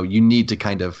that you need to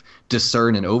kind of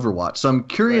discern in Overwatch. So I'm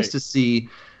curious to see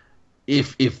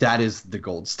if that is the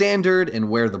gold standard and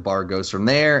where the bar goes from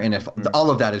there, and if all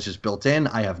of that is just built in.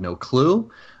 I have no clue,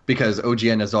 because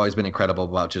OGN has always been incredible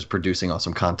about just producing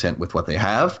awesome content with what they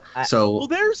have.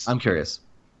 I'm curious.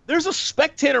 There's a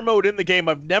spectator mode in the game.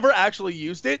 I've never actually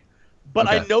used it, but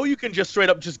I know you can just straight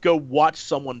up just go watch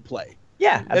someone play.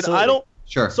 Yeah, absolutely.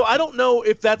 And So I don't know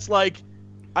if that's like,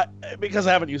 because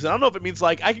I haven't used it, I don't know if it means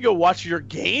like I can go watch your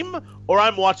game or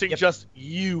I'm watching just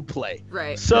you play.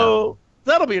 Right. So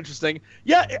that'll be interesting.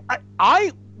 Yeah,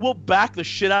 I will back the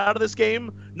shit out of this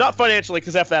game. Not financially,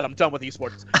 because after that I'm done with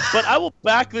esports. But I will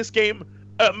back this game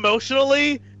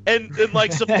emotionally and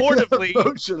like supportively.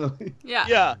 Emotionally. Yeah.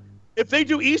 Yeah. If they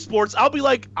do esports, I'll be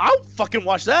like, I'll fucking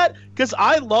watch that, because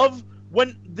I love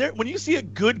when you see a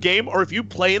good game, or if you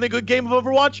play in a good game of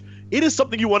Overwatch, it is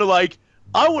something you want to like.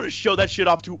 I want to show that shit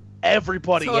off to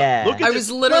everybody. So I was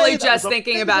literally just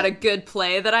thinking about a good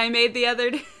play that I made the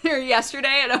other day or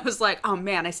yesterday, and I was like, oh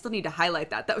man, I still need to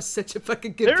highlight that. That was such a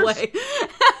fucking good play.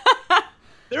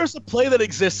 there's a play that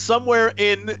exists somewhere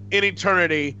in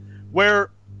eternity where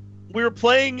we were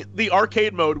playing the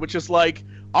arcade mode, which is like,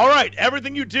 all right,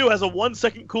 everything you do has a 1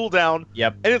 second cooldown.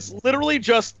 Yep. And it's literally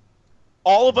just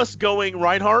all of us going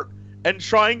Reinhardt and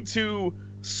trying to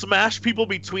smash people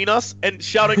between us and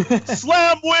shouting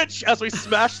 "Slam Witch" as we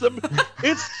smash them.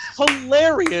 It's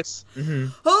hilarious. Mm-hmm.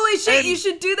 Holy shit! You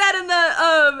should do that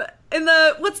in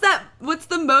the what's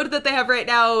the mode that they have right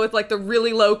now with like the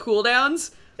really low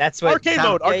cooldowns? That's what arcade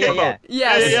mode.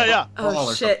 Yes. Yeah.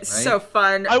 Oh shit! Right? So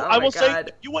fun. I will God. say,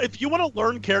 if you want to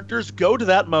learn characters, go to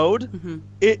that mode. Mm-hmm.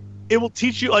 It will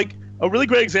teach you. Like a really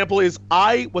great example is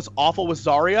I was awful with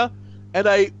Zarya, and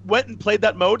I went and played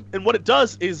that mode. And what it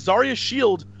does is Zarya's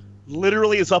shield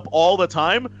literally is up all the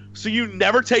time, so you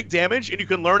never take damage, and you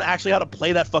can learn actually how to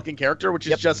play that fucking character, which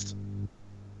is just.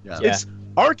 Yeah. It's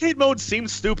arcade mode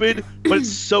seems stupid, but it's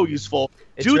so useful.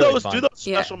 Do those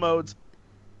special modes.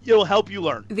 It'll help you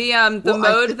learn. The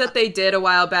mode that they did a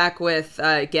while back with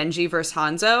Genji versus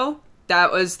Hanzo,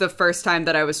 that was the first time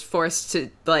that I was forced to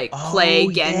play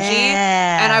Genji,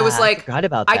 and I was like, I forgot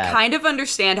about that. I kind of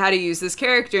understand how to use this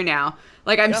character now.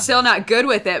 Like I'm still not good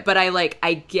with it, but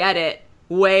I get it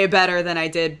way better than I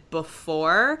did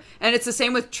before. And it's the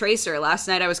same with Tracer. Last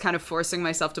night I was kind of forcing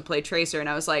myself to play Tracer, and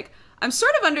I was like, I'm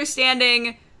sort of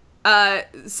understanding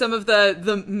some of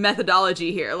the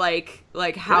methodology here, like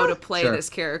how to play this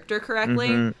character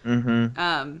correctly.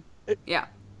 Yeah.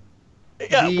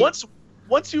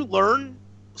 Once you learn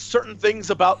certain things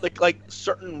about like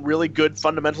certain really good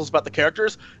fundamentals about the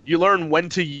characters, you learn when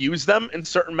to use them in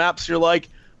certain maps. You're like,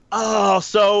 oh,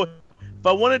 so if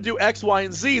I want to do X, Y,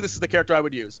 and Z, this is the character I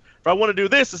would use. If I want to do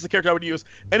this is the character I would use.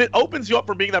 And it opens you up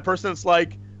from being that person that's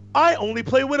like, I only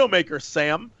play Widowmaker,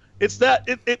 Sam. It's that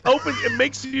it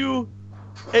makes you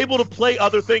able to play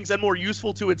other things and more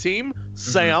useful to a team,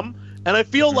 Sam. And I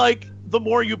feel like the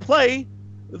more you play,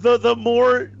 the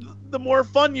more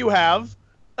fun you have,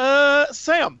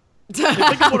 Sam.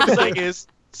 I think what I'm saying is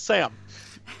Sam.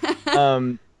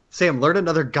 Sam, learn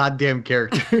another goddamn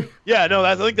character. Yeah, no,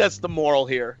 I think that's the moral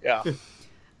here.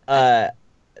 Yeah.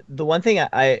 The one thing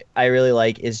I really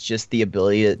like is just the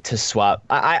ability to swap.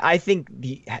 I think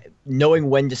knowing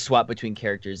when to swap between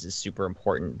characters is super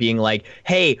important. Being like,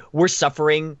 hey, we're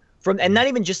suffering from, and not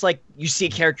even just like you see a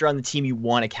character on the team you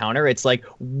want to counter. It's like,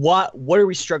 what are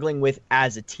we struggling with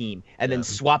as a team? And then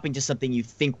swapping to something you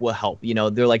think will help. You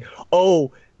know, they're like,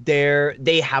 oh,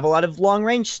 they have a lot of long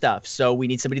range stuff, so we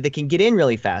need somebody that can get in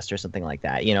really fast or something like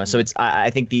that. You know, so it's I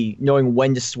think the knowing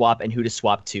when to swap and who to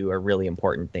swap to are really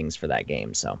important things for that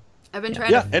game. So I've been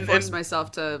trying to force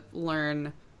myself to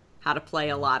learn how to play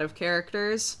a lot of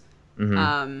characters.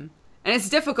 And it's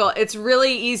difficult. It's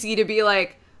really easy to be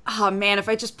like, oh man, if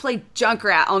I just play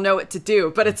Junkrat, I'll know what to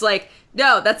do. But it's like,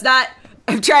 no, that's not.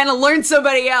 I'm trying to learn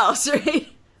somebody else, right?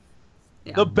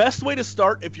 Yeah. The best way to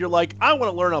start, if you're like, I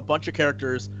want to learn a bunch of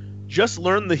characters, just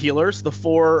learn the healers, the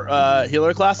 4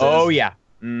 healer classes. Oh yeah.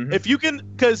 Mm-hmm. If you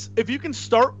can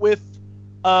start with,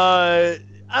 I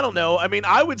don't know. I mean,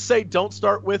 I would say don't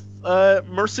start with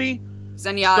Mercy.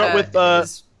 Zenyatta. Start with.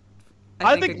 Is,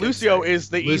 I think Lucio is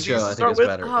the easiest to start with.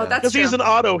 Better, oh, that's because he's an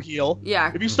auto heal.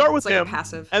 Yeah. If you start with like him,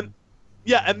 passive. and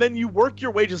then you work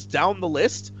your way just down the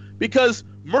list, because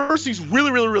Mercy's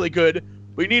really, really, really good,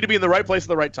 but you need to be in the right place at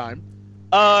the right time.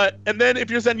 And then if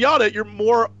you're Zenyatta, you're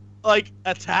more like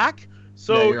attack.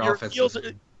 So your heals,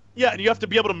 and you have to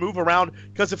be able to move around,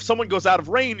 because if someone goes out of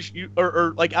range,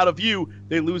 or like out of view,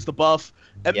 they lose the buff.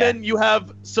 And then you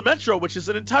have Symmetra, which is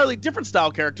an entirely different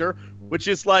style character, which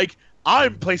is like,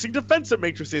 I'm placing defensive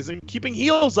matrices and keeping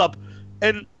heals up.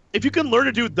 And if you can learn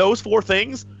to do those 4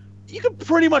 things, you can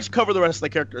pretty much cover the rest of the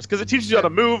characters, because it teaches you how to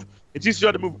move. It teaches you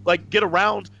how to move, like get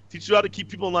around. It teaches you how to keep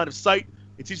people in line of sight.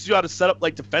 It teaches you how to set up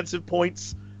like defensive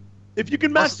points. If you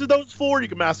can master those 4, you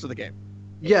can master the game.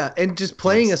 Yeah, and just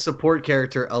playing a support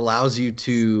character allows you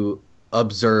to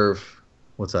observe.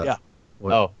 What's up? Yeah.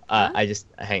 What?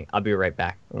 I'll be right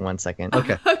back in 1 second.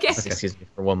 Okay. Okay. Excuse me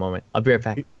for one moment. I'll be right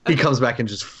back. He comes back in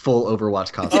just full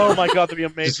Overwatch cosplay. Oh my god, that'd be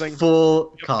amazing. Just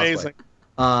full Amazing.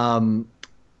 cosplay.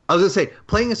 I was gonna say,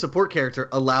 playing a support character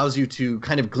allows you to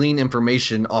kind of glean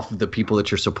information off of the people that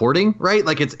you're supporting, right?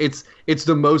 Like it's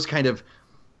the most kind of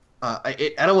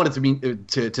I don't want it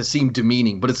to seem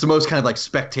demeaning, but it's the most kind of like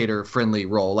spectator friendly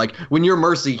role. Like when you're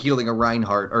Mercy healing a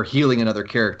Reinhardt or healing another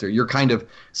character, you're kind of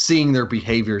seeing their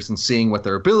behaviors and seeing what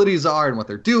their abilities are and what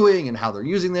they're doing and how they're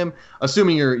using them.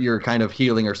 Assuming you're kind of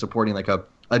healing or supporting like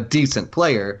a decent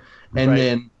player, and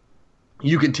then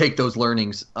you can take those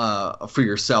learnings for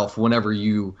yourself whenever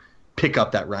you pick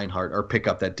up that Reinhardt or pick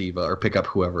up that Diva or pick up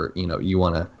whoever you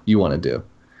wanna do.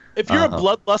 If you're a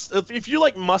bloodlust, if you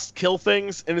like must kill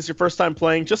things and it's your first time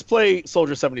playing, just play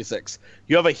Soldier 76.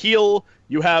 You have a heal,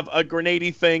 you have a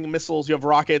grenade thing, missiles, you have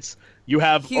rockets, you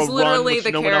have He's a literally run, which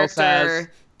the no one else character has.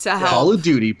 to help Call of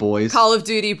Duty boys. Call of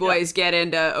Duty boys get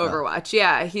into Overwatch.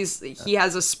 Yeah, he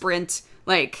has a sprint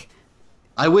like.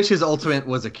 I wish his ultimate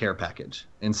was a care package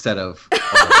instead of.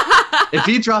 If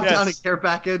he dropped down a care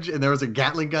package and there was a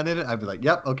Gatling gun in it, I'd be like,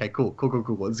 "Yep, okay, cool.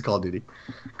 This is Call of Duty,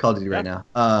 right now."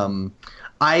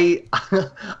 I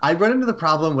I run into the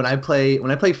problem when I play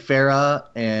Pharah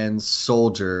and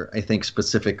Soldier, I think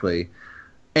specifically,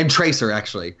 and Tracer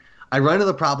actually. I run into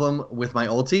the problem with my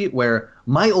ulti where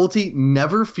my ulti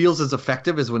never feels as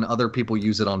effective as when other people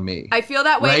use it on me. I feel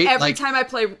that way right? every time I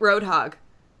play Roadhog.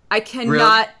 I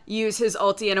cannot use his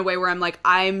ulti in a way where I'm like,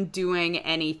 I'm doing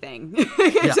anything.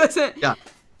 It doesn't. Yeah.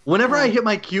 Whenever I hit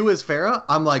my Q as Pharah,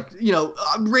 I'm like,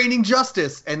 I'm raining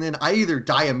justice, and then I either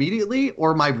die immediately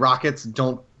or my rockets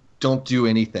don't do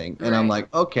anything, and I'm like,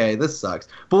 okay, this sucks.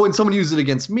 But when someone uses it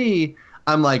against me,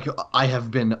 I'm like, I have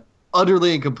been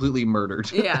utterly and completely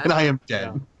murdered, and I am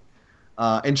dead.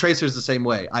 Yeah. And Tracer's the same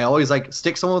way. I always like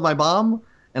stick someone with my bomb,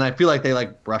 and I feel like they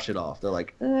like brush it off. They're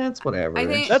like, it's whatever. I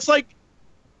think that's like.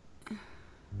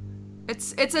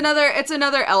 It's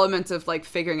another element of like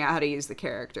figuring out how to use the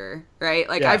character, right?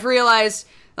 Like I've realized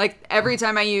like every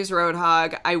time I use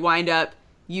Roadhog, I wind up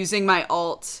using my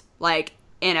ult like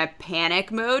in a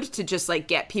panic mode to just like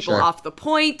get people off the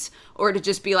point or to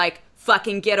just be like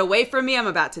fucking get away from me, I'm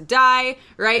about to die,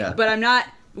 right? Yeah. But I'm not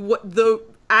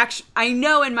I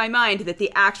know in my mind that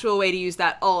the actual way to use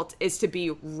that ult is to be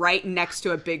right next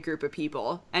to a big group of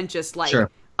people and just like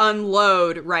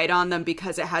unload right on them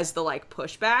because it has the like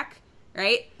pushback.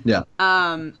 Right? Yeah.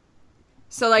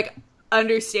 So like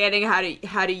understanding how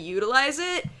to utilize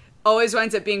it always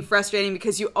winds up being frustrating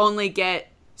because you only get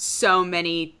so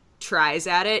many tries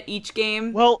at it each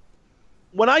game. Well,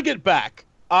 when I get back,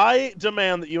 I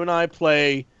demand that you and I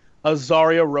play a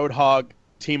Zarya Roadhog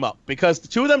team up because the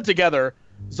two of them together,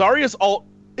 Zarya's ult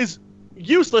is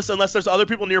useless unless there's other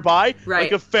people nearby,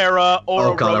 like a Pharah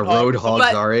or a Roadhog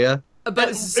Zarya.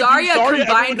 But Zarya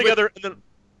combined together and then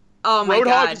oh my Roadhog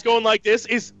God. is going like this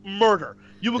is murder.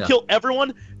 You will kill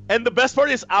everyone, and the best part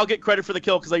is I'll get credit for the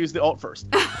kill because I use the ult first.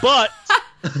 But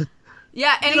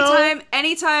yeah,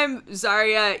 anytime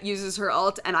Zarya uses her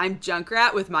ult and I'm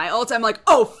Junkrat with my ult, I'm like,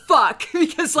 oh fuck,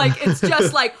 because like it's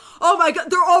just like, oh my God,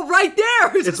 they're all right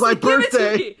there. It's my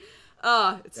birthday.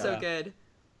 Oh, it's so good.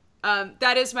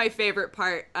 That is my favorite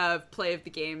part of play of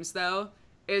the games, though,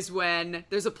 is when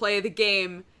there's a play of the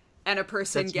game. And a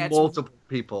person gets multiple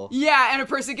people. Yeah, and a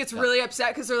person gets really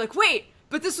upset because they're like, wait,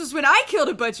 but this was when I killed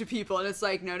a bunch of people. And it's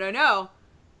like, no.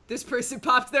 This person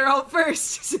popped their ult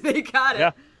first, so they got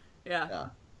it. Yeah.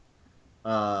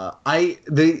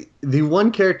 The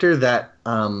one character that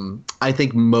I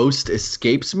think most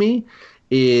escapes me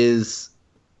is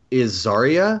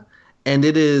Zarya. And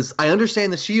it is, I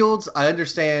understand the shields. I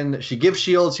understand she gives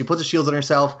shields. She puts the shields on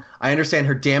herself. I understand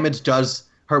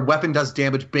her weapon does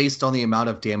damage based on the amount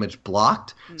of damage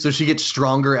blocked. So she gets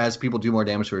stronger as people do more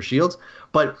damage to her shields.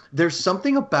 But there's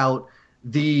something about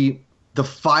the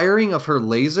firing of her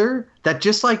laser that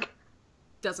just like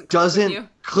doesn't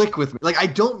click with me. Like I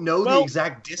don't know the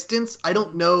exact distance. I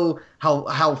don't know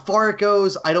how far it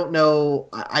goes. I don't know.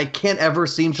 I can't ever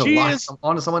seem to lock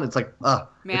onto someone. It's like,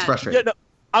 it's frustrating. Yeah,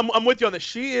 no, I'm with you on this.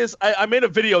 She is. I made a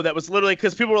video that was literally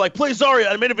because people were like, play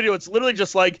Zarya. I made a video. It's literally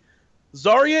just like.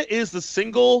 Zarya is the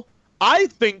single, I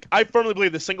firmly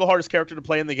believe the single hardest character to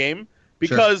play in the game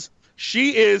because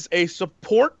she is a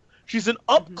support, she's an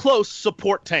up-close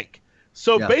support tank.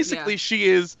 So basically she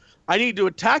is, I need to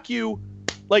attack you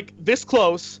like this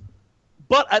close,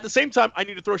 but at the same time I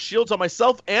need to throw shields on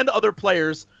myself and other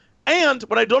players, and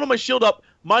when I don't have my shield up,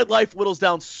 my life whittles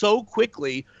down so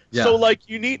quickly. So like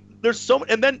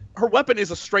and then her weapon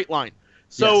is a straight line.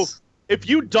 So if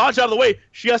you dodge out of the way,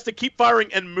 she has to keep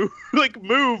firing and move,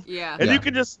 and you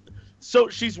can just. So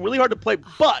she's really hard to play.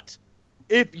 But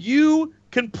if you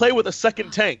can play with a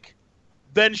second tank,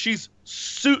 then she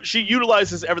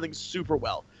utilizes everything super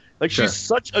well. Like she's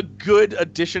such a good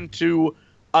addition to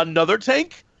another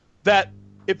tank that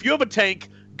if you have a tank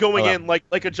going in like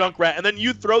a Junkrat, and then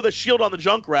you throw the shield on the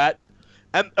Junkrat,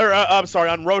 on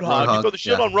Roadhog. You throw the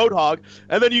shield on Roadhog,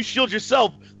 and then you shield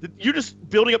yourself. You're just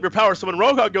building up your power. So when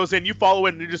Roadhog goes in, you follow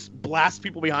in and you just blast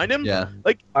people behind him. Yeah.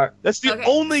 Like, that's the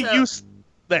only use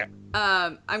there.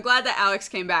 I'm glad that Alex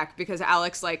came back because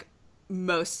Alex, like,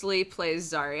 mostly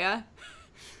plays Zarya.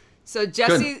 So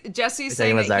Jesse's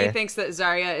saying that he thinks that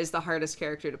Zarya is the hardest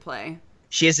character to play.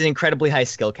 She has an incredibly high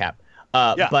skill cap.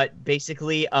 But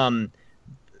basically,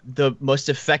 the most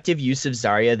effective use of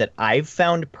Zarya that I've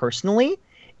found personally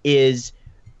is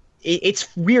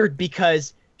it's weird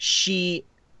because she's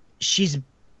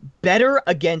better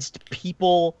against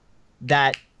people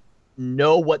that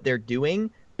know what they're doing,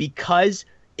 because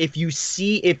if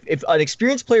an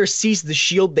experienced player sees the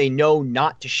shield, they know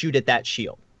not to shoot at that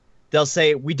shield. They'll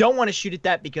say, we don't want to shoot at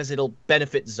that because it'll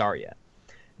benefit Zarya.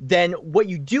 Then what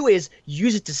you do is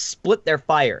use it to split their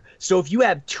fire. So if you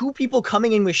have two people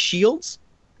coming in with shields,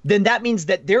 then that means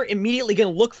that they're immediately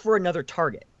going to look for another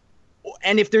target.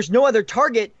 And if there's no other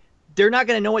target, they're not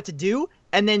going to know what to do.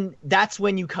 And then that's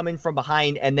when you come in from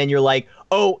behind, and then you're like,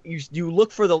 oh, you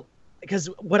look for the... Because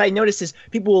what I noticed is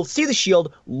people will see the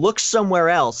shield, look somewhere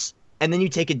else, and then you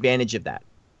take advantage of that.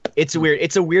 It's a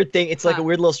weird thing. It's like a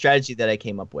weird little strategy that I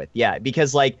came up with. Yeah,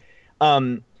 because like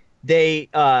they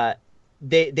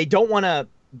don't want to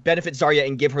benefit Zarya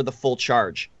and give her the full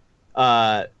charge.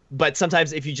 But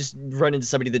sometimes if you just run into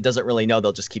somebody that doesn't really know,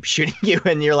 they'll just keep shooting you,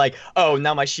 and you're like, oh,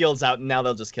 now my shield's out, and now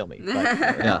they'll just kill me.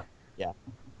 But, yeah.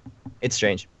 It's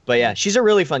strange. But yeah, she's a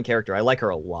really fun character. I like her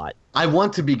a lot. I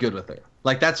want to be good with her.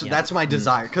 Like that's my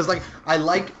desire, because like I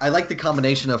like the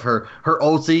combination of her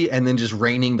ulti and then just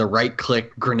raining the right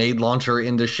click grenade launcher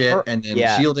into shit, and then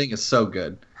shielding is so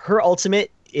good. Her ultimate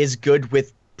is good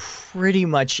with pretty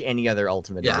much any other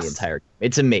ultimate in the entire game.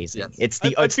 It's amazing. Yes.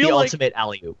 It's the ultimate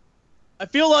alley-oop. I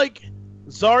feel like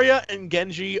Zarya and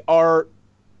Genji are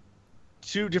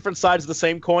two different sides of the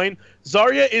same coin.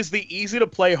 Zarya is the easy to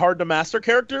play, hard to master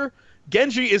character.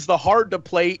 Genji is the hard to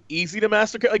play, easy to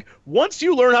master. Like once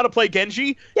you learn how to play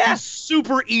Genji, it's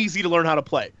super easy to learn how to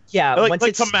play. Yeah, like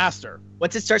to master.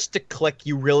 Once it starts to click,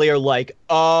 you really are like,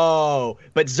 oh.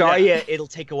 But Zarya, it'll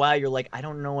take a while. You're like, I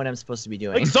don't know what I'm supposed to be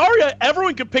doing. Like Zarya,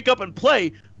 everyone can pick up and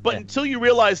play, but until you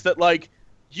realize that like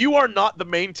you are not the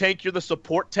main tank, you're the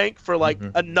support tank for like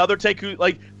another tank who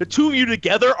like the two of you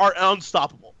together are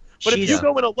unstoppable. But if you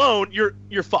go in alone,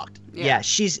 you're fucked. Yeah,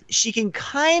 she can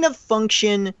kind of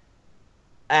function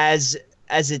as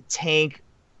a tank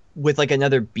with like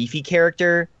another beefy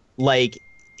character, like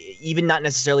even not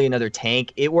necessarily another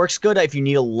tank. It works good if you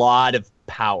need a lot of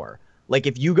power. Like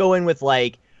if you go in with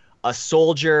like a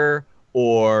soldier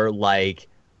or like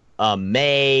a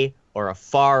Mei or a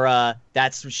Pharah,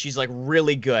 she's like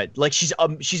really good. Like she's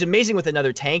amazing with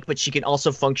another tank, but she can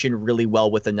also function really well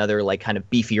with another like kind of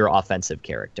beefier offensive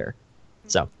character.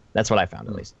 So that's what I found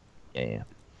at least.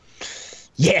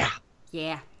 Yeah.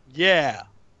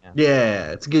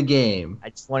 Yeah, it's a good game. I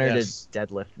just want her to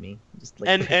deadlift me. Just like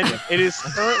and it is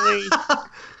currently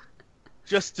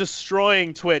just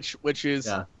destroying Twitch, which is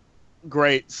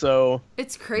great. So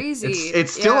it's crazy.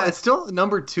 It's still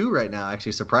number 2 right now.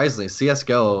 Actually, surprisingly,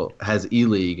 CS:GO has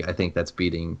E-League. I think that's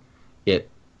beating it.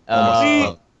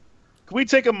 Can we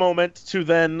take a moment to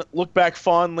then look back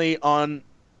fondly on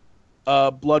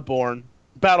Battleborn?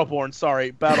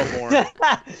 Sorry, Battleborn.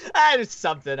 It's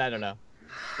something, I don't know.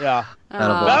 Yeah.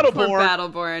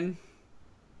 Battleborn.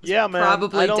 Yeah, man.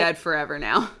 Probably dead forever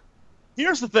now.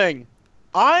 Here's the thing.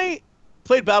 I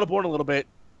played Battleborn a little bit,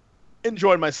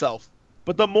 enjoyed myself.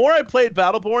 But the more I played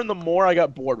Battleborn, the more I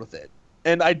got bored with it.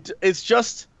 And I think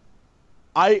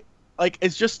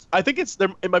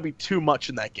it might be too much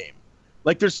in that game.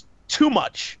 Like there's too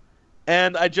much.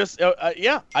 And I just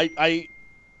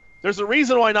there's a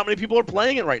reason why not many people are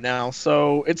playing it right now.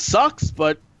 So it sucks,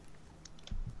 but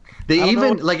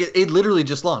it literally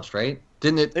just launched, right?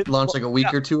 Didn't it launch like a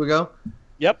week or two ago?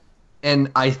 Yep. And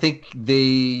I think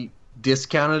they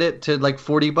discounted it to like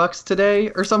 $40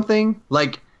 today or something.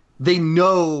 Like they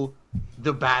know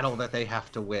the battle that they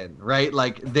have to win, right?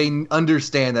 Like they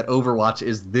understand that Overwatch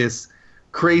is this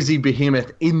crazy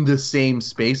behemoth in the same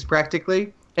space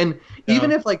practically. And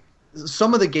even if like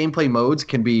some of the gameplay modes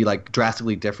can be like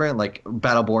drastically different, like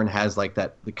Battleborn has like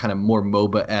that kind of more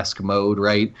MOBA-esque mode,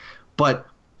 right? But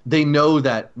they know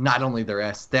that not only their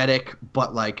aesthetic,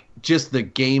 but like just the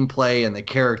gameplay and the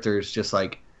characters, just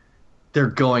like they're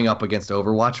going up against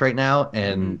Overwatch right now,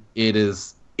 and it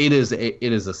is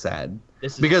a sad.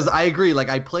 Because I agree, like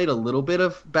I played a little bit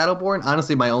of Battleborn.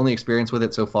 Honestly, my only experience with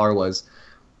it so far was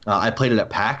I played it at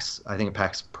PAX, I think at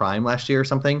PAX Prime last year or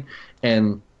something,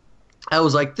 and I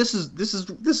was like, this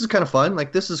is kind of fun,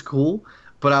 like this is cool.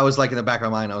 But I was like in the back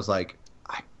of my mind, I was like,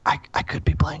 I could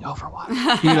be playing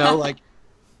Overwatch, you know, like.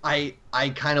 I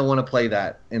kind of want to play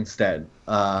that instead.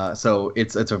 So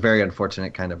it's a very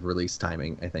unfortunate kind of release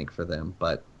timing, I think, for them.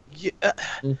 But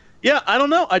I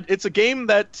don't know. It's a game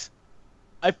that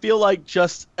I feel like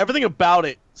just everything about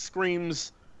it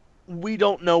screams, we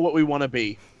don't know what we want to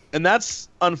be, and that's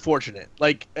unfortunate.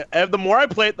 Like the more I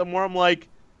play it, the more I'm like,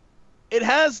 it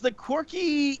has the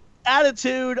quirky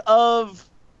attitude of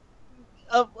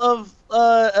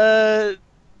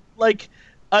like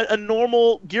a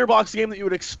normal Gearbox game that you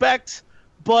would expect,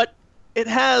 but it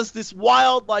has this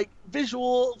wild like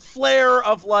visual flair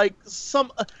of like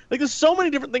there's so many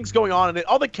different things going on in it.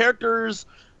 All the characters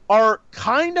are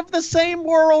kind of the same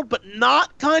world, but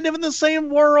not kind of in the same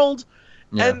world.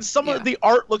 Yeah. And some of the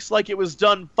art looks like it was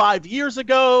done 5 years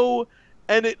ago,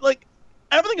 and it like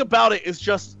everything about it is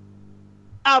just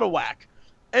out of whack.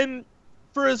 And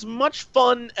for as much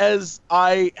fun as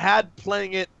I had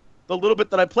playing it, the little bit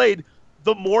that I played,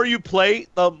 the more you play,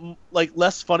 the like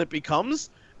less fun it becomes.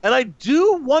 And I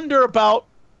do wonder about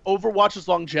Overwatch's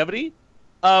longevity.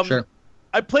 Sure.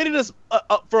 I played it as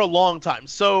for a long time,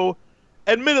 so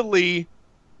admittedly,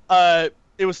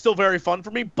 it was still very fun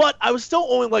for me. But I was still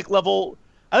only like level.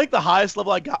 I think the highest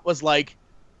level I got was like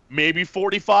maybe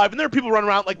 45, and there are people running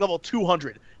around like level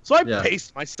 200. So I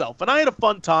paced myself, and I had a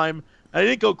fun time. I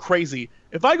didn't go crazy.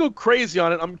 If I go crazy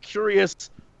on it, I'm curious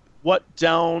what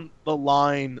down the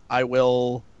line I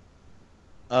will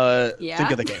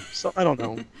think of the game. So I don't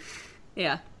know.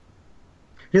 Yeah.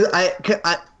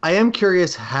 I am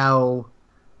curious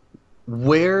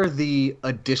where the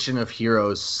addition of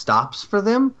heroes stops for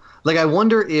them. Like, I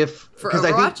wonder if because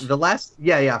I think the last for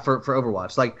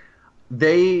Overwatch, like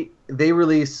they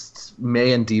released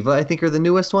Mei and Diva, I think are the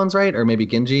newest ones, right? Or maybe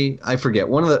Genji, I forget.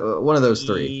 One of those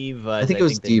three. I think it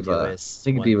was Diva. I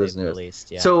think Diva's newest.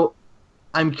 Released, yeah. So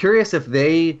I'm curious if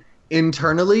they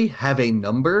internally have a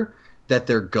number that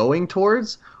they're going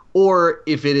towards, or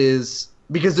if it is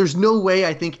because there's no way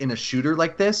I think in a shooter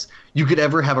like this you could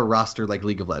ever have a roster like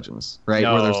League of Legends, right?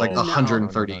 Where there's like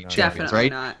 130 champions, definitely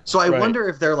right? not. So I wonder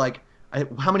if they're like,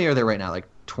 how many are there right now? Like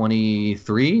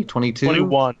 23, 22?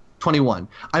 21.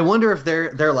 I wonder if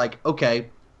they're like, okay,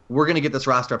 we're going to get this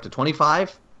roster up to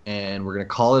 25 and we're going to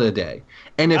call it a day.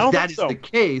 And if that is the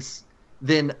case,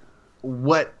 then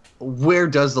where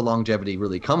does the longevity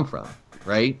really come from,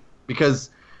 right? Because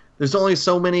there's only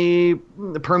so many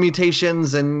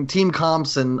permutations and team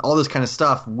comps and all this kind of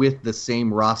stuff with the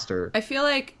same roster. I feel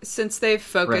like since they've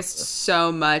focused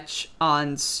so much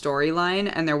on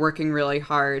storyline and they're working really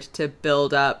hard to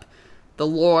build up the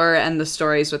lore and the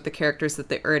stories with the characters that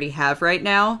they already have right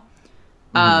now,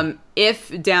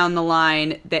 if down the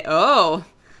line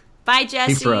bye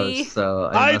Jesse. He froze, so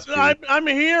I'm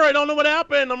here. I don't know what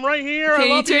happened. I'm right here. I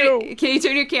love you. Can you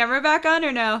turn your camera back on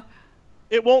or no?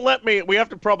 It won't let me. We have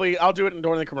to I'll do it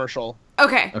during the commercial.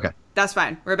 Okay. That's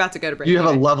fine. We're about to go to break. You have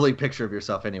a lovely picture of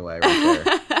yourself anyway, right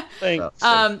there. Thanks.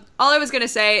 All I was going to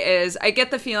say is I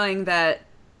get the feeling that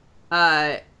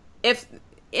if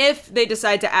they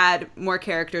decide to add more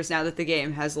characters now that the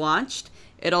game has launched,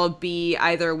 it'll be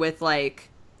either with like,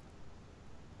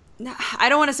 I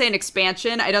don't want to say an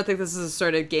expansion. I don't think this is a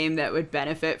sort of game that would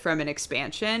benefit from an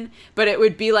expansion, but it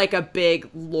would be like a big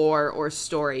lore or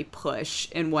story push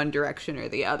in one direction or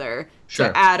the other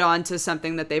to add on to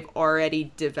something that they've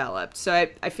already developed. So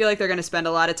I feel like they're going to spend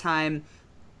a lot of time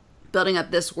building up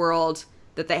this world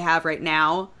that they have right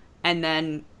now and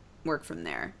then work from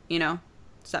there, you know?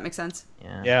 Does that make sense?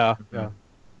 Yeah.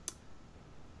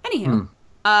 Anywho,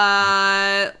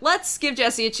 let's give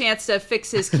Jesse a chance to fix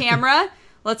his camera.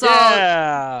 Let's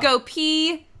all go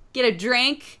pee, get a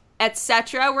drink,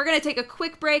 etc. We're going to take a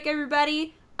quick break,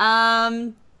 everybody.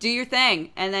 Do your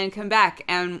thing, and then come back,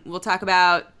 and we'll talk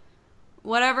about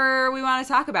whatever we want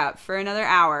to talk about for another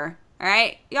hour. All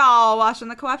right? Y'all watching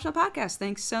the Co-optional Podcast.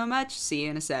 Thanks so much. See you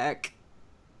in a sec.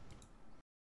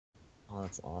 Oh,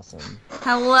 that's awesome.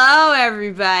 Hello,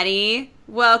 everybody.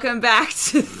 Welcome back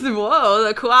to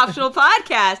the Co-optional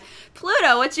Podcast.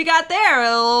 Pluto, what you got there? A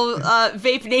little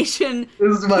Vape Nation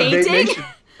This is my painting? Vape Nation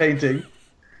painting.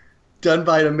 Done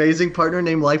by an amazing partner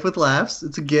named Life with Laughs.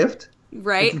 It's a gift.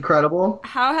 Right. It's incredible.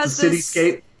 How has it's a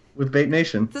cityscape with Vape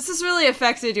Nation. This has really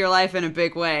affected your life in a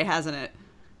big way, hasn't it?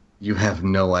 You have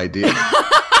no idea.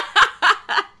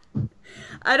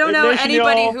 I don't know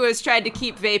anybody who has tried to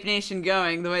keep Vape Nation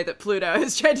going the way that Pluto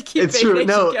has tried to keep Vape Nation going.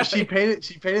 No, she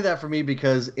painted that for me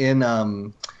because in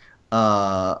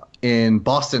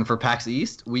Boston for PAX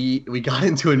East, we got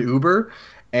into an Uber,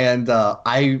 and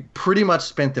I pretty much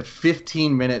spent the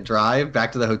 15-minute drive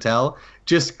back to the hotel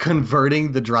just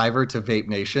converting the driver to Vape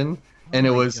Nation. And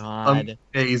it was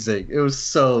amazing. It was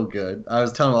so good. I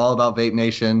was telling him all about Vape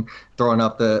Nation, throwing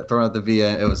up the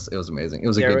VIA. It was amazing. It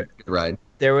was a good ride.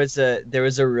 There was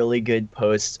a really good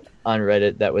post on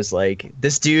Reddit that was like,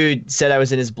 this dude said I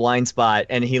was in his blind spot,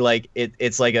 and he like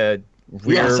it's like a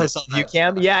rear view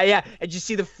cam. Yeah. And you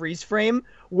see the freeze frame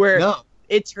where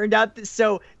it turned out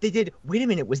so they did. Wait a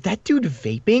minute, was that dude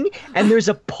vaping? And there's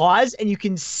a pause, and you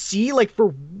can see like for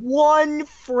one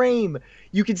frame,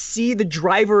 you can see the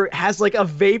driver has like a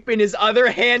vape in his other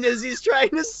hand as he's trying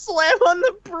to slam on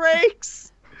the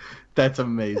brakes. That's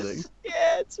amazing.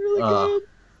 Yeah, it's really good.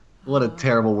 What a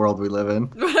terrible world we live in.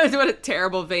 What a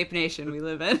terrible vape nation we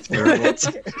live in. Terrible.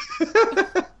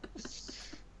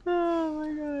 Oh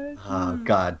my god. Oh,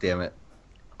 god damn it.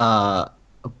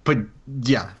 But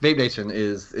yeah, Vape Nation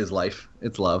is life.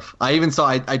 It's love. I even saw,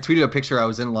 I tweeted a picture. I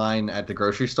was in line at the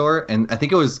grocery store, and I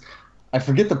think it was, I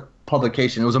forget the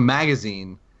publication. It was a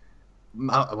magazine.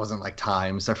 It wasn't like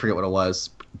Times. I forget what it was,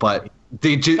 but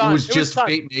it was just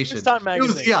Vape Nation. It was Time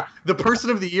magazine. Yeah, the person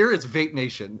of the year is Vape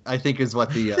Nation, I think is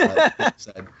what the thing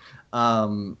said.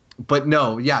 But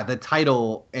no, yeah, the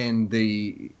title and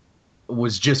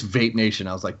was just Vape Nation.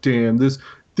 I was like, damn, this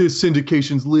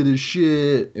syndication's lit as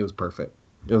shit. It was perfect.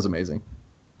 It was amazing.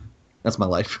 That's my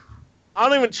life. I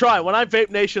don't even try. When I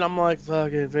Vape Nation, I'm like,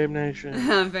 fuck it, Vape Nation.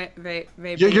 Vape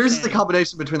Nation. Yours is the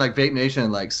combination between like Vape Nation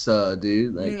and like,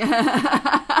 dude. Like,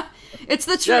 it's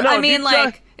the true. I mean,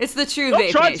 like, it's the true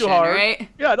Vape try Nation, too hard. right?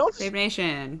 Yeah, don't. Vape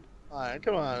Nation. All right,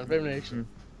 come on, Vape Nation.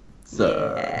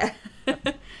 Yeah.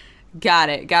 Got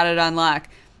it on lock.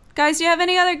 Guys, do you have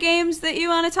any other games that you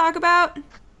want to talk about?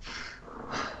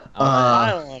 I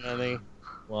don't have any.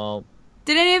 Well,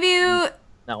 did any of you?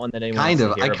 Not one that anyone.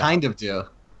 I kind of do.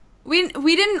 We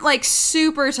didn't like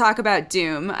super talk about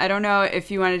Doom. I don't know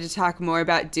if you wanted to talk more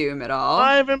about Doom at all.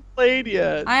 I haven't played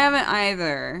yet. I haven't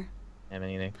either. I haven't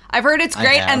either. I've heard it's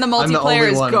great and the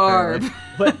multiplayer is garb.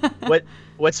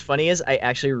 What's funny is I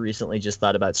actually recently just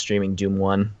thought about streaming Doom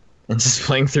 1 and just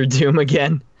playing through Doom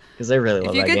again because I really love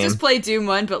that game. If you could just play Doom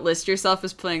 1 but list yourself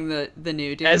as playing the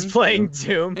new Doom. As playing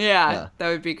Doom. Yeah, that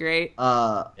would be great.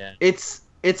 Yeah. It's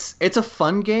a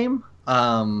fun game.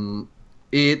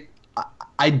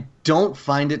 I don't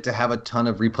find it to have a ton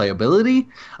of replayability.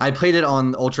 I played it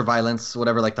on ultraviolence,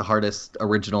 whatever, like the hardest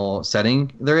original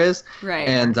setting there is. Right.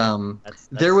 And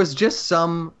there was just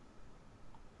some,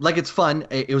 like, it's fun.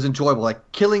 It was enjoyable.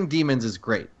 Like, killing demons is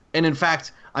great. And in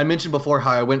fact, I mentioned before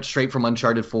how I went straight from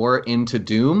Uncharted 4 into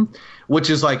Doom, which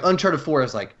is like, Uncharted 4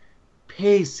 is like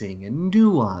pacing and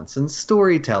nuance and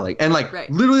storytelling. And like,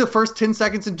 literally the first 10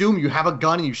 seconds in Doom, you have a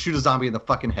gun and you shoot a zombie in the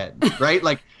fucking head, right?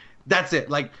 Like, that's it.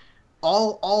 Like,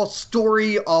 all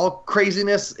story, all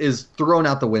craziness is thrown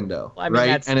out the window, well, I mean, right?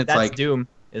 That's, and it's that's like Doom.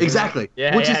 Exactly.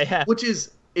 Yeah, which is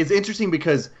interesting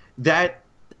because that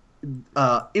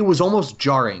it was almost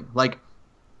jarring. Like,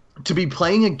 to be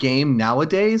playing a game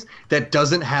nowadays that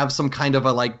doesn't have some kind of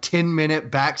a like 10-minute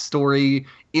backstory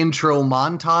intro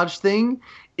montage thing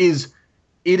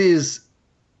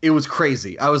it was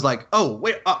crazy. I was like, oh,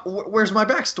 wait, where's my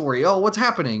backstory? Oh, what's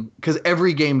happening? Because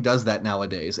every game does that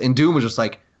nowadays. And Doom was just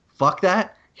like, fuck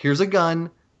that. Here's a gun.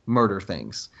 Murder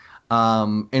things.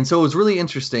 And so it was really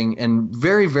interesting and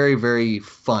very, very, very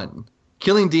fun.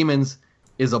 Killing demons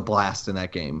is a blast in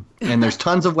that game. And there's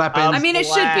tons of weapons. I mean, it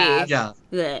should be. Yeah.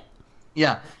 Blech.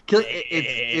 Yeah,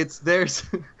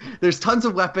 there's tons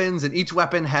of weapons, and each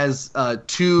weapon has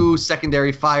 2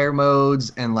 secondary fire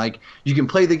modes, and like you can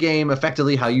play the game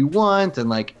effectively how you want, and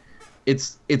like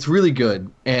it's really good.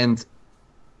 And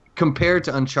compared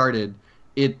to Uncharted,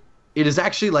 it is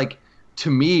actually like,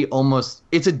 to me, almost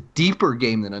it's a deeper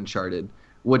game than Uncharted,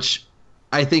 which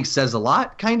I think says a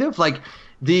lot. Kind of like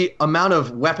the amount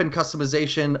of weapon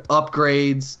customization,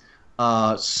 upgrades,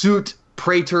 suit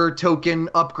Praetor token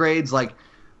upgrades, like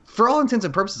for all intents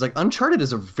and purposes, like Uncharted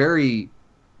is a very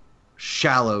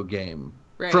shallow game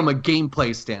from a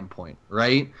gameplay standpoint,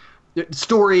 right?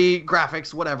 Story,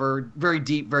 graphics, whatever, very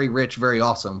deep, very rich, very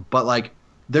awesome. But like,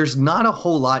 there's not a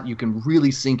whole lot you can really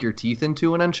sink your teeth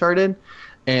into in Uncharted.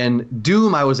 And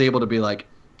Doom, I was able to be like,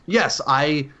 yes,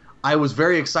 I was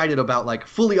very excited about like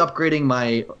fully upgrading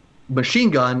my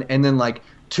machine gun, and then like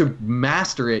to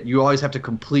master it, you always have to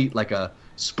complete like a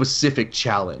specific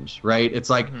challenge, right? It's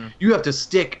like you have to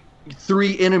stick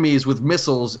 3 enemies with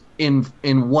missiles in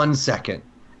 1 second,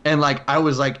 and like I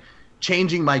was like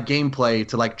changing my gameplay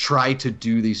to like try to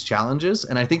do these challenges,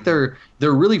 and I think they're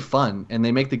really fun, and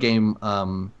they make the game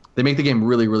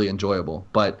really, really enjoyable.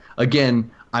 But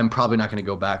again, I'm probably not going to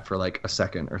go back for like a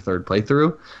second or third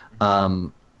playthrough.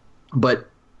 But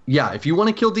yeah, if you want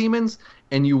to kill demons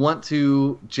and you want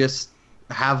to just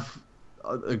have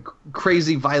a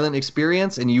crazy violent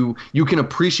experience, and you can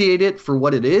appreciate it for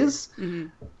what it is,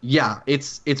 yeah,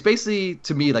 it's basically,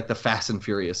 to me, like the Fast and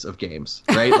Furious of games,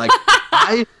 right? Like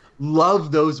I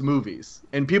love those movies,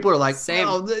 and people are like,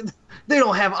 oh, they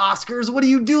don't have Oscars, what are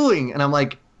you doing? And I'm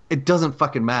like, it doesn't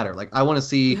fucking matter. Like, I want to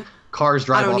see cars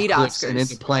drive off cliffs and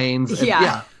into planes,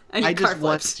 and I just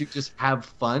want to just have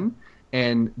fun.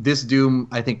 And this Doom,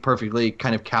 I think, perfectly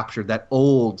kind of captured that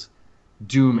old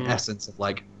Doom essence of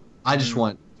like I just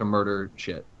want to murder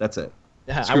shit. That's it.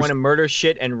 Yeah, I want to murder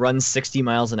shit and run 60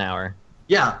 miles an hour.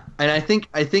 Yeah, and I think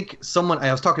I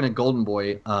was talking to Golden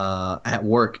Boy at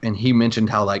work, and he mentioned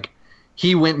how like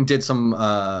he went and did some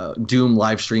Doom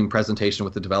live stream presentation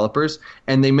with the developers,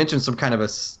 and they mentioned some kind of a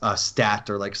stat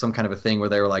or like some kind of a thing where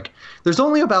they were like, there's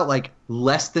only about like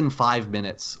less than 5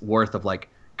 minutes worth of like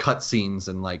cutscenes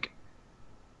and like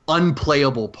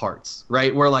unplayable parts,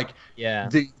 right? Where like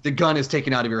the gun is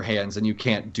taken out of your hands and you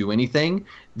can't do anything.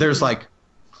 There's like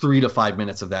 3 to 5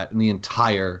 minutes of that in the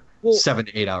entire 7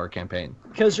 to 8 hour campaign.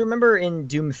 Because remember in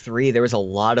Doom 3, there was a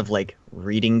lot of like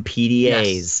reading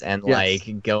PDAs and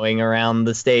like going around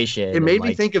the station. It made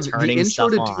me think of the intro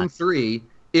to Doom 3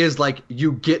 is like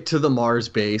you get to the Mars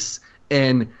base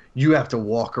and you have to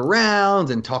walk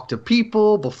around and talk to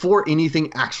people before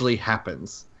anything actually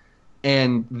happens.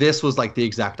 And this was like the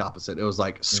exact opposite. It was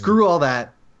like, screw all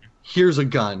that. Here's a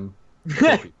gun.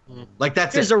 Like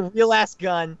that's Here's a real ass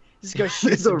gun. Just go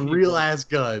shoot. It's a real ass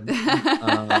gun.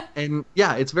 And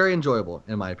yeah, it's very enjoyable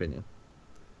in my opinion.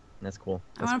 That's cool.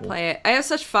 I want to play it. I have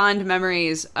such fond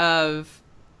memories of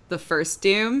the first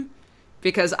Doom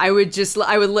because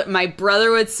my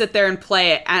brother would sit there and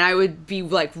play it and I would be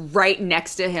like right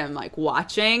next to him, like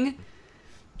watching.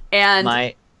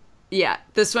 And yeah,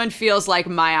 this one feels like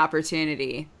my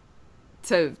opportunity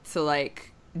to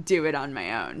like do it on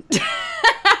my own.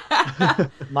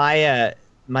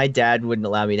 My dad wouldn't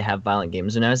allow me to have violent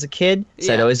games when I was a kid,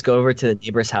 so I'd always go over to the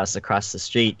neighbor's house across the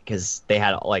street because they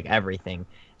had like everything,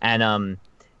 and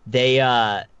they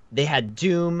had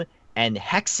Doom and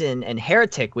Hexen and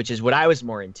Heretic, which is what I was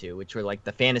more into, which were like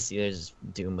the fantasy. There's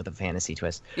Doom with a fantasy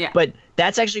twist. Yeah. But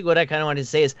that's actually what I kind of wanted to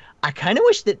say is I kind of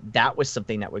wish that was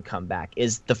something that would come back,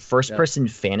 is the first-person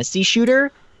fantasy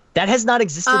shooter. That has not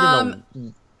existed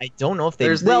in I don't know if they...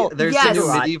 There's the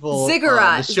medieval...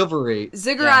 Ziggurat. The chivalry.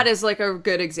 Ziggurat is like a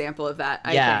good example of that,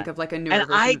 I think, of like a newer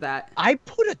version of that. I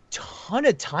put a ton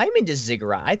of time into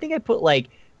Ziggurat. I think I put like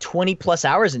 20 plus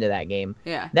hours into that game.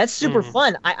 Yeah. That's super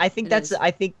fun. I think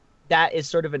that is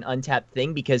sort of an untapped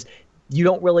thing because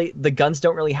the guns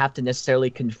don't really have to necessarily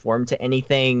conform to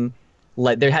anything.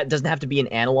 Like doesn't have to be an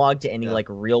analog to any like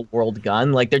real world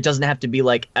gun. Like there doesn't have to be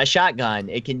like a shotgun.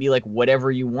 It can be like whatever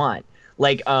you want.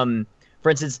 Like for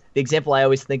instance, the example I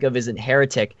always think of is in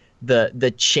Heretic, the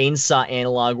chainsaw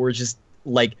analog were just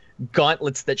like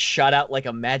gauntlets that shot out like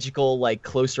a magical like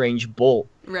close range bolt.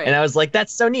 Right. And I was like,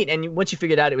 that's so neat. And once you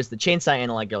figured out it was the chainsaw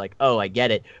analog, you're like, oh, I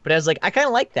get it. But I was like, I kind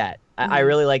of like that. I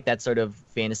really like that sort of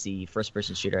fantasy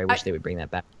first-person shooter. I wish they would bring that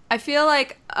back. I feel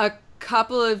like a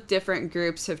couple of different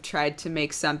groups have tried to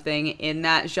make something in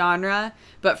that genre,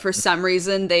 but for some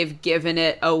reason they've given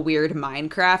it a weird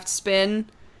Minecraft spin,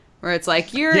 where it's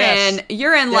like you're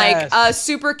in like a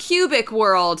super cubic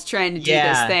world trying to do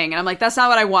this thing, and I'm like, that's not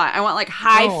what I want. I want like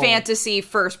high fantasy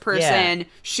first-person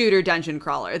shooter dungeon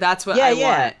crawler. That's what I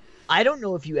want. I don't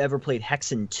know if you ever played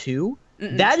Hexen 2.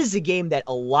 That is a game that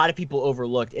a lot of people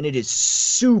overlooked, and it is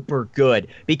super good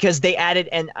because they added,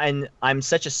 and I'm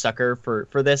such a sucker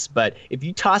for this, but if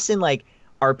you toss in like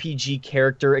RPG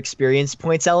character experience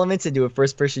points elements into a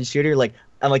first-person shooter, like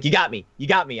I'm like, you got me,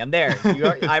 I'm there.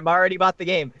 I'm already bought the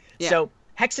game. Yeah. So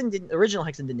original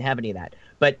Hexen didn't have any of that,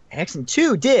 but Hexen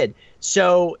 2 did.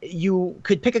 So you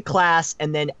could pick a class,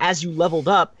 and then as you leveled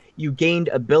up, you gained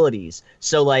abilities.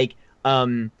 So like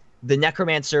the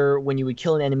Necromancer, when you would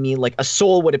kill an enemy, like a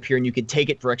soul would appear and you could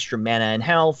take it for extra mana and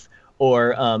health,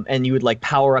 or and you would like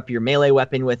power up your melee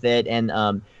weapon with it, and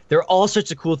there are all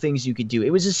sorts of cool things you could do. It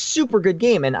was a super good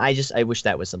game, and I wish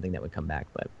that was something that would come back,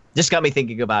 but just got me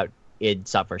thinking about id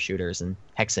Software shooters and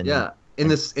Hexen. Yeah, in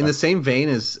the same vein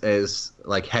as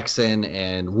like Hexen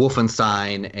and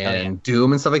Wolfenstein and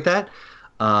Doom and stuff like that.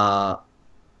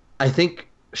 I think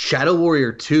Shadow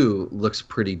Warrior 2 looks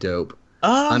pretty dope.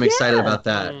 I'm excited about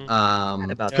that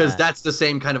because that's the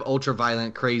same kind of ultra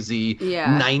violent, crazy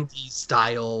 90s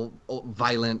style,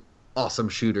 violent, awesome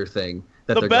shooter thing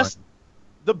that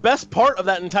the best part of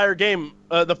that entire game,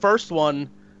 the first one,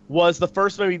 was the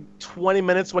first maybe 20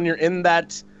 minutes when you're in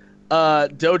that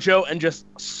dojo and just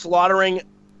slaughtering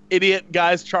idiot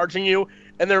guys charging you,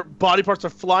 and their body parts are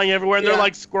flying everywhere and they're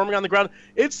like squirming on the ground.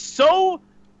 It's so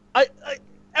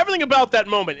everything about that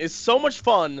moment is so much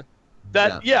fun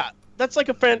that that's like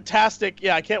a fantastic.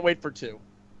 I can't wait for 2.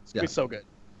 It's gonna be so good.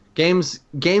 Games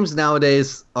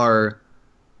nowadays are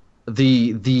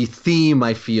the theme,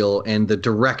 I feel, and the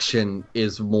direction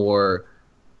is more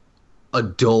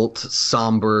adult,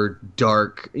 somber,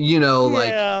 dark.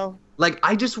 Like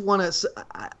I just want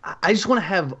to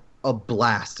have a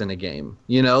blast in a game.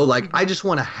 I just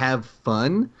want to have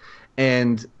fun,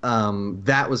 and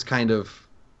that was kind of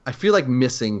I feel like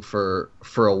missing for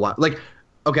a while. Like,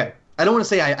 okay, I don't want to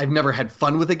say I've never had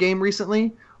fun with a game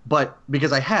recently, but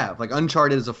because I have. Like,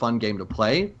 Uncharted is a fun game to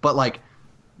play, but like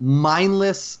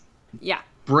mindless,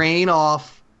 brain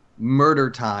off murder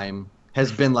time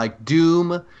has been like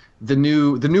Doom. The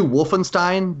new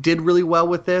Wolfenstein did really well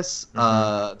with this.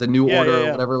 The New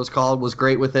Order, whatever it was called, was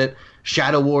great with it.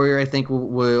 Shadow Warrior, I think,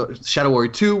 Shadow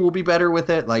Warrior 2 will be better with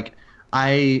it. Like,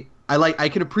 I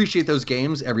can appreciate those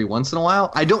games every once in a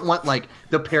while. I don't want like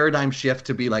the paradigm shift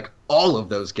to be like all of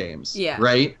those games. Yeah.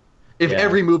 Right? If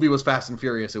every movie was Fast and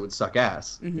Furious, it would suck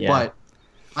ass. Mm-hmm. But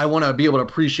I want to be able to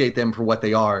appreciate them for what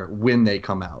they are when they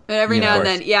come out. And every now and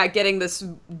then, getting this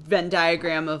Venn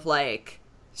diagram of like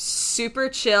super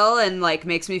chill and like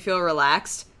makes me feel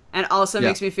relaxed. And also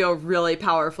makes me feel really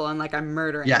powerful and like I'm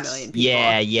murdering a million people.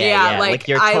 Yeah. Like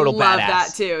you're a total I love badass.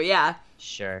 that too. Yeah.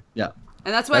 Sure. Yeah.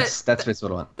 And that's what that's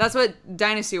what I want. That's what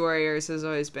Dynasty Warriors has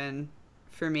always been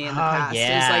for me in the past.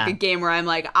 Yeah. It's like a game where I'm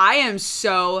like, I am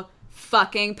so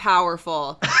fucking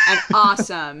powerful and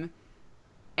awesome,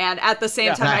 and at the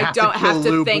same time, I don't have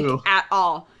to think at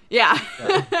all. Yeah.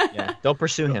 Don't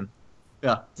pursue him.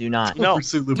 Yeah. Do not. No.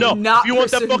 Pursue Lu Bu. No. Not if you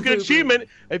want that pursue fucking Lu Bu.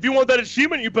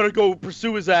 achievement, you better go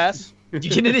pursue his ass. You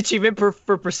get an achievement for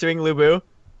pursuing Lu Bu?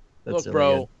 Look,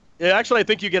 bro. Yeah, actually, I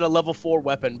think you get a level 4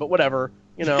 weapon, but whatever.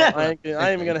 You know, I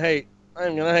am gonna hate.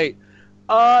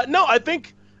 No, I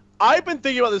think I've been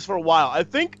thinking about this for a while. I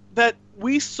think that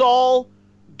we saw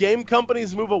game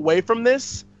companies move away from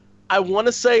this. I want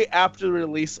to say after the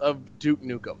release of Duke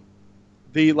Nukem,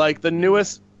 the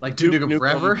newest like Duke Nukem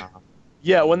Forever.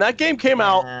 Yeah, when that game came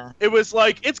out, it was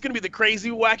like it's gonna be the crazy,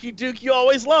 wacky Duke you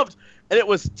always loved, and it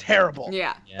was terrible.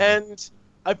 Yeah. And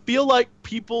I feel like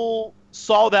people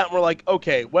saw that and were like,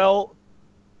 okay, well,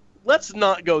 let's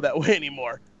not go that way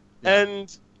anymore. Yeah.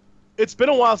 And it's been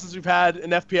a while since we've had an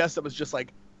FPS that was just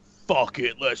like, fuck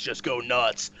it, let's just go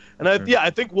nuts. And I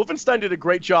think Wolfenstein did a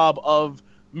great job of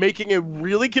making a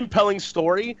really compelling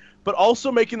story, but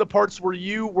also making the parts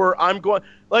where I'm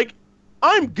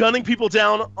gunning people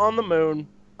down on the moon.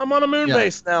 I'm on a moon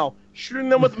base now, shooting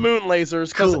them with moon lasers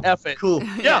because F it. Cool.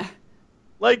 Yeah.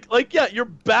 You're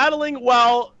battling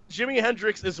while Jimi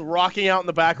Hendrix is rocking out in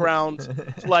the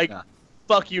background,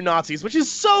 fuck you Nazis, which is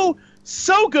so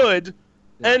good.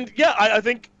 Yeah. And I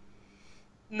think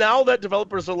now that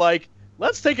developers are like,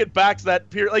 let's take it back to that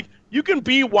period. Like, you can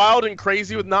be wild and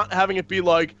crazy with not having it be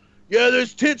like, yeah,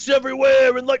 there's tits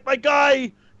everywhere, and like my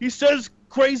guy, he says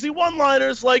crazy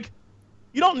one-liners. Like,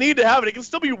 you don't need to have it. It can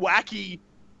still be wacky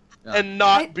and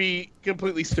not be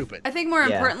completely stupid. I think more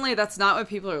importantly, that's not what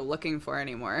people are looking for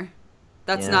anymore.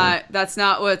 That's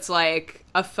not what's like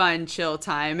a fun chill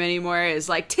time anymore. Is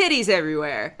like titties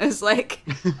everywhere. It's like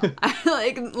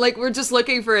like we're just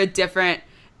looking for a different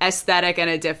aesthetic and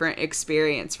a different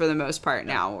experience for the most part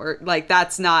now. Or like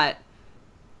that's not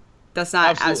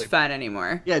Absolutely. As fun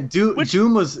anymore. Yeah, Doom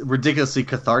was ridiculously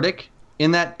cathartic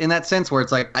in that sense where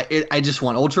it's like I just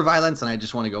want ultra violence and I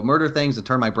just want to go murder things and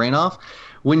turn my brain off.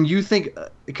 When you think,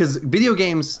 because video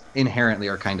games inherently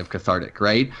are kind of cathartic,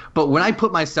 right? But when I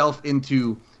put myself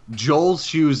into Joel's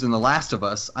shoes in The Last of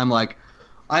Us, I'm like,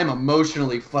 I'm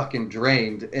emotionally fucking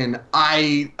drained, and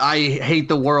I hate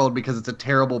the world because it's a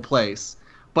terrible place.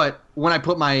 But when I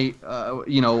put my,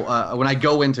 when I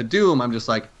go into Doom, I'm just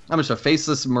like, I'm just a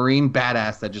faceless Marine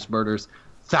badass that just murders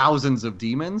thousands of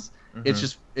demons. Mm-hmm.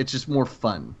 It's just more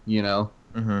fun, you know?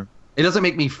 Mm-hmm. It doesn't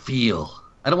make me feel.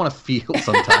 I don't want to feel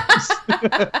sometimes.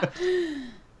 I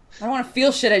don't want to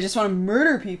feel shit. I just want to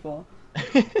murder people.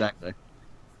 Exactly.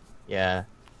 Yeah.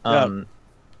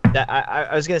 I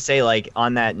was gonna say, like,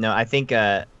 on that note, I think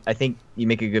you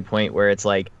make a good point where it's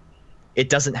like, it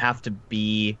doesn't have to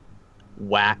be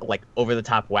like over the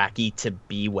top wacky to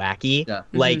be wacky. Yeah.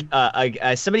 Like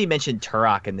somebody mentioned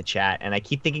Turok in the chat, and I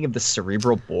keep thinking of the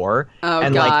cerebral boar. Oh,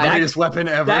 and God. like the greatest weapon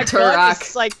ever. That Turok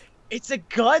is like, it's a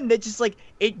gun that just like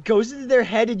it goes into their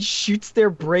head and shoots their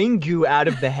brain goo out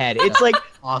of the head. It's like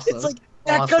awesome. It's like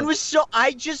that gun was so.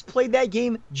 I just played that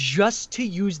game just to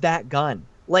use that gun.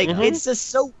 Like it's just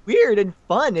so weird and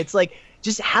fun. It's like,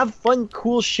 just have fun,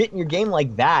 cool shit in your game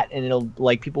like that, and it'll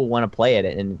like people want to play it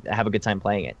and have a good time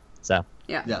playing it. So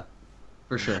yeah,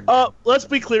 for sure. Let's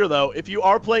be clear though. If you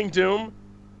are playing Doom,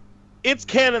 it's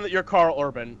canon that you're Carl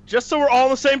Urban. Just so we're all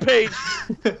on the same page,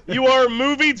 you are a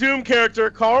movie Doom character,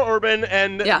 Carl Urban,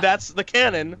 and that's the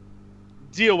canon.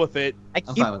 Deal with it.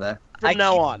 I'm fine with that. From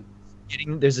now on.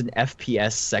 There's an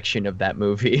FPS section of that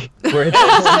movie where it's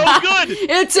so good.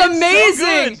 It's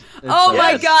amazing. So good. Oh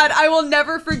my God, I will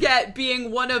never forget being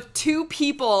one of 2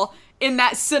 people in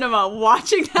that cinema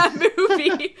watching that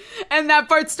movie, and that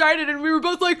part started, and we were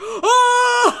both like,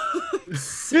 "Oh!"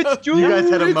 You guys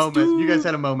had a moment. You guys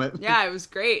had a moment. Yeah, it was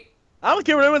great. I don't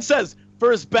care what anyone says.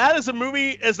 For as bad as a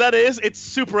movie as that is, it's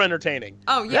super entertaining.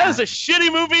 Oh, yeah. That is a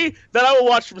shitty movie that I will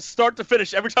watch from start to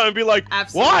finish every time and be like,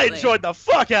 Absolutely. well, I enjoyed the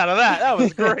fuck out of that. That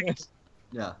was great.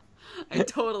 Yeah. I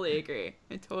totally agree.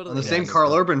 On the same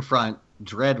Carl Urban front,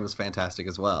 Dredd was fantastic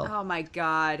as well. Oh my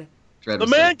god. Dredd The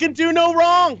was man can do no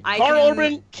wrong. Carl can-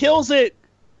 Urban kills it.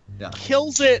 Yeah.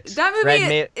 Kills it. That movie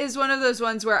Dredd is one of those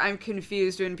ones where I'm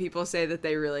confused when people say that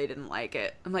they really didn't like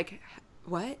it. I'm like,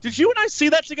 what? Did you and I see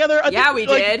that together? I Yeah, we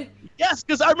did. Yes,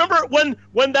 because I remember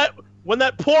when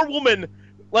that poor woman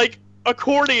like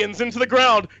accordions into the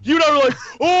ground. You and I were like,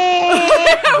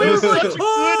 oh,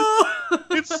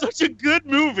 it's such a good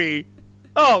movie.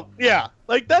 Oh yeah,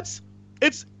 like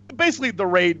it's basically the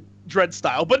Raid Dread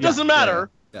style, but it doesn't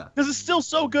matter because it's still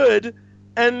so good.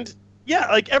 And yeah,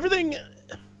 like everything.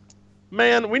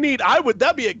 Man,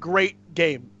 that'd be a great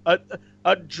game.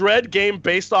 A Dread game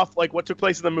based off like what took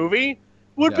place in the movie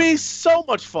would be so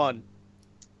much fun.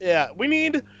 Yeah,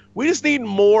 we just need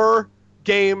more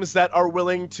games that are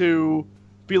willing to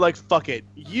be like, fuck it.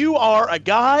 You are a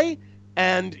guy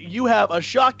and you have a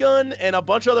shotgun and a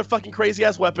bunch of other fucking crazy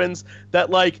ass weapons that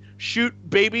like shoot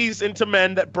babies into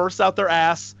men that burst out their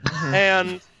ass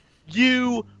and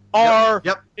you are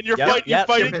and you're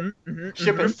fighting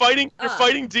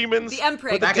demons. The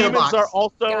Emperor. But the demons are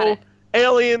also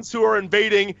aliens who are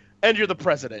invading and you're the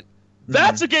president.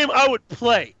 That's a game I would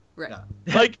play. Right.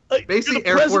 Yeah. Like basically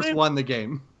Air Force won the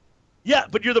game. Yeah,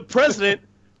 but you're the president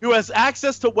who has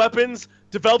access to weapons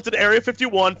developed in Area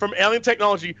 51 from alien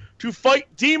technology to fight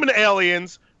demon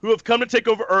aliens who have come to take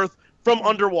over Earth from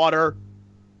underwater.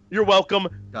 You're welcome.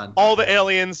 Done. All the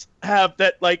aliens have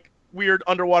that like weird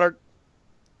underwater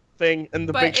thing and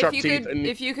the big sharp teeth.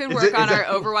 If you could work on our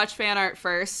Overwatch fan art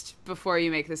first before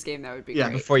you make this game, that would be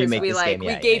great. Before you make this game,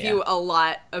 we gave you a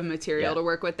lot of material to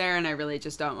work with there, and I really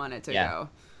just don't want it to go.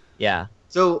 Yeah.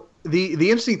 So the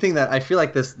interesting thing that I feel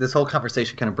like this whole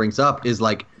conversation kind of brings up is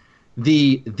like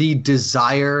the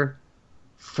desire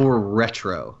for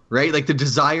retro, right? Like the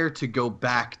desire to go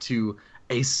back to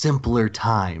a simpler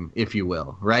time, if you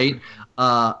will, right?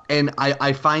 And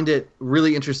I find it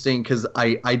really interesting because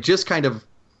I just kind of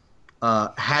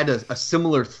had a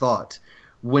similar thought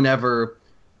whenever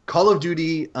Call of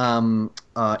Duty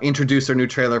introduced their new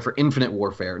trailer for Infinite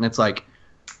Warfare, and it's like,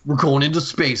 we're going into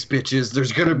space, bitches.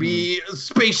 There's going to be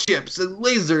spaceships and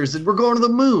lasers, and we're going to the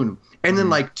moon. And then,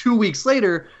 like, 2 weeks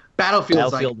later,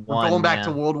 Battlefield's like, we're going back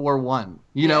to World War I.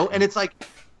 You know? And it's like,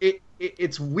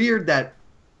 it's weird that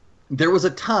there was a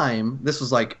time, this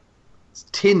was like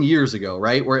 10 years ago,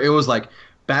 right? Where it was like,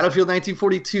 Battlefield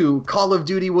 1942, Call of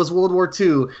Duty was World War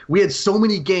II. We had so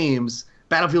many games,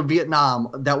 Battlefield Vietnam,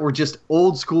 that were just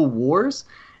old school wars.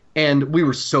 And we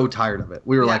were so tired of it.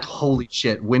 We were like, holy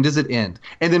shit, when does it end?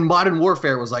 And then Modern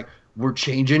Warfare was like, we're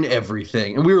changing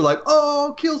everything. And we were like,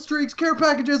 oh, kill streaks, care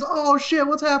packages, oh shit,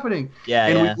 what's happening?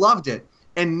 And we loved it.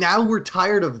 And now we're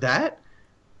tired of that.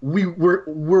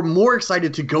 We're more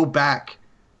excited to go back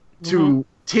to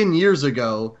 10 years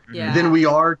ago than we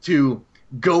are to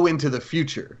go into the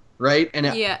future. Right? And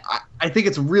I think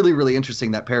it's really, really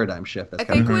interesting, that paradigm shift.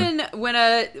 That's when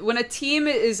a team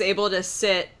is able to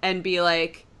sit and be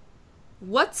like,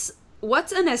 what's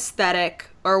an aesthetic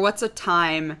or what's a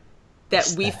time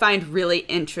that we find really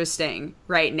interesting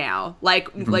right now?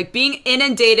 Like being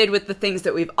inundated with the things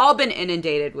that we've all been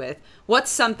inundated with.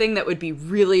 What's something that would be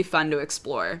really fun to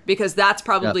explore? Because that's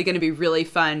probably going to be really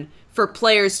fun for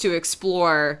players to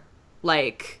explore.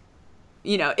 Like,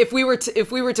 you know, if we were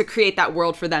to create that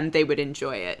world for them, they would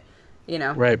enjoy it. You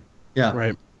know? Right. Yeah.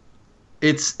 Right.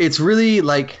 It's really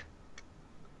like,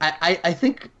 I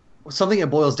think something it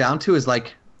boils down to is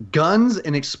like guns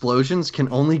and explosions can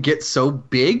only get so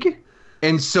big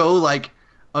and so like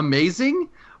amazing.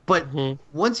 But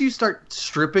once you start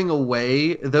stripping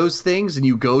away those things and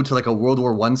you go to like a World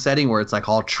War I setting where it's like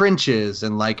all trenches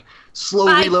and like slow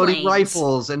reloading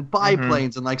rifles and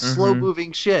biplanes and like slow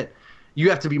moving shit,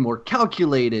 you have to be more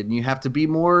calculated and you have to be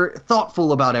more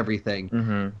thoughtful about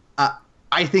everything.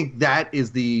 I think that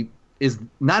is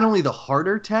not only the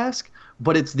harder task,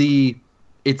 but it's the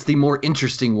more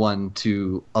interesting one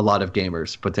to a lot of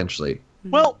gamers potentially.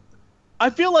 Well, I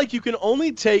feel like you can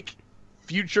only take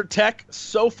future tech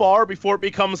so far before it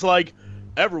becomes like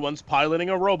everyone's piloting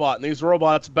a robot and these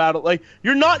robots battle. Like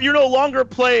you're no longer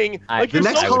playing. Like the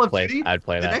next Call of Duty, I'd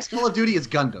play that. The next Call of Duty is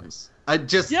Gundams.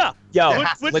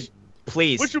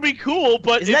 Please. Which would be cool,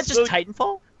 but isn't that just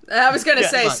Titanfall? I was gonna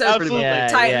say absolutely.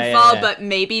 Titanfall, but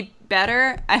maybe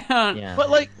better. I don't. But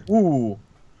like,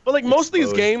 But like most of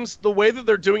these games, the way that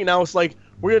they're doing it now is like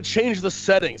we're gonna change the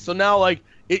settings. So now like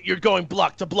you're going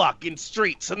block to block in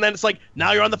streets, and then it's like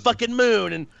now you're on the fucking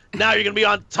moon, and now you're gonna be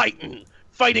on Titan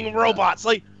fighting robots.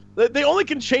 Like they only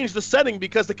can change the setting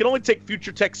because they can only take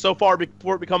future tech so far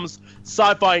before it becomes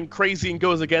sci-fi and crazy and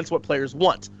goes against what players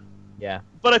want. Yeah.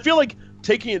 But I feel like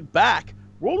taking it back,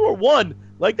 World War One,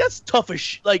 like that's tough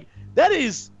as like that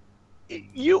is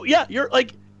you're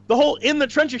like the whole in the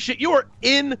trenches shit. You are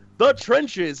in the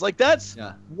trenches. Like that's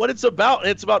what it's about. And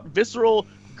it's about visceral,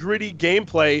 gritty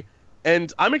gameplay.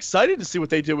 And I'm excited to see what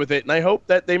they do with it. And I hope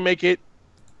that they make it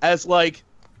as like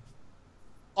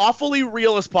awfully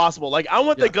real as possible. Like I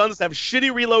want the guns to have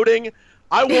shitty reloading.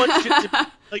 I want shit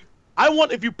to like I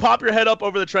want if you pop your head up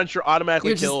over the trench, you're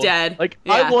automatically killed. Just dead. Like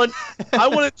I want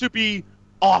it to be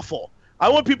awful. I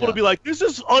want people to be like, this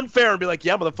is unfair, and be like,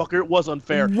 yeah, motherfucker, it was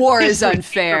unfair. War is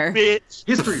unfair. Bitch.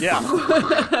 History. Yeah.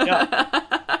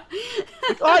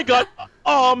 Like,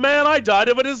 oh man, I died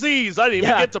of a disease. I didn't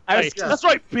even get to play. That's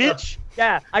right, bitch.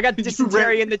 Yeah, I got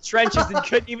dysentery in the trenches and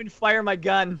couldn't even fire my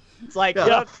gun. It's like,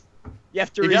 you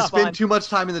have to If you spend too much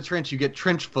time in the trench, you get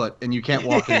trench foot and you can't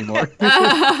walk anymore.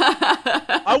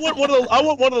 I want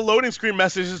one of the loading screen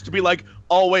messages to be like,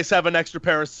 always have an extra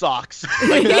pair of socks.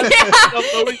 Like,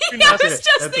 I was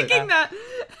just thinking that.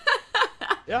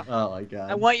 Yeah. Oh my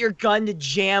god. I want your gun to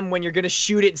jam when you're gonna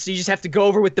shoot it, so you just have to go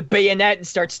over with the bayonet and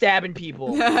start stabbing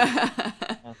people.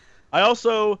 I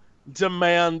also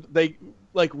demand they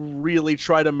like really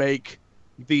try to make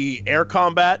the air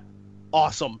combat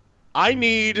awesome. I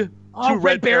need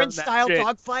Red Baron style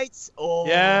dogfights. Oh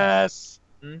yes.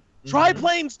 Mm-hmm.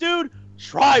 Triplanes, dude.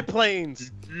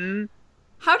 Triplanes. Mm-hmm.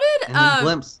 How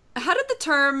did the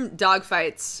term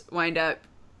dogfights wind up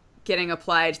getting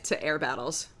applied to air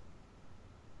battles?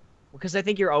 Because I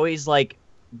think you're always like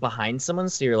behind someone,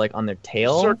 so you're like on their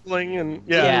tail, circling, and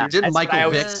Didn't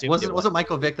Michael Vick wasn't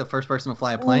Michael Vick the first person to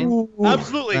fly a plane? Ooh.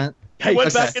 Absolutely. He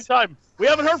went back in time. We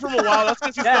haven't heard from him a while. That's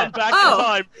because he's gone back in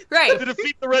time to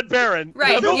defeat the Red Baron.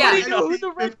 Right. Nobody knew who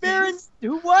the Red Baron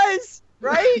was.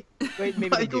 Right? Wait, maybe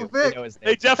Michael Vick.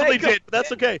 They definitely did, but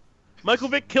that's okay. Michael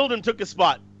Vick killed him, took his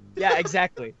spot. Yeah,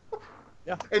 exactly.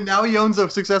 Yeah. And now he owns a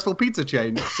successful pizza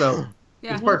chain, so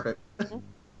it's perfect.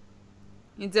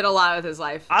 He did a lot with his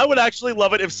life. I would actually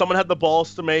love it if someone had the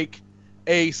balls to make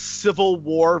a Civil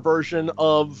War version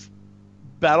of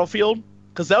Battlefield,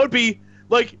 because that would be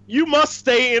like you must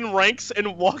stay in ranks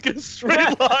and walk in a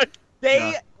straight line.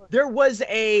 There was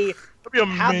a That'd be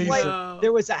amazing.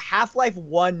 There was a Half-Life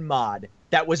 1 mod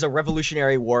that was a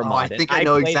Revolutionary War mod. I think I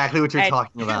know exactly what you're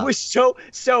talking about. It was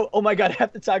so. Oh my god, I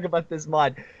have to talk about this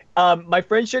mod. My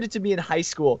friend showed it to me in high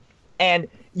school, and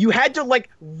you had to like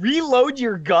reload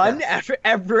your gun after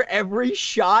every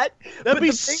shot. That'd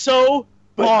be so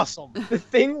awesome. The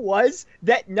thing was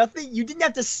that you didn't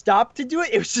have to stop to do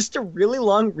it. It was just a really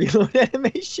long reload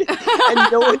animation,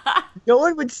 and no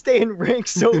one would stay in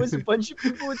ranks. So it was a bunch of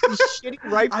people with these shitty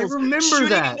rifles. I remember shooting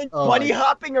that. and bunny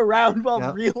hopping around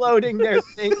while reloading their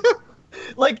thing.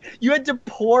 Like you had to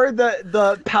pour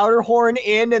the powder horn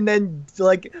in and then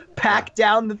like pack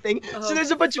down the thing. So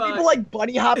there's a bunch of people like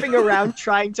bunny hopping around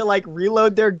trying to like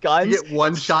reload their guns. You get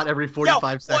one shot every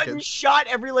 45 seconds. One shot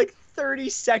every like 30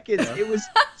 seconds. It was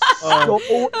so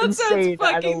insane. That sounds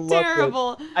fucking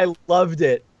terrible. I loved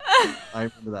it. I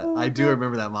remember that. I do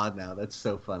remember that mod now. That's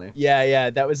so funny. Yeah,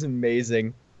 that was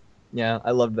amazing. Yeah,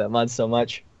 I loved that mod so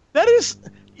much.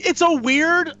 It's a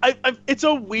weird. It's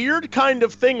a weird kind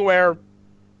of thing where,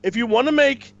 if you want to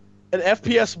make an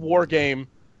FPS war game,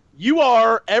 you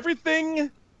are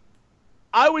everything.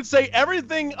 I would say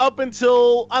everything up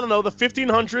until the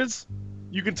 1500s,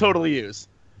 you can totally use.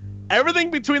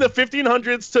 Everything between the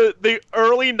 1500s to the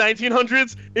early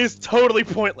 1900s is totally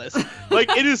pointless. Like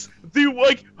it is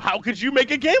how could you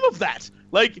make a game of that?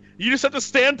 Like you just have to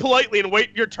stand politely and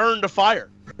wait your turn to fire.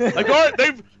 Like all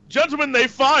right, gentlemen, they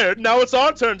fired. Now it's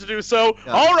our turn to do so.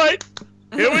 Yeah. All right,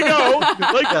 here we go.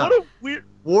 Like what a weird.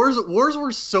 Wars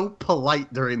were so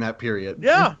polite during that period.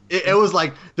 Yeah. It was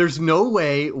like, there's no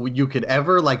way you could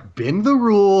ever like bend the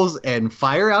rules and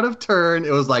fire out of turn. It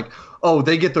was like, oh,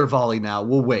 they get their volley now.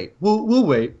 We'll wait. We'll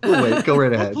wait. Go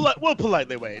right ahead. We'll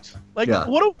politely wait. Like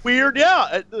what a weird.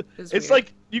 Yeah. It's weird.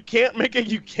 Like you can't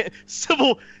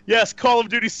Call of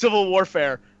Duty Civil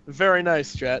Warfare. Very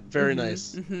nice, chat. Very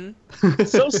nice. Mm-hmm.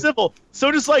 So civil.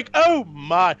 So just like, oh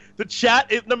my. The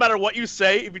chat, no matter what you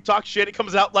say, if you talk shit, it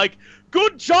comes out like,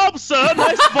 good job, sir.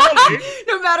 Nice volley.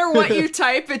 No matter what you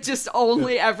type, it just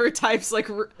only ever types like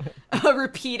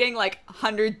repeating like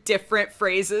 100 different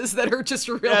phrases that are just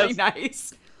really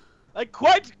nice. Like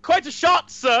quite a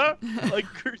shot, sir. Like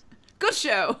good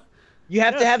show. You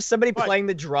have to have somebody playing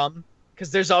the drum.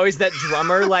 because there's always that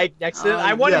drummer like next to them.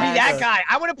 I want to be that guy.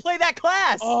 I want to play that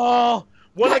class. Oh,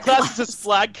 one of the classes is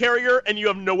flag carrier, and you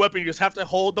have no weapon. You just have to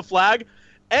hold the flag.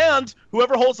 And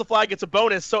whoever holds the flag gets a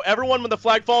bonus. So everyone, when the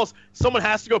flag falls, someone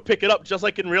has to go pick it up, just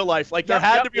like in real life. Like there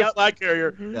had to be a flag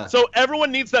carrier. Yeah. So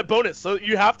everyone needs that bonus. So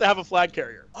you have to have a flag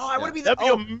carrier. Oh, I want to be the.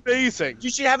 That'd be amazing. You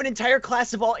should have an entire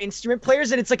class of all instrument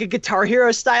players, and it's like a Guitar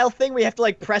Hero style thing. We have to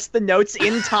like press the notes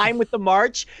in time with the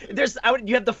march. You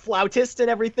have the flautist and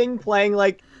everything playing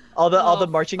like all the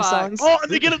marching songs. Oh,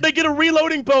 and they get a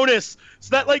reloading bonus, so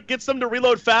that like gets them to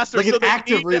reload faster. Like so an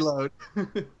active reload.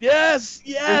 Yes.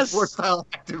 Four-style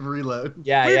active reload.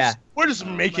 Yeah, We're just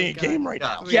making a game right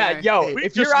now. Yeah, yo, We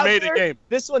if just you're out made there, a game.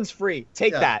 this one's free.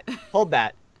 Take that. Hold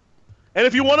that. And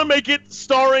if you want to make it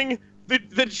starring the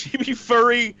chibi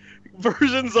furry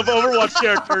versions of Overwatch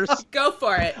characters, Go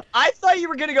for it. I thought you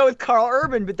were gonna go with Carl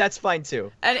Urban, but that's fine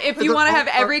too. And if you want to have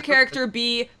every character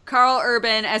be Carl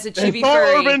Urban as a chibi Carl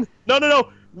furry. Urban, no,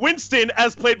 Winston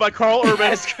as played by Carl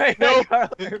Urban. No, Carl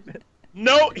Urban.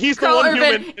 No, he's Carl the one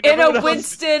Urban human. in a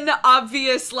Winston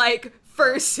obvious like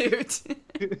fursuit.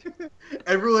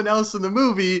 Everyone else in the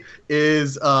movie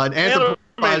is an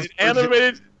anthropomorphized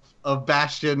animated of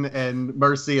Bastion and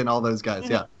Mercy and all those guys.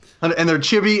 Yeah, and they're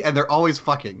chibi and they're always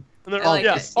fucking. And they're like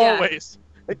always. this,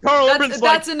 And Carl Urban's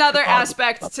that's like, another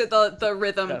aspect to the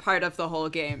rhythm part of the whole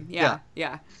game. Yeah.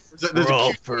 There's We're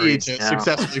all a QTE furries to now.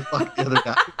 successfully fuck the other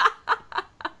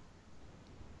guy.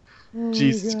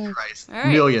 Jesus Christ. All right.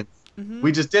 Millions. Mhm.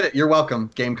 We just did it. You're welcome,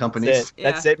 game companies.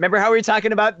 That's it. Remember how we were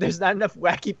talking about there's not enough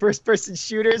wacky first-person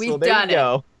shooters? We've well, there done you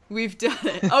go. We've done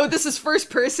it. Oh, this is first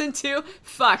person too?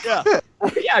 Fuck. Yeah.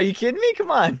 Yeah, are you kidding me? Come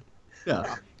on.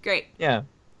 Yeah. Great. Yeah. I'm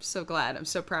so glad. I'm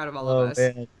so proud of all Oh, of us.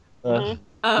 man.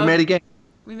 We made a game.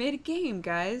 We made a game,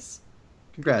 guys.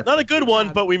 Congrats. Not a good one,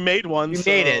 job. but we made one. We so-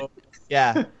 made it.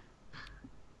 Yeah.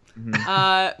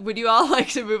 Would you all like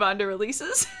to move on to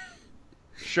releases?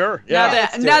 Sure. Yeah.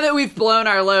 Now that we've blown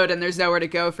our load and there's nowhere to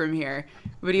go from here,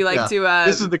 would you like to?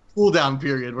 This is the cool down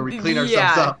period where we clean ourselves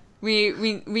yeah, up.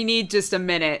 We need just a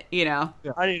minute, you know.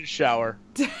 I need a shower.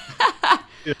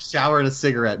 A shower and a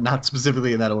cigarette, not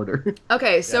specifically in that order.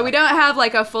 Okay, so we don't have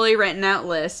like a fully written out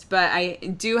list, but I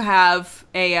do have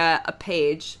a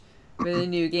page with a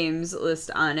new games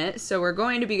list on it. So we're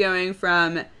going to be going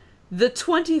from the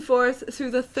 24th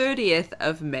through the 30th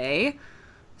of May.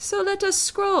 So let us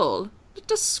scroll. Let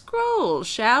us scroll,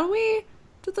 shall we?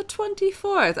 To the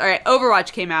 24th. All right,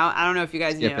 Overwatch came out. I don't know if you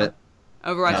guys Skip knew. it.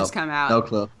 Overwatch has come out. No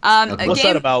clue. A What's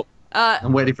game, that about?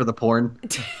 I'm waiting for the porn.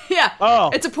 Yeah. Oh.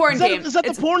 It's a porn Is that- game. is that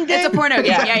the porn game? It's a porno game.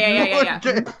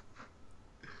 Yeah.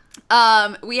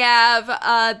 We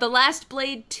have The Last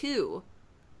Blade 2,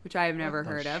 which I have never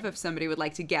heard of. If somebody would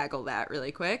like to gaggle that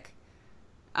really quick.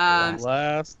 It's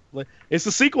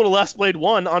the sequel to Last Blade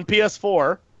 1 on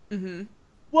PS4. Mm-hmm.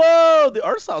 Whoa, the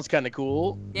art style's kind of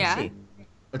cool. Yeah.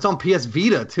 It's on PS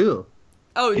Vita too.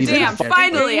 Oh, He's damn. in the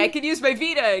Finally, game. I can use my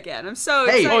Vita again. I'm so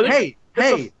Hey, excited.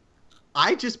 hey!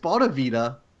 I just bought a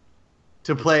Vita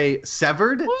to play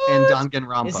Severed and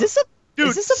Danganronpa. Is this a Dude,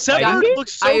 is this a Severed fighting game?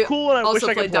 looks so cool, and I wish also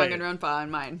I could played play it. Danganronpa on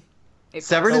mine.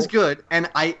 Severed is good, and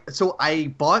I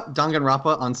bought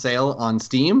Danganronpa on sale on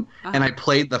Steam, and I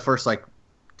played the first like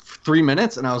 3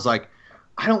 minutes, and I was like,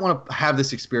 I don't want to have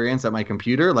this experience at my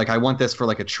computer. Like, I want this for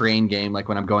like a train game, like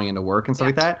when I'm going into work and stuff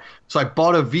like that. So I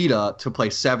bought a Vita to play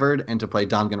Severed and to play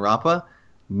Danganronpa.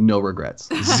 No regrets.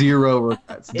 Zero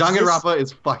regrets. Danganronpa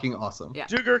is fucking awesome. Yeah.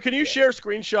 Duger, can you share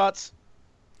screenshots?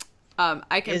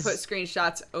 I can put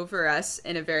screenshots over us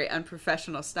in a very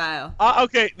unprofessional style.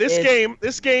 Okay,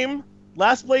 this game,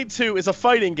 Last Blade 2 is a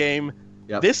fighting game.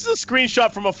 Yep. This is a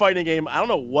screenshot from a fighting game. I don't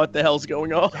know what the hell's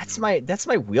going on. That's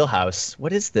my wheelhouse.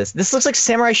 What is this? This looks like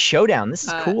Samurai Showdown. This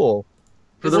is cool.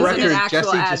 For This the isn't record, an actual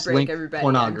Jesse ad just break, linked everybody.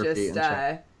 pornography I'm in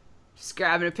chat. just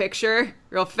grabbing a picture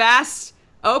real fast.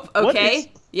 Oh,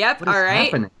 okay. Yep, What is all right.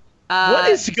 happening? What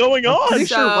is going I'm on? pretty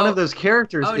So- sure one of those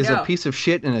characters Oh, is no. a piece of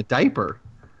shit in a diaper.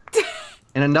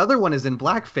 And another one is in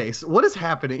blackface. What is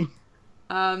happening?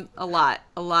 A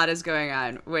lot is going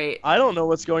on. Wait. I don't know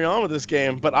what's going on with this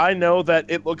game, but I know that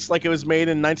it looks like it was made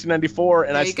in 1994,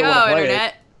 and There I you still go, want to play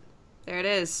internet. There it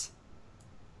is.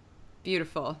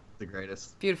 Beautiful. The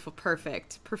greatest. Beautiful,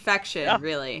 perfect. Perfection, Yeah.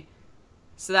 really.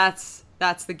 So that's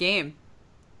the game.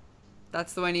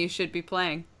 That's the one you should be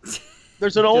playing. it.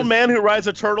 There's an old man who rides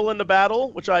a turtle into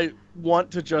battle, which I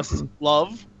want to just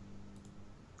love.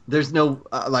 There's no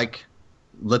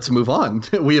let's move on.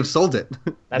 We have sold it.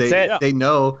 That's they, it. They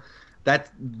know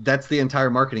that's the entire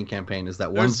marketing campaign is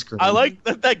that one screen. I like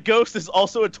that ghost is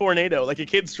also a tornado, like a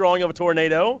kid's drawing of a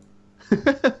tornado.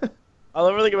 I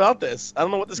love everything about this. I don't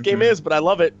know what this game is, but I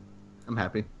love it. I'm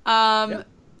happy.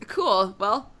 Cool.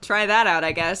 Well, try that out,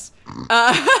 I guess.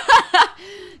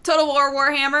 Total War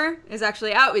Warhammer is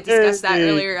actually out. We discussed that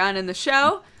earlier on in the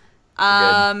show.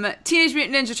 Teenage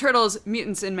Mutant Ninja Turtles: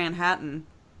 Mutants in Manhattan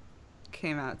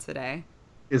came out today.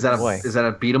 Is that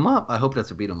a beat 'em up? I hope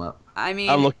that's a beat 'em up. I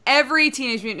mean, every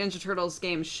Teenage Mutant Ninja Turtles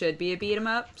game should be a beat 'em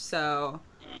up. So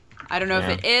I don't know if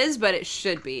it is, but it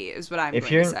should be. Is what I'm going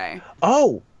to say.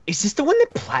 Oh, is this the one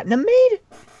that Platinum made?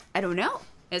 I don't know.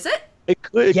 Is it? It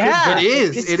could. Yeah, it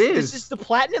is. It is. This is the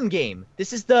Platinum game.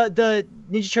 This is the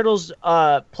Ninja Turtles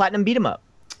Platinum beat 'em up.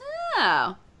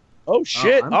 Oh. Oh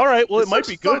shit! All right. Well, it might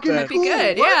be good. It might be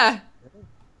good. What? Yeah.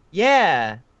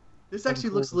 Yeah. This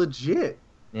actually looks legit.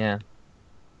 Yeah.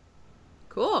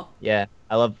 Cool. Yeah,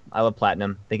 I love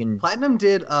Platinum. Platinum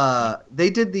did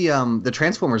the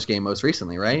Transformers game most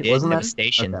recently, right? Wasn't that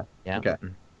Station? Okay. Yeah. Okay.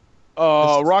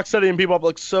 Rocksteady and Bebop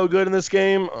look so good in this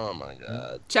game. Oh my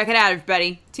god. Check it out,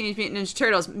 everybody. Teenage Mutant Ninja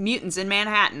Turtles: Mutants in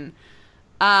Manhattan.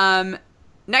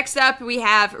 Next up, we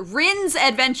have Rin's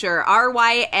Adventure,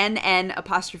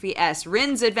 RYNN''S.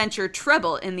 Rin's Adventure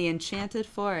Treble in the Enchanted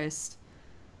Forest.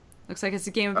 Looks like it's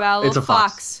a game about a little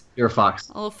fox. You're a fox.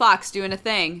 A little fox doing a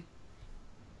thing.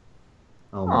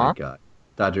 Oh my god.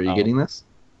 Dodger, are you getting this?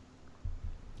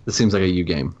 This seems like a you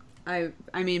game. I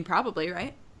mean, probably,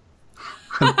 right?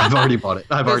 I've already bought it.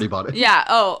 Already bought it. Yeah.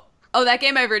 Oh, that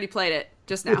game, I've already played it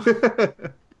just now.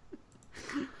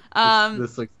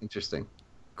 This looks interesting.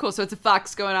 Cool. So it's a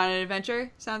fox going on an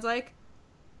adventure, sounds like?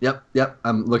 Yep.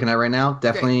 I'm looking at it right now.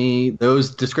 Definitely,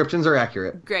 those descriptions are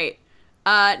accurate. Great.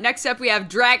 Next up, we have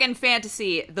Dragon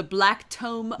Fantasy: The Black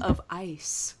Tome of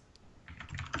Ice.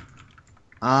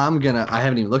 I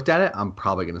haven't even looked at it. I'm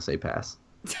probably gonna say pass,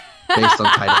 based on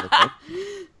title.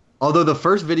 Although the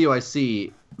first video I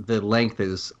see, the length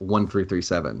is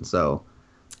 1337, so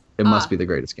it must be the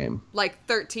greatest game. Like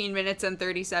 13 minutes and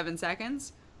 37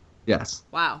 seconds. Yes.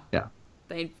 Wow. Yeah.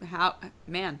 They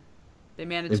managed They've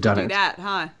to done do it. that,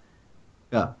 huh?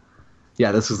 Yeah.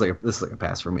 Yeah. This is like a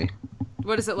pass for me.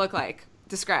 What does it look like?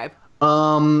 Describe.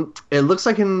 It looks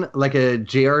like a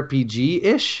JRPG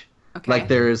ish. Okay. Like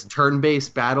there's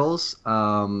turn-based battles.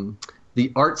 The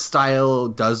art style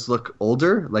does look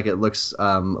older. Like it looks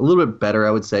a little bit better,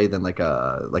 I would say, than like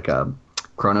a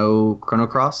Chrono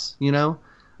Cross, you know,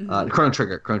 Chrono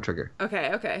Trigger.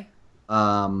 Okay.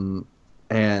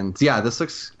 And yeah, this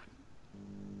looks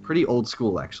pretty old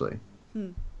school actually.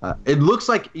 It looks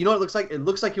like it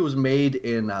looks like it was made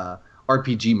in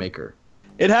RPG Maker.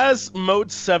 It has Mode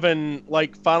 7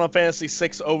 like Final Fantasy VI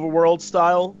overworld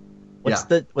style. What's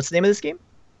the name of this game?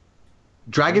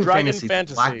 Dragon Fantasy.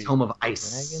 Black Tome of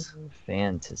Ice. Dragon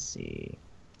Fantasy.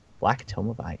 Black Tome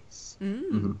of Ice.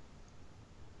 Mm-hmm.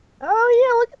 Oh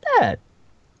yeah, look at that.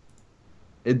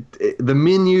 The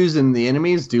menus and the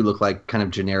enemies do look like kind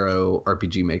of generic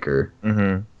RPG Maker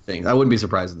things. I wouldn't be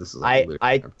surprised if this is like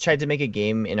I tried to make a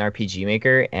game in RPG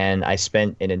Maker, and I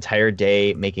spent an entire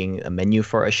day making a menu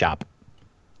for a shop.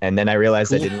 And then I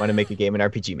realized I didn't want to make a game in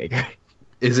RPG Maker.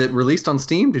 Is it released on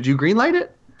Steam? Did you greenlight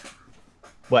it?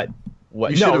 What?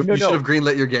 You should have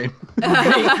greenlit your game.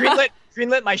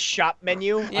 greenlit my shop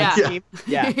menu on Steam.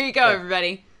 Yeah. Here you go,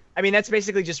 everybody. I mean, that's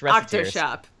basically just Recettears.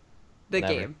 Octoshop, the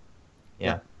game.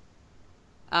 Yeah.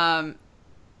 All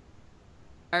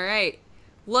right.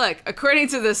 Look, according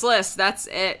to this list, that's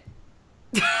it.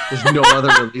 There's no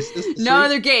other releases. No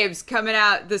other games coming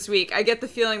out this week. I get the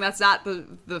feeling that's not the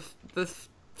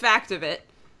fact of it.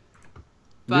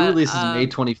 But, new release is May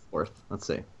 24th. Let's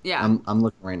see. Yeah. I'm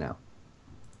looking right now.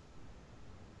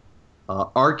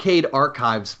 Arcade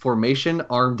Archives Formation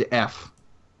Armed F.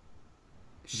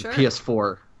 Sure.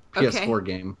 PS4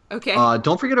 game. Okay.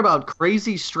 Don't forget about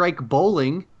Crazy Strike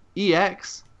Bowling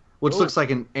EX, which looks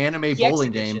like an anime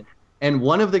bowling game, and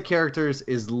one of the characters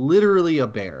is literally a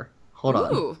bear. Hold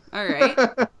on. Ooh, all right.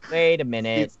 Wait a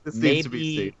minute. This needs to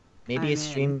be seen. Maybe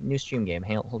new stream game.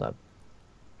 Hey, hold up.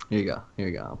 Here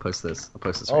you go. I'll post this.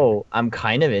 Right here. I'm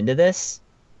kind of into this.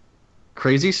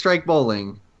 Crazy Strike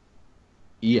Bowling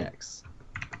EX.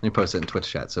 Let me post it in Twitch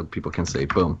chat so people can see.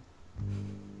 Boom.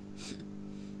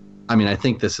 I mean, I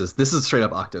think this is straight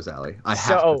up Octo's alley.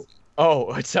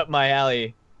 It's up my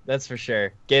alley. That's for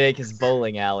sure. Get it, because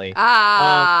bowling alley.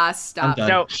 Stop. I'm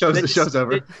done. So, show's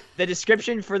over. The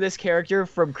description for this character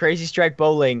from Crazy Strike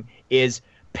Bowling is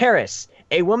Paris,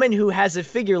 a woman who has a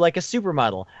figure like a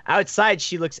supermodel. Outside,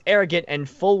 she looks arrogant and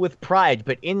full with pride,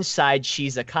 but inside,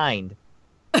 she's a kind.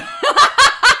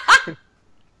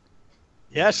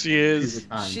 Yeah, she is.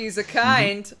 She's a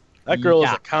kind. Mm-hmm. That girl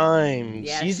is a kind.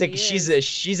 Yeah, she's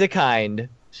a kind.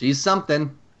 She's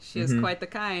something. She is quite the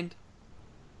kind.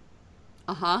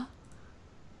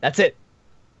 That's it.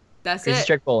 That's Crazy it.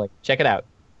 Strike Bowling. Check it out.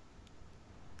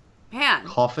 Man.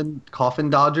 Coffin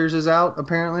Dodgers is out,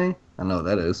 apparently. I don't know what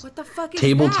that is. What the fuck is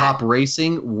Tabletop that?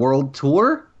 Racing World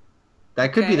Tour?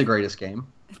 That could be Okay. the greatest game.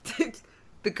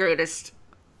 The greatest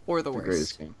or the worst. The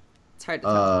greatest game. It's hard to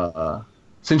tell.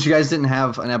 Since you guys didn't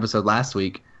have an episode last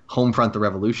week, Homefront: The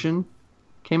Revolution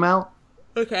came out,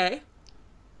 Okay.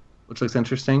 which looks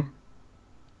interesting.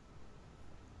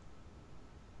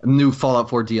 A new Fallout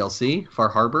 4 DLC, Far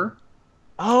Harbor.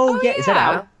 Oh, yeah. Is that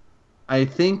out? I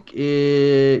think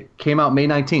it came out May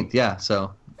 19th. Yeah,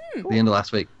 so the end of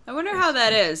last week. I wonder how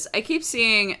that is. I keep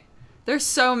seeing there's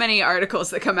so many articles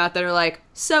that come out that are like,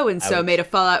 so-and-so made a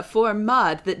Fallout 4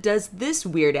 mod that does this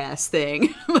weird-ass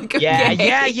thing. Like, Yeah,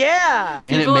 okay. yeah.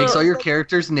 And it makes all your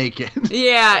characters naked.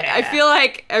 Yeah, I feel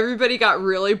like everybody got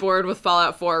really bored with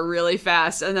Fallout 4 really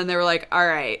fast, and then they were like, all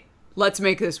right, let's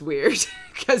make this weird,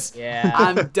 because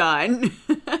I'm done.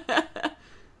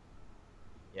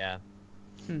 Yeah.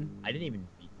 I didn't even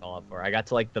beat Fallout 4. I got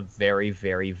to like the very,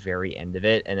 very, very end of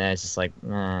it, and then it's just like,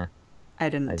 I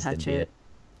didn't just touch didn't beat it.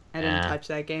 I didn't touch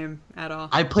that game at all.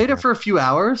 I played it for a few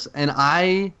hours, and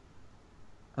I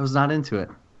was not into it.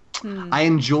 I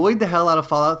enjoyed the hell out of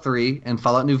Fallout 3 and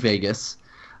Fallout New Vegas,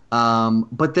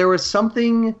 but there was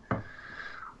something,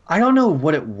 I don't know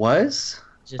what it was.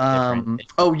 just different.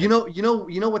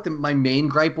 You know what my main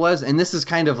gripe was, and this is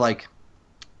kind of like,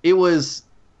 it was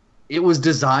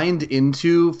designed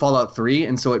into Fallout 3,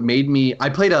 and so it made me. I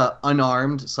played a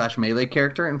unarmed / melee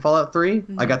character in Fallout 3.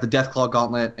 I got the Deathclaw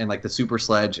Gauntlet and like the Super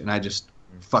Sledge, and I just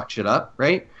fucked shit up,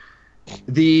 right?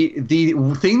 The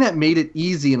thing that made it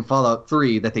easy in Fallout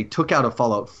 3 that they took out of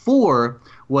Fallout 4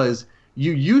 was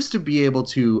you used to be able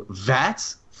to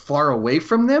VATS far away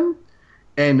from them,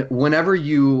 and whenever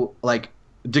you like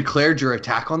declared your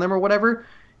attack on them or whatever,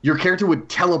 your character would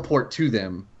teleport to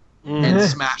them and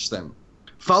smash them.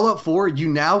 Fallout 4, you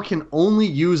now can only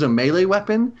use a melee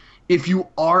weapon if you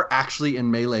are actually in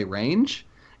melee range.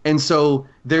 And so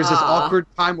there's this awkward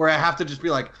time where I have to just be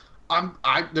like,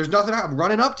 there's nothing, I'm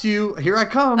running up to you, here I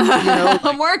come, you know.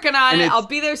 I'm working on it, I'll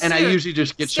be there soon. And I usually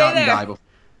just get Stay shot there. and die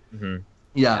before.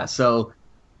 Yeah, so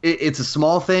it's a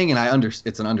small thing, and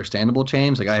it's an understandable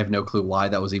change. Like, I have no clue why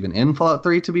that was even in Fallout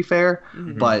 3, to be fair.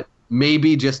 But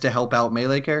maybe just to help out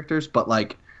melee characters. But,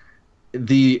 like,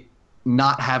 the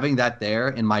not having that there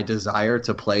and my desire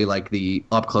to play like the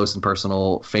up close and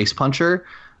personal face puncher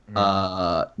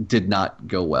did not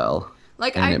go well.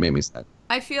 Like, and it made me sad.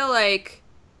 I feel like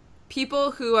people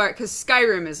who are, because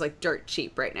Skyrim is like dirt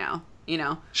cheap right now, you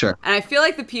know? Sure. And I feel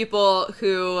like the people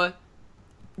who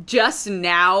just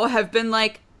now have been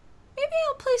like, maybe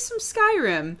I'll play some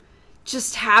Skyrim,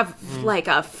 just have like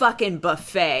a fucking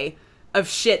buffet of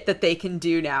shit that they can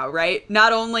do now, right?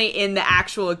 Not only in the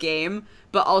actual game,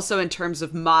 but also in terms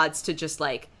of mods to just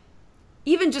like,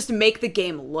 even just make the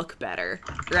game look better,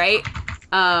 right?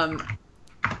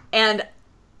 And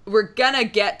we're gonna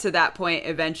get to that point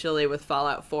eventually with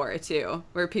Fallout 4 too,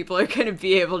 where people are gonna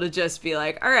be able to just be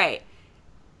like, all right,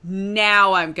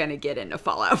 now I'm gonna get into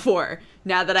Fallout 4,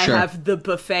 now that I have the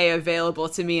buffet available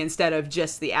to me instead of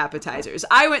just the appetizers.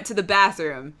 I went to the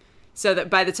bathroom so that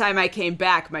by the time I came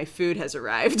back, my food has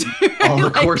arrived. All the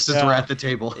courses were at the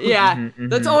table. Yeah,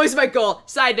 that's always my goal.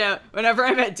 Side note, whenever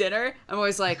I'm at dinner, I'm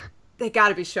always like, they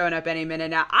gotta be showing up any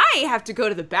minute now. I have to go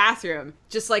to the bathroom,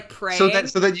 just like praying. So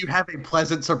that you have a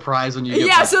pleasant surprise when you get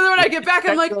back. So then when I get back,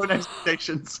 I'm like,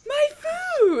 expectations. my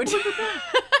food!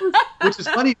 Which is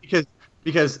funny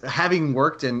because having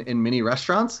worked in many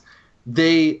restaurants,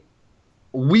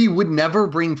 we would never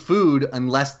bring food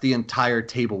unless the entire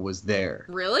table was there.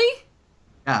 Really?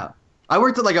 Yeah. I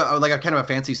worked at like a kind of a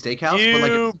fancy steakhouse.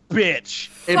 You but bitch!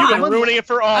 You're ruining it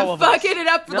for all of us. I'm fucking it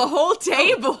up for the whole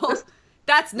table.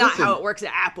 That's not how it works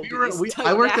at Applebee's.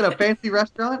 I worked at a fancy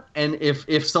restaurant, and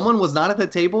if someone was not at the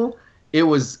table, it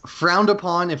was frowned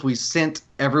upon if we sent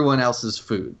everyone else's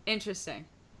food. Interesting.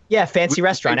 Yeah, fancy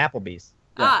restaurant, Applebee's.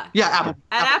 Yeah,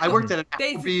 I worked at an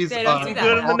They Applebee's. don't do that.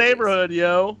 Good in the neighborhood,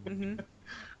 yo.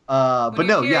 But when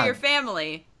no, you're yeah. your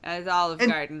family at Olive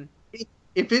Garden.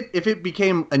 If it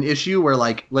became an issue where,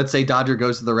 like, let's say Dodger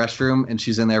goes to the restroom and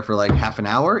she's in there for like half an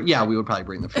hour, yeah, we would probably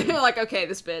bring the food. You're like, okay,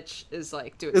 this bitch is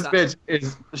like doing This something.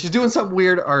 bitch she's doing something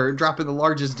weird or dropping the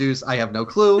largest deuce. I have no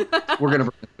clue. We're gonna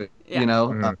bring the food, you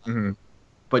know.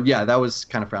 But yeah, that was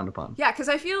kind of frowned upon. Yeah, because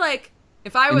I feel like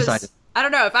if I was, I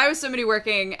don't know, if I was somebody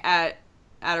working at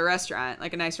a restaurant,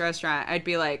 like a nice restaurant, I'd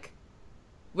be like,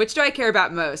 which do I care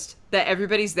about most? That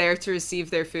everybody's there to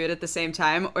receive their food at the same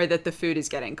time, or that the food is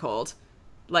getting cold?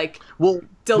 Like,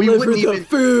 deliver the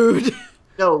food.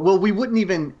 No, well, we wouldn't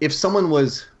even, if someone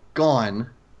was gone,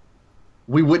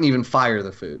 we wouldn't even fire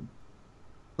the food.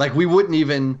 Like, we wouldn't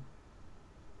even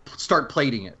start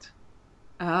plating it.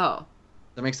 Oh.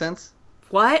 That makes sense?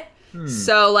 What?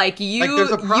 So, like, you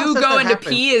there's a process you that going to happens.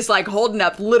 pee is, like, holding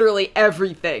up literally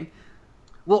everything.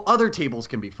 Well, other tables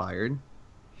can be fired.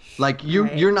 Like,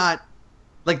 Right. you're not...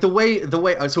 Like, the way so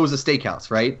it was a steakhouse,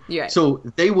 right? Yeah. So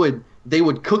they would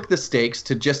cook the steaks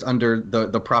to just under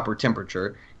the proper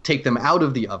temperature, take them out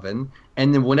of the oven,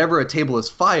 and then whenever a table is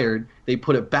fired, they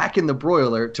put it back in the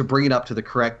broiler to bring it up to the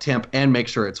correct temp and make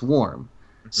sure it's warm.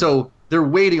 So they're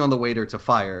waiting on the waiter to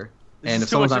fire. This And is if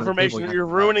too much someone's on the table, information. you have You're to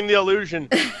fire. ruining the illusion.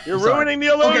 You're Sorry. ruining the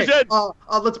illusion.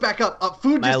 Okay, let's back up.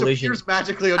 Food My just illusion. appears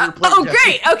magically on your plate. Oh, Jesse.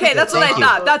 great. Okay, that's what I Thank you.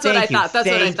 thought. That's what I Thank you, thought. That's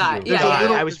what I thank thought. you. Yeah, There's a yeah.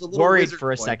 little- I was there's a little worried wizard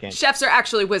for a point. second. Chefs are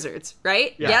actually wizards,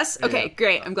 right? Yeah. Yes? Okay, Yeah.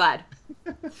 great. I'm glad.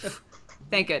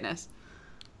 Thank goodness.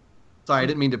 Sorry, I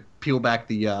didn't mean to peel back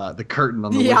the curtain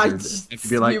on the Yeah, wizard. just- It could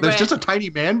be like, you there's went- just a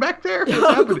tiny man back there?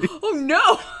 What's happening? Oh,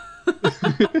 no.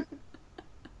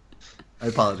 I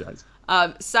apologize.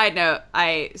 Side note,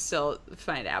 I still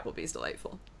find Applebee's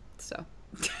delightful. So,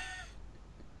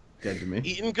 Dead to me.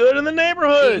 Eating good in the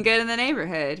neighborhood. eating good in the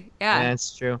neighborhood. Yeah.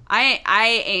 That's true. I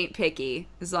ain't picky.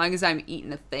 As long as I'm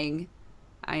eating a thing,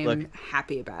 I am Look.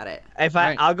 happy about it.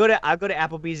 I'll go to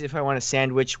Applebee's if I want a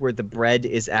sandwich where the bread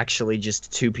is actually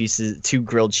just two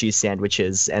grilled cheese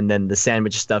sandwiches, and then the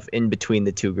sandwich stuff in between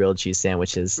the two grilled cheese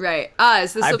sandwiches. Right.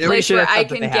 Is this I'm a pretty place sure where that's I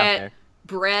something can they have get there.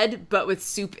 bread but with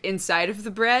soup inside of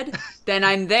the bread? Then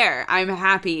I'm there. I'm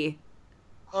happy.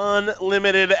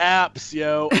 Unlimited apps,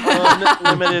 yo.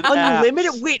 Unlimited apps.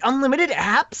 Unlimited? Wait, unlimited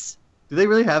apps? Do they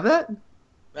really have that?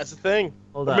 That's the thing.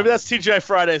 Hold on. Maybe that's TGI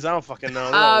Fridays. I don't fucking know.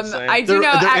 They're all the same. I do They're-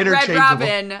 know they're at Red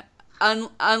interchangeable. Robin,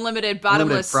 unlimited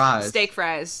bottomless fries. steak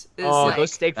fries. Is Oh, like,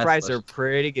 those steak That's fries are delicious.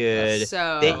 pretty good.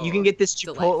 so You can get this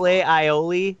delightful. Chipotle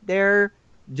aioli there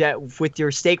with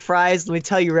your steak fries. Let me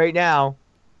tell you right now.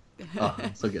 Oh,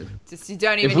 so good. Just you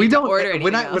don't even If we need to don't, order anything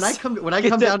when I else. come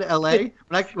It's down to LA,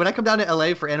 when I come down to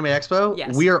LA for Anime Expo,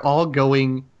 Yes. we are all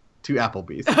going to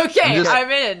Applebee's. Okay, I'm just-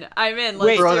 I'm in. Let's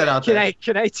Wait, throw do that it. out Can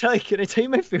there. I tell you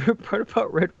my favorite part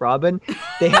about Red Robin?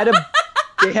 They had a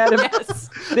Yes.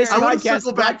 this I wanna podcast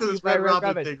circle back brought to you this by Red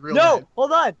Robin thing real No, bad.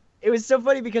 hold on. It was so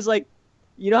funny because like,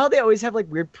 you know how they always have like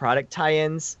weird product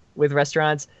tie-ins with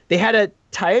restaurants? They had a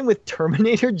tie-in with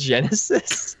Terminator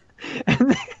Genesis.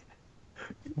 And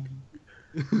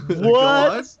Go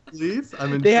on, please.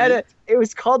 I'm they had intrigued. it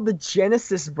was called the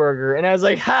Genesis Burger, and I was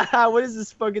like, haha, what is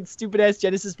this fucking stupid ass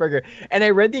Genesis Burger? And I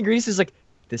read the ingredients, I was like,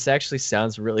 this actually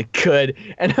sounds really good.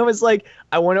 And I was like,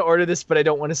 I want to order this, but I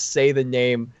don't want to say the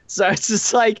name. So I was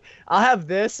just like, I'll have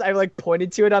this. I like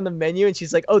pointed to it on the menu, and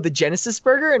she's like, oh, the Genesis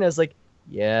Burger? And I was like,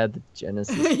 yeah, the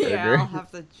Genesis Burger. Yeah, I'll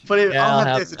have the But Yeah, I'll I'll have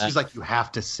have this, and that. she's like, you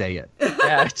have to say it.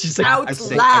 Yeah, she's like, Out I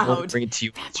say, I loud. won't bring it to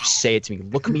you. Just say it to me.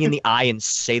 Look me in the eye and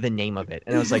say the name of it.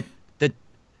 And I was like,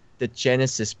 the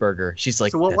Genesis Burger. She's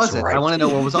like, So what was "That's it? right." I want to know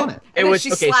what was on it. And It then was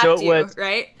she okay. slapped So it you, was.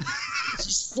 right?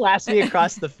 She slapped me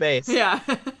across the face. Yeah.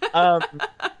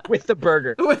 With the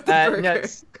burger. With the No, burger.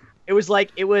 it was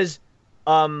like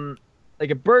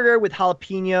a burger with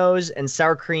jalapenos and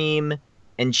sour cream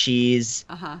and cheese,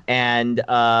 Uh-huh. and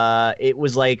it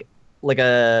was like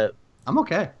a I'm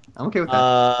okay. I'm okay with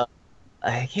that.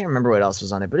 I can't remember what else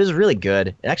was on it, but it was really good.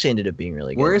 It actually ended up being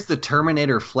really good. Where's the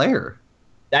Terminator flair?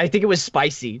 I think it was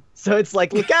spicy, so it's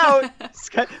like look out.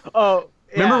 Oh,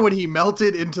 yeah. Remember when he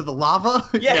melted into the lava?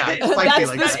 Yeah. it's spicy That's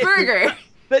like this that. burger.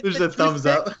 There's a thumbs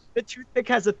up. The toothpick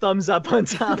has a thumbs up on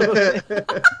top of it. That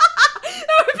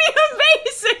would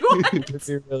be amazing. It'd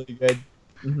be really good.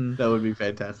 Mhm. That would be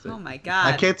fantastic. Oh my I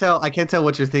god. can't tell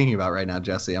what you're thinking about right now,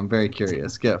 Jesse. I'm very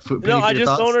curious. Get food. No, I your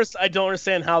just thoughts? I don't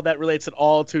understand how that relates at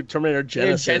all to Terminator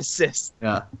Genesis Genesis.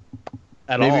 Yeah.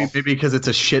 at Maybe all. maybe because it's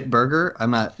a shit burger.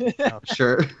 I'm not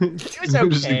sure. It was Just a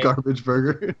okay. garbage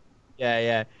burger.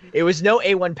 Yeah. It was no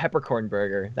A1 peppercorn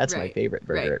burger. That's my Right, favorite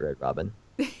burger right. at Red Robin.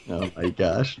 Oh my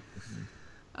gosh.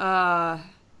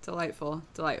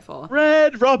 Delightful.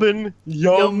 Red Robin,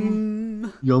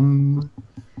 yum. Yum.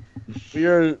 We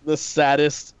are the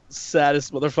saddest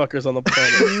motherfuckers on the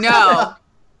planet. No.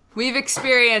 We've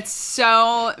experienced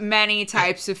so many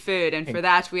types of food, and for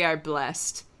that we are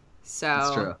blessed. So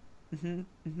That's true.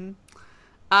 Mhm.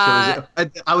 So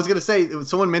I was gonna say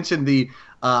someone mentioned the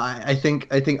I think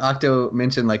Octo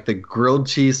mentioned like the grilled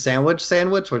cheese sandwich,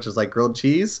 which is like grilled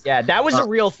cheese. Yeah, that was a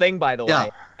real thing, by the yeah,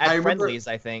 way. I At remember- Friendly's,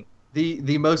 I think.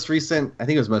 The most recent, I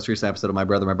think it was the most recent episode of My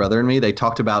Brother and Me. They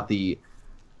talked about the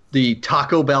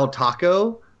Taco Bell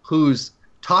taco, whose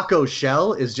taco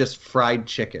shell is just fried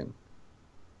chicken.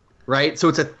 Right, so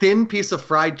it's a thin piece of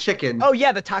fried chicken. Oh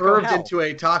yeah, the taco curved hell. into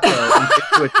a taco,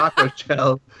 into a taco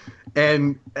shell,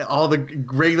 and all the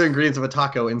regular ingredients of a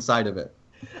taco inside of it.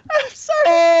 I'm sorry.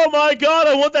 Oh my god,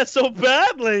 I want that so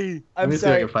badly. I'm Let me see if I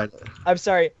sorry. can find it. I'm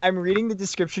sorry. I'm reading the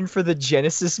description for the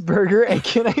Genesis burger, and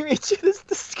can I read you this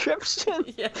description?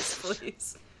 Yes,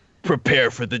 please. Prepare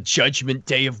for the judgment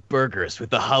day of burgers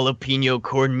with a jalapeno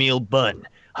cornmeal bun,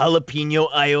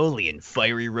 jalapeno aioli, and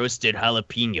fiery roasted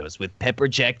jalapenos with pepper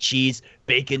jack cheese,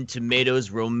 bacon, tomatoes,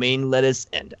 romaine lettuce,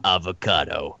 and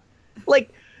avocado.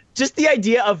 Like, just the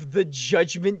idea of the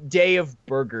judgment day of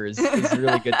burgers is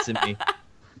really good to me.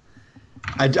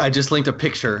 I just linked a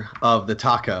picture of the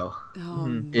taco.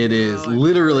 Oh, It is no, I'm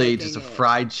literally clicking just a it.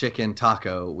 fried chicken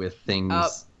taco with things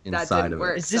that inside didn't of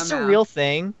work. it. Is this somehow. a real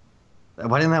thing?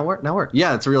 Why didn't that work? Not work.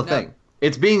 Yeah, it's a real No. thing.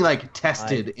 It's being like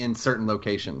tested in certain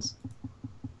locations.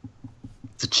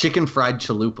 It's a chicken fried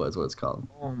chalupa is what it's called.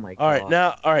 Oh my god.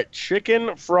 All right,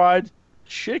 chicken fried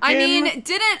chicken. I mean,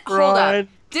 hold up.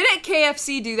 Didn't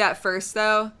KFC do that first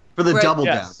though? For the Where- double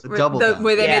yes. down. The double down.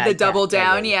 Where they Yeah, made the double yeah,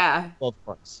 down, yeah. yeah. Well, of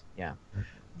course. Yeah.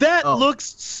 That Oh. looks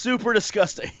super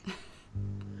disgusting.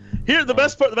 Here, the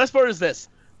best part is this.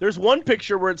 There's one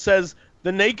picture where it says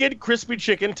the naked crispy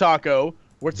chicken taco,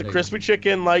 where it's a crispy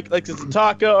chicken like it's a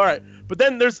taco. All right, but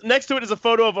then there's next to it is a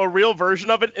photo of a real version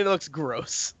of it, and it looks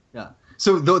gross. Yeah.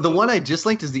 So the one I just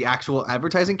linked is the actual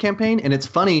advertising campaign, and it's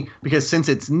funny because since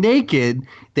it's naked,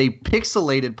 they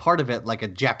pixelated part of it like a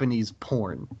Japanese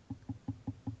porn.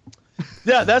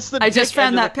 Yeah, that's the. I just dick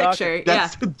found end that of the taco. picture.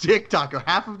 That's the dick taco.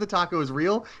 Half of the taco is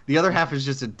real. The other half is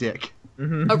just a dick.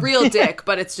 A real dick,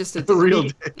 but it's just a A dick. real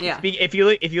dick. Yeah. If you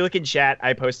look in chat,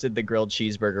 I posted the grilled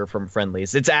cheeseburger from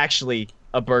Friendly's. It's actually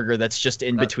a burger that's just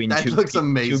in between that two looks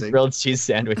amazing. two grilled cheese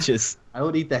sandwiches. I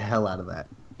would eat the hell out of that.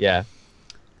 Yeah,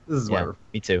 This is yeah, why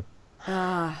me too.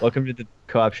 Ah. Welcome to the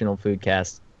co-optional food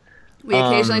cast. We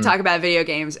occasionally Um, talk about video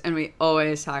games, and we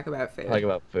always talk about food. Talk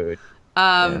about food.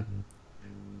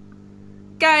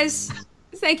 Guys,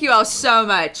 thank you all so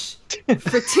much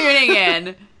for tuning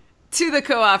in to the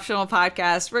Co-Optional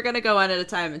Podcast. We're going to go one at a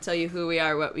time and tell you who we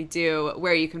are, what we do,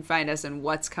 where you can find us, and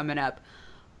what's coming up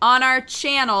on our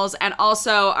channels, and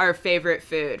also our favorite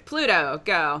food. Pluto,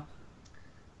 go.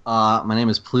 My name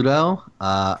is Pluto.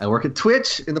 I work at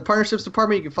Twitch in the partnerships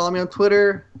department. You can follow me on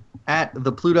Twitter at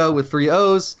the Pluto with 3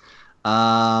 O's.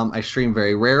 I stream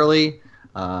very rarely.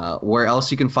 Where else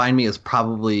you can find me is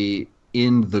probably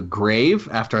in the grave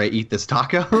after I eat this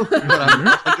taco that I'm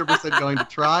 100% going to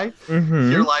try.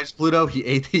 Here lies Pluto. He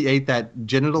ate that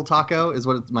genital taco is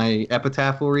what my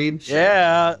epitaph will read.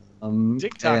 Yeah.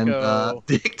 Dick taco. And,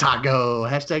 Dick taco.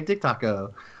 Hashtag Dick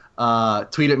taco.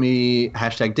 Tweet at me,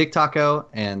 hashtag Dick taco.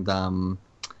 And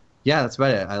yeah, that's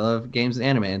about it. I love games and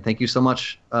anime. And thank you so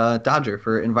much, Dodger,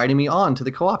 for inviting me on to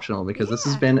the co-optional because this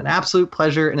has been an absolute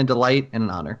pleasure and a delight and an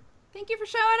honor. Thank you for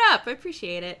showing up. I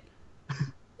appreciate it.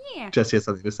 Yeah. Jesse has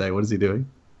something to say. What is he doing?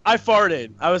 I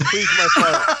farted. I was pleased with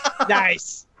my fart.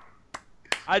 Nice.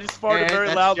 I just farted And very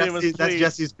that's loudly and was Jesse's- pleased.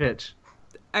 That's Jesse's pitch.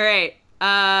 All right.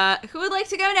 Who would like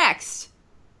to go next?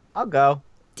 I'll go.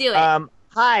 Do it.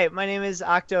 Hi, my name is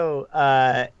Octo.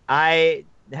 I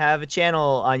have a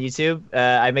channel on YouTube.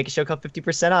 I make a show called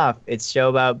 50% Off. It's a show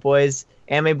about boys,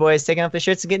 anime boys, taking off their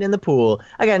shirts and getting in the pool.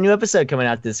 I got a new episode coming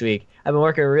out this week. I've been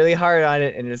working really hard on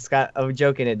it, and it's got a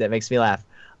joke in it that makes me laugh.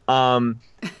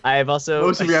 I've also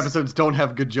Most of your episodes don't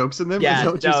have good jokes in them. is yeah,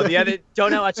 that what you're no, saying?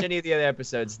 don't watch any of the other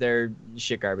episodes. They're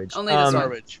shit garbage. Only this one.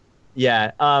 Garbage.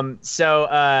 Yeah.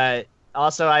 So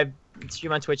also I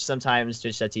stream on Twitch sometimes,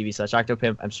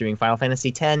 twitch.tv/Octopimp. I'm streaming Final Fantasy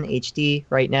X HD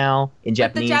right now in With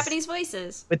Japanese. the Japanese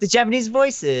voices. With the Japanese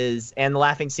voices, and the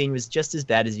laughing scene was just as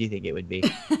bad as you think it would be.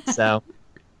 So,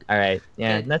 all right,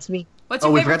 yeah, Good. that's me. What's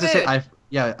your we favorite forgot to food?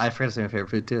 say. I forgot to say my favorite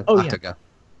food too. Oh, Octo, yeah. go.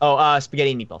 Oh,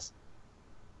 spaghetti and meatballs.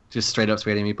 Just straight up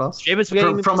spaghetti and meatballs. Straight up spaghetti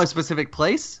and From a meatballs. specific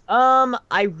place.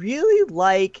 I really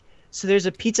like. So there's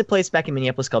a pizza place back in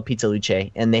Minneapolis called Pizza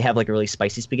Luce, and they have like a really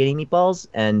spicy spaghetti meatballs,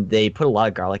 and they put a lot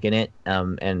of garlic in it,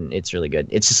 and it's really good.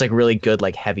 It's just like really good,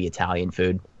 like heavy Italian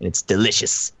food, and it's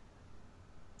delicious.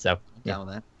 So yeah. Down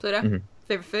with that. Pluto, Mhm.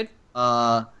 favorite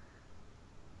food?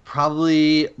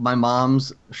 Probably my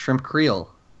mom's shrimp creole.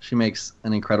 She makes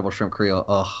an incredible shrimp creole.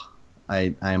 Oh,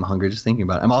 I am hungry just thinking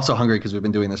about it. I'm also hungry because we've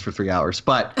been doing this for 3 hours,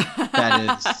 but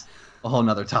that is a whole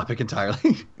nother topic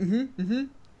entirely.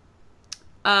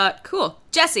 Cool.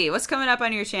 Jesse, what's coming up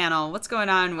on your channel? What's going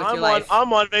on with your I'm life?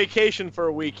 on vacation for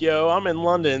a week, yo. I'm in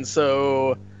London,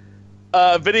 so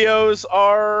videos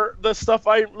are the stuff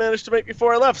I managed to make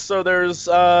before I left. So there's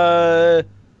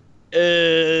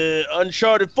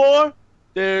Uncharted 4,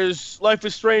 there's Life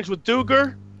is Strange with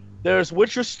Duger, there's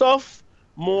Witcher stuff,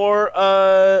 more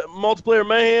multiplayer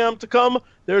mayhem to come.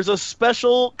 There's a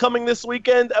special coming this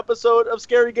weekend episode of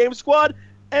Scary Game Squad,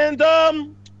 and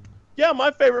yeah, my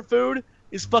favorite food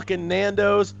is fucking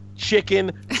Nando's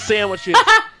chicken sandwiches.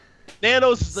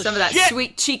 Nando's is the Some of that shit.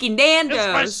 sweet cheeky It's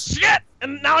Nando's. my shit,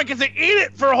 and now I get to eat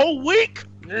it for a whole week.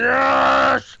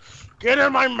 Yes, get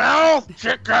in my mouth,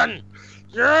 chicken.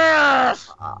 Yes.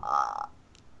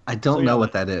 I don't know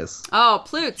what that is. Oh,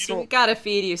 Plutes, we gotta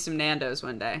feed you some Nando's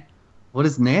one day. What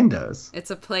is Nando's?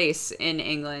 It's a place in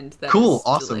England that's Cool,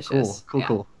 awesome, delicious.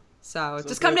 cool. So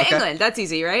just come to England. That's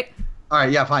easy, right? All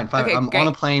right, yeah, fine. Okay, I'm great. on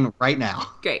a plane right now.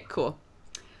 Great, cool.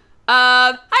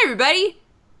 Hi everybody.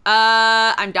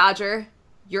 I'm Dodger.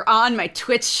 You're on my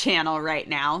Twitch channel right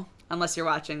now, unless you're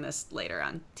watching this later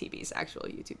on TV's actual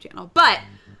YouTube channel. But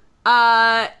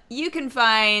you can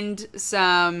find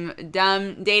some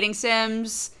dumb dating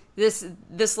sims.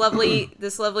 This lovely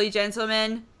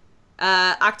gentleman,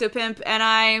 Octopimp,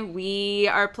 and we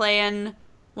are playing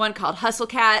one called Hustle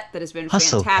Cat that has been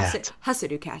fantastic.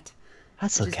 Hustle Cat.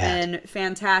 Hustle Which Cat. has been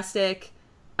fantastic.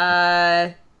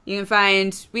 You can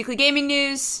find weekly gaming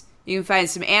news. You can find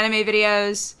some anime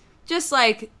videos. Just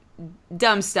like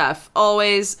dumb stuff.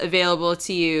 Always available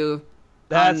to you.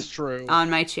 That's true. On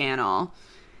my channel.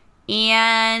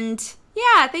 And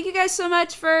yeah, thank you guys so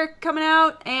much for coming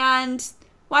out and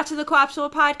watching the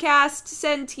Quapsule podcast.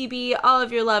 Send TB all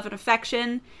of your love and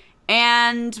affection.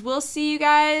 And we'll see you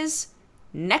guys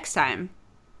next time.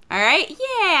 All right?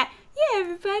 Yeah. Yeah,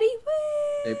 everybody.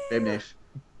 Woo! Babe Nation.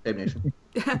 Babe Nation.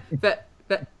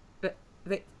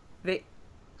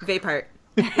 Vape part.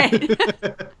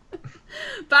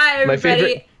 Bye,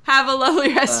 everybody. Have a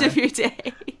lovely rest of your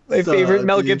day. My favorite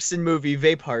Mel Gibson movie,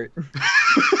 Vape Heart.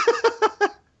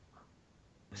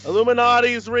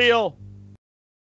 Illuminati's real.